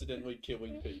accidentally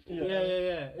killing people.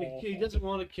 Yeah. He doesn't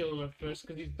want to kill him at first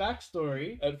because his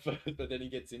backstory. At first, but then he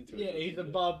gets into it. Yeah, he's a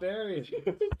barbarian.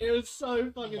 It was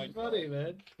so fucking my funny, God.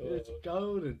 man. It was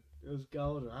golden. It was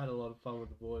golden. I had a lot of fun with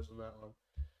the boys on that one.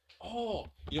 Oh,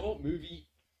 you know what movie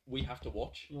we have to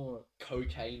watch? What?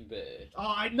 Cocaine Bear.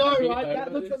 Oh, I know, Have you right? heard That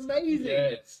of looks this? amazing.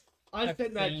 Yes. I I've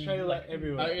sent that seen, trailer like,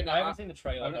 everywhere. Okay, no, I haven't seen the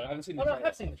trailer. I haven't seen the Oh no, I trailer.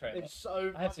 have seen the trailer. It's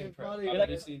so I have seen fucking the trailer. funny. I've like-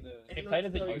 never seen the. It It played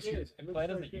as a looks so YouTube. good. It It played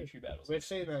as looks a so good. YouTube battle. We're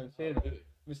seeing that in Oh, theatre. really?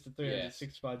 Mr. Yes.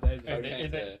 365 days. Is Okay. it,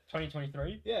 is Yeah. it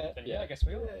 2023? Yeah. Then Yeah. I guess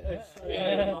we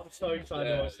are. I'm so excited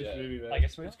to watch this Yeah. movie, man. I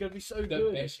guess we are. It's gonna be so The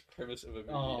good. best premise of a movie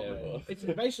Oh, ever. man. It's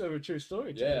based on a true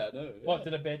story, too. Yeah, I know. What,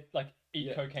 did a bed, like, eat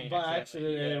Yeah. cocaine By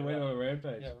accident, Yeah, and went right. on a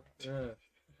rampage. Yeah. Yeah.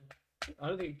 I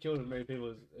don't think it killed as many people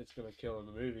as it's gonna kill in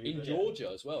the movie. In but- Georgia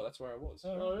as well. That's where I was.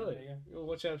 Oh, Oh, really? There you go. You'll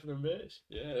watch out for the bears.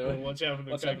 Yeah. Or watch out for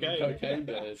the Watch out for the cocaine. cocaine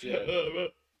bears, yeah.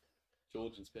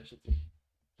 Georgian specialty.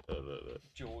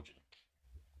 Georgian.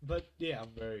 But yeah,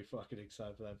 I'm very fucking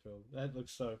excited for that film. That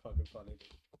looks so fucking funny.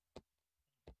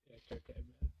 Yeah, cocaine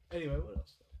man. Anyway, what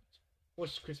else?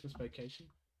 Watched Christmas Vacation.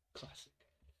 Classic.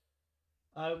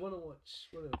 I want to watch.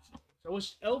 What else? I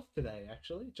watched Elf today,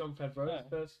 actually. John Favreau's Yeah.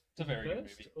 first. It's a very good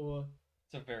first, movie. Or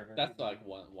It's a very, very That's good like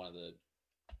movie. one of the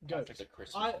Go. the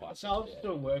Christmas I classics, so I was yeah.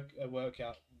 doing a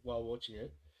workout while watching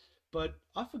it, but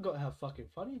I forgot how fucking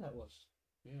funny that was.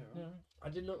 Yeah, right. Yeah. I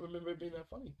did not remember it being that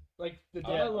funny. Like the Yeah,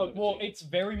 dialogue. well, it's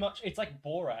very much, it's like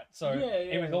Borat, so Yeah,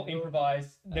 it was all yeah.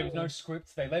 improvised, there was no Yeah.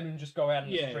 scripts, they let him just go out in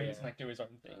the Yeah, streets yeah. and like do his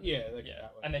own thing. Yeah, like Yeah,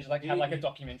 that one. and they just like had like a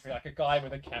documentary, like a guy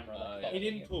with a camera. Like, yeah. He following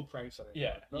didn't him. pull pranks on it.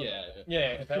 Yeah. Yeah.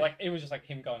 Yeah, they, like it was just like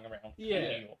him going around.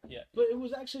 Yeah. New York. Yeah. But it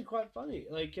was actually quite funny.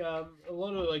 Like a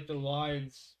lot of like the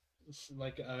lines,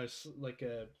 like what is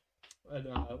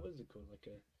it called?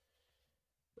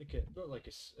 Not like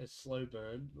a slow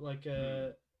burn, like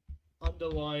a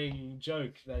underlying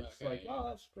joke that's Okay, like, yeah. oh,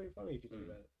 that's pretty funny if you think Mm.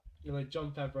 about it. You know, like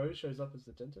John Favreau shows up as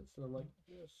the dentist, and I'm like,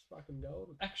 yeah, it's fucking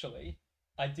golden. Actually,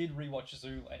 I did rewatch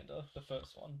Zoolander, the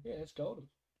first one. Yeah, it's golden.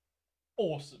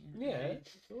 Awesome. movie. Yeah,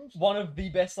 it's awesome. One of the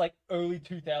best like early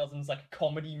 2000s like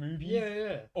comedy movies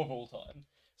Yeah. of all time.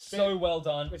 So well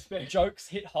done. Respect. Jokes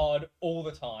hit hard all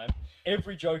the time.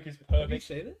 Every joke is Have you perfect.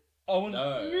 seen it? Owen,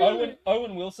 No.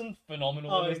 Owen Wilson,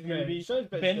 phenomenal in this okay. movie. So is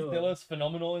Ben Stiller. Stiller's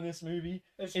phenomenal in this movie.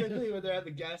 Especially when they're at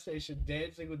the gas station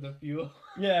dancing with the fuel.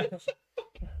 Yeah.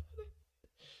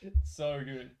 So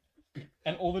good.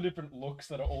 And all the different looks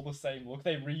that are all the same look.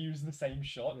 They reuse the same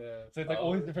shot. Yeah. So it's like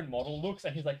all these different model looks,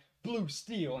 and he's like, blue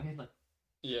steel, and he's like,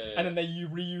 Yeah. and then you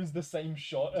reuse the same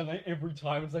shot, and like every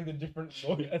time it's like the different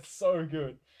look. It's so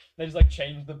good. They just like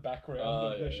change the background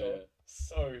of the shot.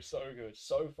 So good,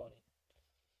 so funny.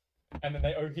 And then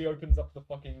he opens up the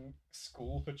fucking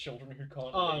school for children who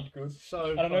can't read good.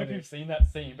 So I don't know if you've seen that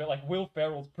scene, but like Will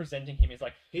Ferrell's presenting him. He's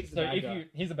like, He's the so bad if guy.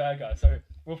 he's a bad guy. So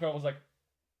Will Ferrell was like,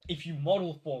 if you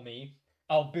model for me,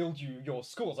 I'll build you your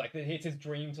schools. Like it's his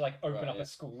dream to like open up a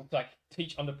school to like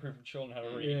teach underprivileged children how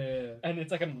to read. Yeah. And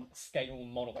it's like a scale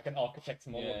model, like an architect's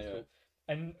model of the school.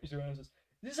 And Zerona says,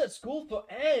 this is a school for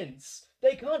ants.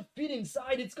 They can't fit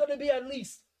inside. It's gonna be at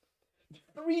least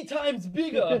 3 times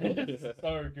bigger. It's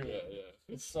so good. Yeah.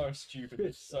 It's so stupid.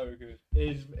 It's so good.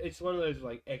 It's one of those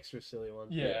like extra silly ones.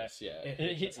 Yeah. Yes, yeah.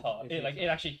 It hits hard. It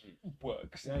actually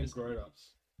works. Yeah, grown ups.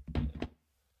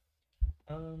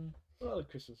 What other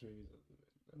Christmas movies?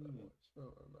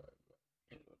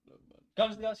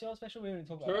 Guardians of the Galaxy special. We didn't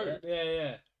talk about that.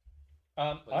 Yeah.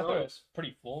 I thought it was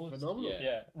pretty flawless. Phenomenal. Yeah.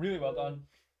 Yeah, really well done.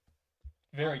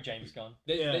 Very James Gunn.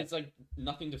 There's like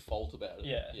nothing to fault about it.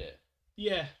 Yeah. Yeah.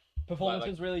 Yeah. Performance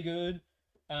Like- was really good.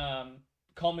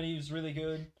 Comedy was really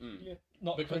good. Yeah.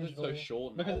 Not Because it's so cringeworthy.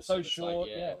 short. and Because it's wholesome, so like, short,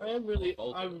 yeah.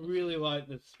 I really like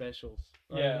the specials.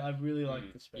 Yeah. I really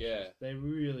like the specials. Yeah. They're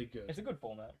really good. It's a good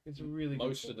format. It's a really good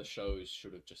Most of the format. shows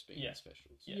should have just been Yeah.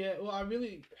 specials. Yeah. Well,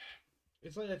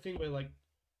 it's like that thing where like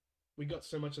we got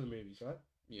so much of the movies, right?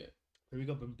 Yeah. And we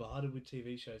got bombarded with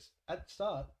TV shows. At the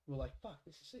start, we're like, "Fuck,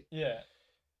 this is sick." Yeah.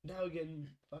 Now we're getting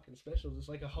fucking specials. It's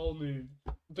like a whole new.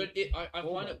 But I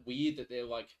find it weird that they're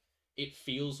like, it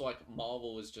feels like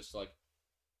Marvel is just like,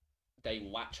 they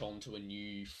latch on to a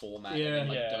new format and then,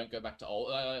 like, Yeah. don't go back to old.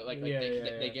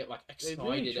 They get like They're excited.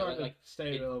 really trying like, to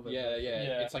stay relevant. yeah.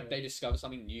 Yeah. It's like they discover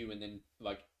something new and then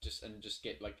like just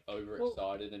get like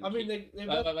overexcited. And I mean, keep- they've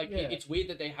got, it's weird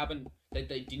that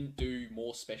they didn't do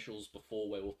more specials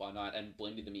before Werewolf by Night and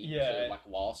blended them into Yeah. like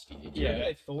last year. Do you Yeah. reckon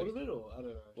they thought of it, or I don't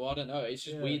know. Well, I don't know. It's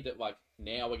just Yeah. weird that like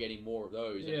now we're getting more of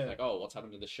those. And Yeah. it's like, oh, what's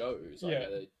happened to the shows? Like, Yeah. I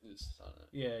don't know.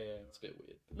 Yeah. It's a bit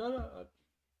weird. No.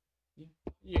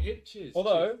 You hit. Cheers.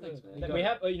 Although Thanks, man. You that got we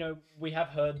it. have, we have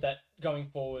heard that going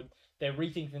forward, they're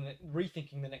rethinking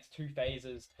the next 2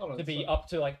 phases Hold on, to be so- up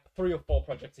to like 3 or 4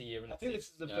 projects a year. And I that's think it. this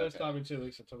is the Yeah, first okay. time in 2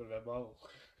 weeks I'm talking about Marvel.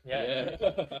 Yeah.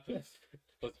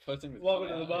 What's the first thing that Welcome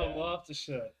came to the out? Marvel after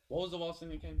show. What was the last thing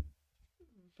that came?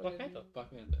 Black Panther. Black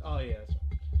Panther. Oh yeah, that's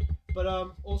right. But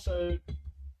also,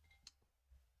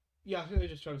 yeah, I think they're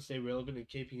just trying to stay relevant and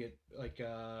keeping it like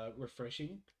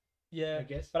refreshing. Yeah. I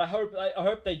guess. But I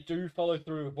hope they do follow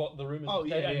through with what the rumors Oh,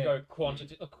 said yeah, and yeah. go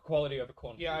quality over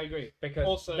quantity. Yeah, I agree. because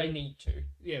Also- they need to.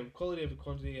 Yeah, quality over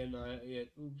quantity, and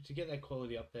to get that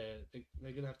quality up there,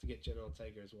 they're gonna have to get Jenna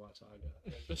Ortega as White Tiger.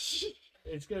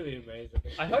 It's gonna be amazing.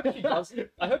 I hope she does.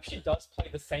 I hope she does play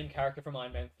the same character from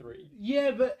Iron Man 3.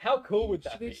 Yeah, but How cool would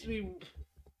that she needs to be? be.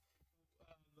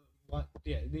 What?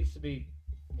 Yeah, it needs to be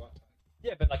White Tiger.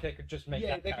 Yeah, but like they could just make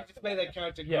Yeah, that they character. could just make that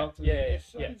character Yeah, grow up to yeah,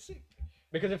 it's yeah. fucking sick.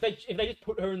 Because if they just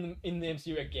put her in the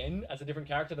MCU again as a different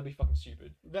character, that'd be fucking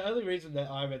stupid. The only reason that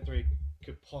Iron Man 3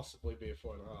 could possibly be a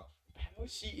 4.5 How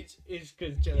is she? is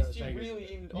because Jenna Is she Ortega.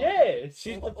 really in? Yeah,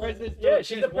 She's the president's yeah, daughter.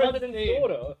 she's the one president's scene,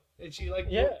 daughter. and she like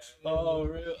Yeah. looks. Oh,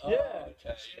 really? Oh, Yeah.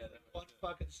 okay. Yeah, One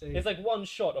fucking scene. It's like one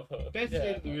shot of her. Best yeah.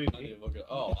 scene of the I movie. didn't look at.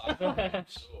 Oh, I'm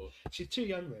sure. She's too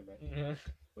young there, mate. Yeah.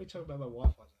 What are you talking about my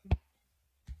wife?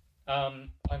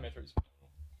 Iron Man 3 is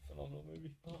phenomenal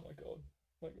movie. Oh my god,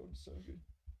 it's so good.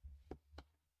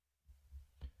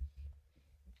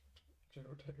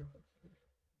 General Ortega.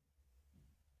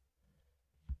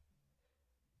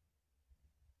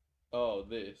 Oh,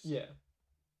 this. Yeah,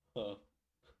 Huh.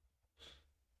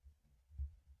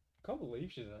 can't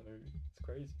believe she's in that movie. It's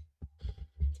crazy.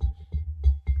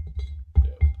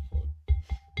 Yeah. What the fuck?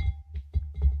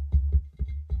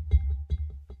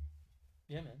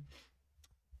 Yeah, man.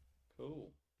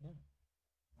 Cool.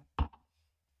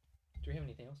 Do we have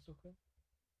anything else to talk about?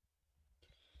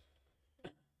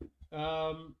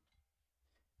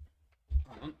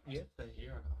 Yeah. Stay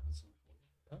here. I got something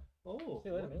for you. Oh, See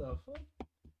you later, what man. the fuck?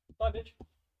 Bye, bitch.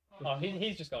 Oh,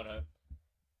 he's just going home.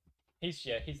 He's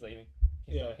leaving.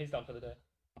 Yeah. He's done for the day.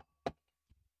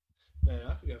 Man,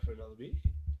 I could go for another beer.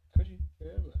 Could you?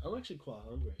 Yeah, man. I'm actually quite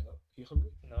hungry. You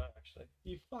hungry? No, actually.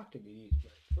 You fucking idiot,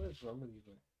 mate. What is wrong with you,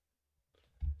 mate?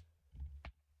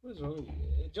 What's wrong with you?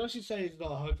 Josh is saying he's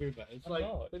not hungry, but it's I'm like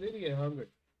not. we need to get hungry.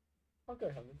 I'll go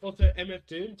hungry. Also, MF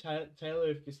Doom, Taylor,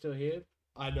 if you're still here,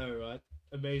 I know, right?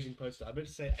 Amazing poster. I meant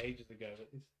to say ages ago, but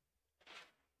it's...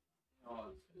 Oh,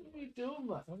 What are you doing,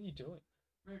 mate? What are you doing?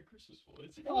 Merry Christmas, boys.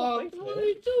 Oh, thanks, what man. are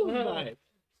you doing, mate?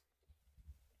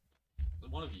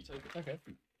 One of you take it. Okay.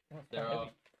 Oh, it's There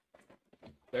quite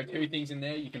are two things in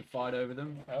there. You can fight over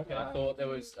them. heavy. Okay. I thought there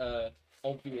was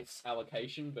obvious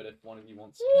allocation, but if one of you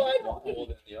wants What? one more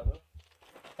than the other,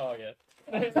 Oh yeah.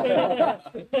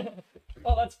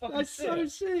 Oh, that's fucking That's sick. so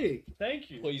sick. Thank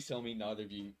you. please tell me neither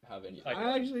of you have any.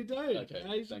 I actually don't. Okay, I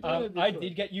actually thank don't you. have this I one.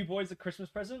 did get you boys a Christmas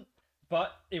present,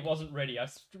 but it wasn't ready. I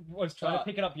was trying to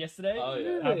pick it up yesterday. Oh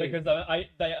yeah. Really? Because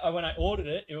when I ordered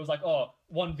it, it was like, oh,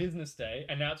 1 business day,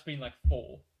 and now it's been like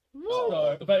 4. Whoa. Oh,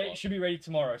 what the But fuck? it should be ready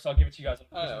tomorrow, so I'll give it to you guys on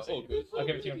Oh, Christmas all Eve. good. I'll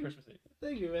give it to you on Christmas Eve.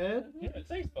 Thank you, man. Yeah,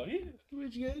 thanks, buddy.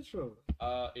 Where'd you get this from?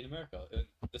 In America,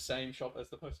 the same shop as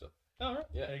the poster. All right.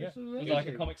 Yeah. There you go. That's It was like a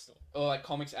amazing. comic store. Or like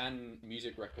comics and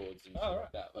music records and shit Oh,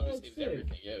 like that. Oh, It was sick.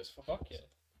 everything. Yeah, it was fucking Fuck yeah.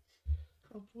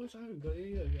 Oh, boys, I haven't got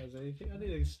any of you guys anything. I need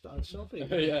to start shopping.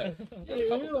 yeah. You I got a didn't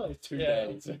couple realise. 2 Yeah.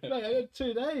 days. Mate, I got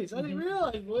 2 days. I didn't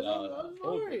realise, boys. No, I'm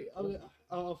all sorry. good, I'm all gonna,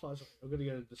 I'll find something. I'm gonna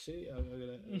go to the city. I'm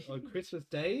gonna on Christmas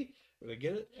Day. I'm gonna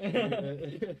get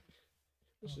it.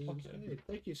 This is fuck yeah. insane.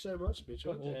 Thank you so much,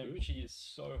 Mitchell. God damn, she is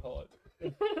so hot.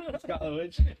 Scarlet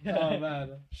Witch. Oh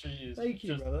man. She is Thank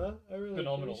you, just brother. I really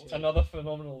phenomenal. appreciate it. Another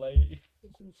phenomenal lady.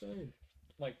 It's insane.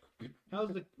 Like,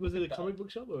 Was it a Look at comic book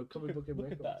shop or a comic book and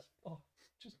look at records? that. Oh,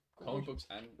 just Comic gorgeous. books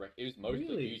and it was mostly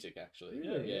Really? music actually.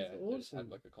 Really? Yeah, That's they just awesome. had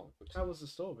like a comic book. How was the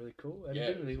store? Really cool. And Yeah,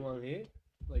 didn't it really was one here.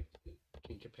 Like,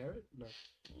 can you compare it? No.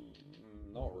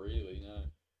 Not really, no.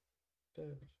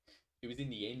 Fair. It was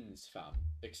in the ends, fam.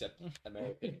 Except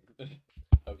American.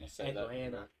 How do you say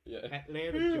Atlanta. that? Yeah.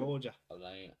 Atlanta, Georgia.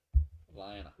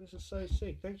 Atlanta. This is so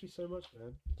sick. Thank you so much,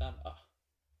 man. Done.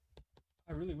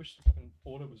 I really wish the fucking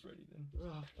order was ready then.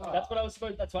 Oh, That's what I was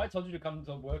supposed. That's why I told you to come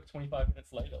to work 25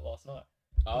 minutes later last night.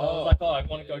 Oh, I was like, oh, I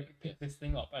want to yeah, go pick this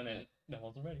thing up, and then no, it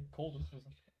wasn't ready. Called them. I was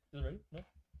like, is it ready? No.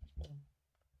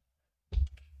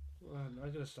 man, I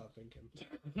gotta start thinking.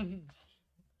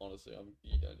 Honestly,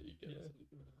 you don't need to get Yeah.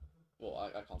 something.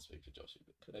 Well, I can't speak for Joshi,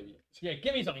 but maybe. Yeah,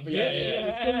 give me something. Yeah,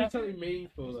 Yeah. It's gotta be something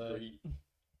meaningful Just though. big.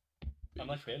 I'm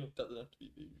like, fair look. Doesn't have to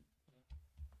be big.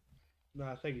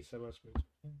 Nah, thank you so much, Mitch.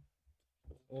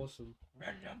 Awesome.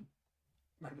 Random.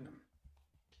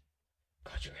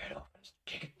 Cut your head off and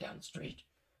kick it down the street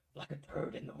like a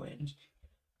bird in the wind.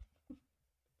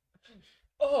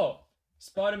 Oh,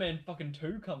 Spider-Man fucking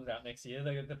 2 comes out next year.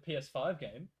 The PS5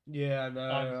 game. Yeah, I know.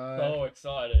 I'm right? so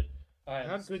excited. I am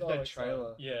How good so that excited.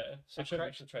 trailer. Yeah, So I should Cra-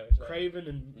 watch the trailer. today.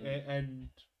 Craven Mm. and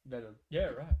Venom. Yeah,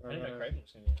 right. I didn't know Craven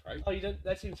was gonna be. Right? Oh, you don't.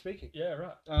 That's him speaking. Yeah,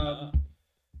 right.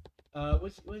 What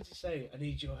does he say? I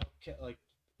need your help. Like,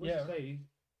 what does Yeah. he say?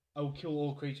 I will kill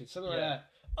all creatures. Something Yeah. like that.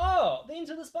 Oh, the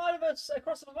Into the Spider-Verse,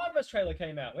 Across the Spider-Verse trailer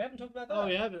came out. We haven't talked about that. Oh,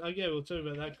 yeah. Okay, we'll talk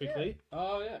about that quickly.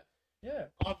 Oh yeah. Yeah.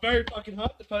 I'm very fucking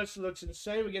hyped. The poster looks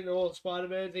insane. We're getting all the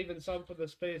Spider-Mans, even some for the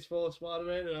PS4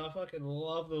 Spider-Man, and I fucking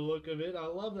love the look of it. I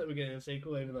love that we're getting a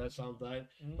sequel, even though some don't.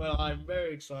 Mm. But I'm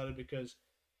very excited because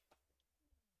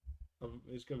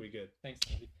it's gonna be good. Thanks,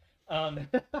 Andy.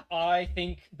 I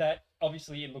think that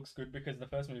obviously it looks good because the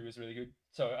first movie was really good,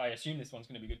 so I assume this one's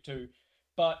going to be good too.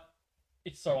 But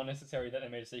it's so unnecessary that they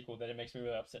made a sequel that it makes me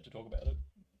really upset to talk about it.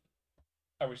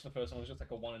 I wish the first one was just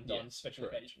like a one and done Yes, special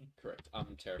correct. occasion. Correct.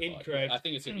 I'm terrified. Incorrect. I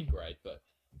think it's gonna be great, but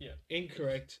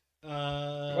Incorrect.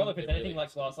 Well, if it's it anything really like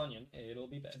is. Glass Onion, it'll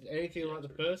be better. Anything Yeah, like the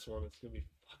true. first one, it's gonna be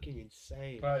fucking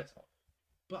insane. But it's not.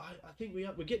 But I think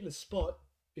we're getting the Spot.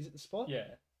 Is it the Spot? Yeah.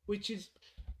 Which is,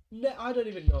 I don't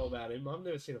even know about him. I've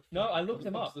never seen a. No, I fucking- looked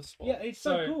him up. The spot. Yeah, it's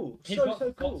so, So, cool. He's So got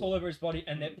so spots all cool. over his body,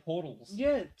 and they're portals.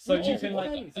 Yeah. So which you is can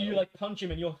insane. you like punch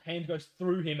him, and your hand goes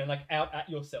through him and like out at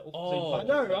yourself. Oh, I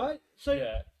know, right? So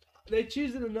Yeah. they're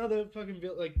choosing another fucking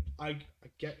build. Like I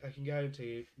can guarantee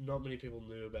you, not many people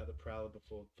knew about the Prowler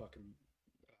before fucking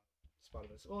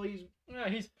Spider-Verse. Oh, No,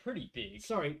 he's pretty big.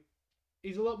 sorry,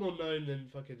 he's a lot more known than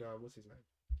fucking what's his name?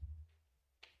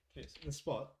 Yes. The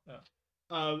Spot.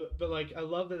 Oh. But like, I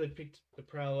love that they picked the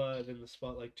Prowler and then the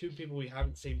Spot, like two people we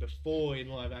haven't seen before in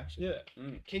live action. Yeah.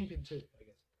 Kingpin too, I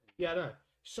guess. Yeah, I know.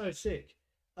 So sick.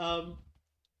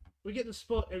 We get the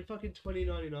Spot and fucking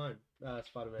 2099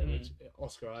 Spider-Man, which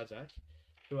Oscar Isaac,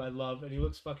 who I love, and he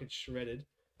looks fucking shredded.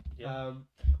 Yeah.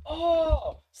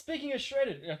 Oh, speaking of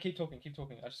shredded, keep talking.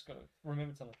 I just gotta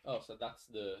remember something. Oh, so that's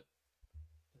the.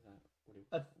 What do you,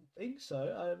 I think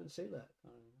so. I haven't seen that.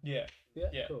 Yeah. Yeah,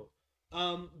 Yeah. cool.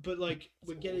 But like That's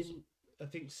we're getting I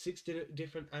think 6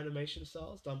 different animation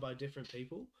styles done by different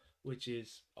people, which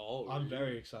is I'm really?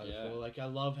 very excited Yeah. for. Like, I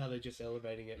love how they're just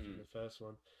elevating it from the first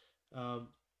one.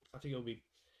 I think it'll be.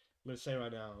 I'm gonna say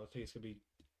right now, I think it's gonna be,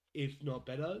 if not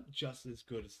better, just as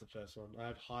good as the first one. I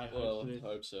have high hopes for this. I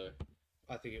hope so.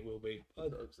 I think it will be. I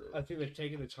hope so. I think they've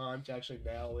taken the time to actually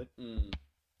nail it.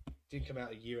 Didn't come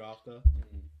out a year after.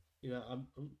 You know, I'm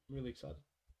really excited.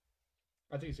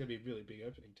 I think it's gonna be a really big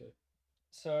opening too.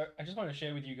 So I just want to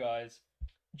share with you guys,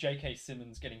 J.K.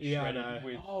 Simmons getting Yeah, I shredded know.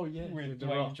 with with The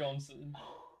Dwayne Rock. Johnson.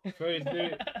 For his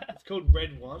new, it's called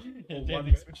Red One. Yeah, Or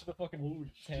Danzig One. switched the fucking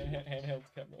handheld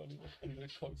camera on and the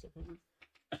close up of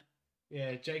it.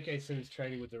 Yeah, J.K. Simmons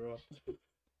training with The Rock.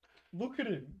 Look at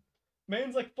him.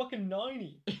 Man's like fucking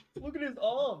 90. Look at his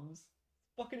arms.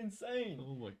 Fucking insane.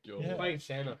 Oh my god. Yeah. Playing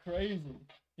Santa. Crazy.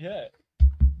 Yeah.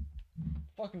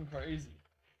 Fucking crazy.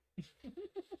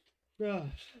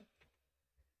 Gosh.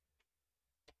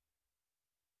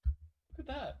 Look at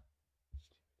that.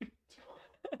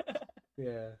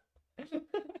 Yeah.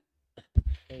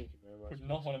 Thank you very much. Would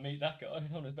not want to meet that guy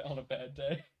on a bad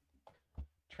day.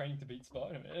 Training to beat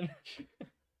Spider-Man.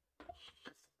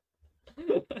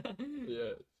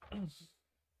 Yeah.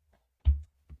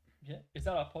 Yeah. Is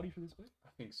that our potty for this week? I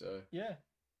think so. Yeah.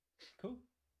 Cool.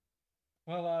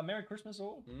 Well, Merry Christmas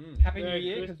all. Happy Merry New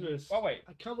Year. 'Cause- Christmas. Oh wait.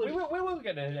 I can't We believe. will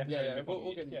get an episode. Yeah, before we'll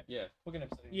New get Year's. yeah. We'll get an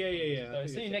episode. Yeah. I So think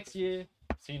see you it's- next year.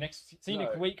 See you next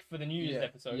No. week for the New Year's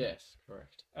episode. Yes,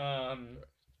 correct.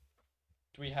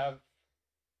 Do we have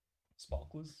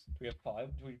sparklers? Do we have fire?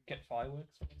 Do we get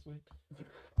fireworks for next week?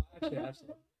 Actually, I have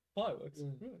some. Fireworks.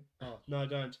 Mm. Really? Oh, no,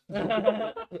 don't.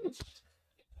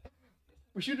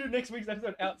 We should do next week's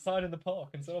episode outside in the park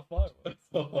and set off fireworks.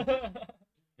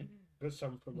 Got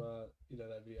some from that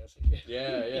video I see.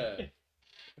 Yeah.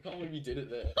 I can't believe you did it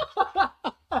there.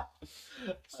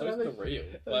 So I real.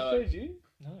 I showed you.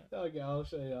 No. Okay, I'll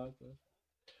show you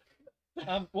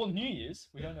after. Well, New Year's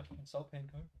we don't have salt pan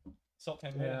cove. Salt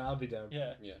pan. Yeah, I'll be down.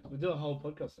 Yeah. Yeah, We'll do a whole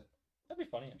podcast then. That'd be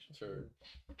funny actually. true.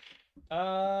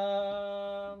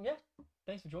 Yeah.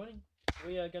 Thanks for joining.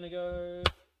 We are gonna go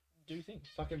do things.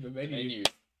 Fucking the menu. Menu.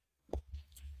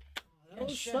 That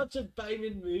was Sure. such a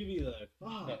banging movie though.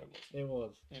 Fuck. No, It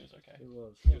was. it was okay. It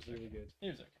was. It It was was really okay. good.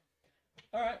 It was okay.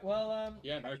 All right. Well,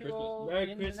 Yeah, Merry catch you Christmas. all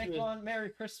Merry in the next Christmas. one. Merry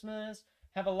Christmas.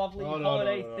 Have a lovely Oh, no,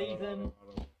 holiday no, no, no, season. no,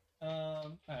 no, no.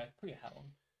 All right. Put your hat on.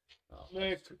 Oh, Merry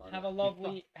that's too funny.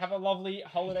 Have a lovely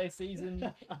holiday season.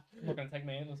 I'm not gonna take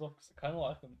my antlers off because I kind of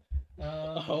like them.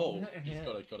 Oh, he's yeah.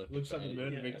 got a Looks like a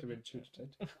murder Yeah. victim in True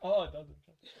Detective. Oh, it doesn't.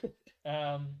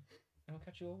 And we'll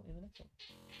catch you all in the next one.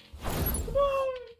 Come on.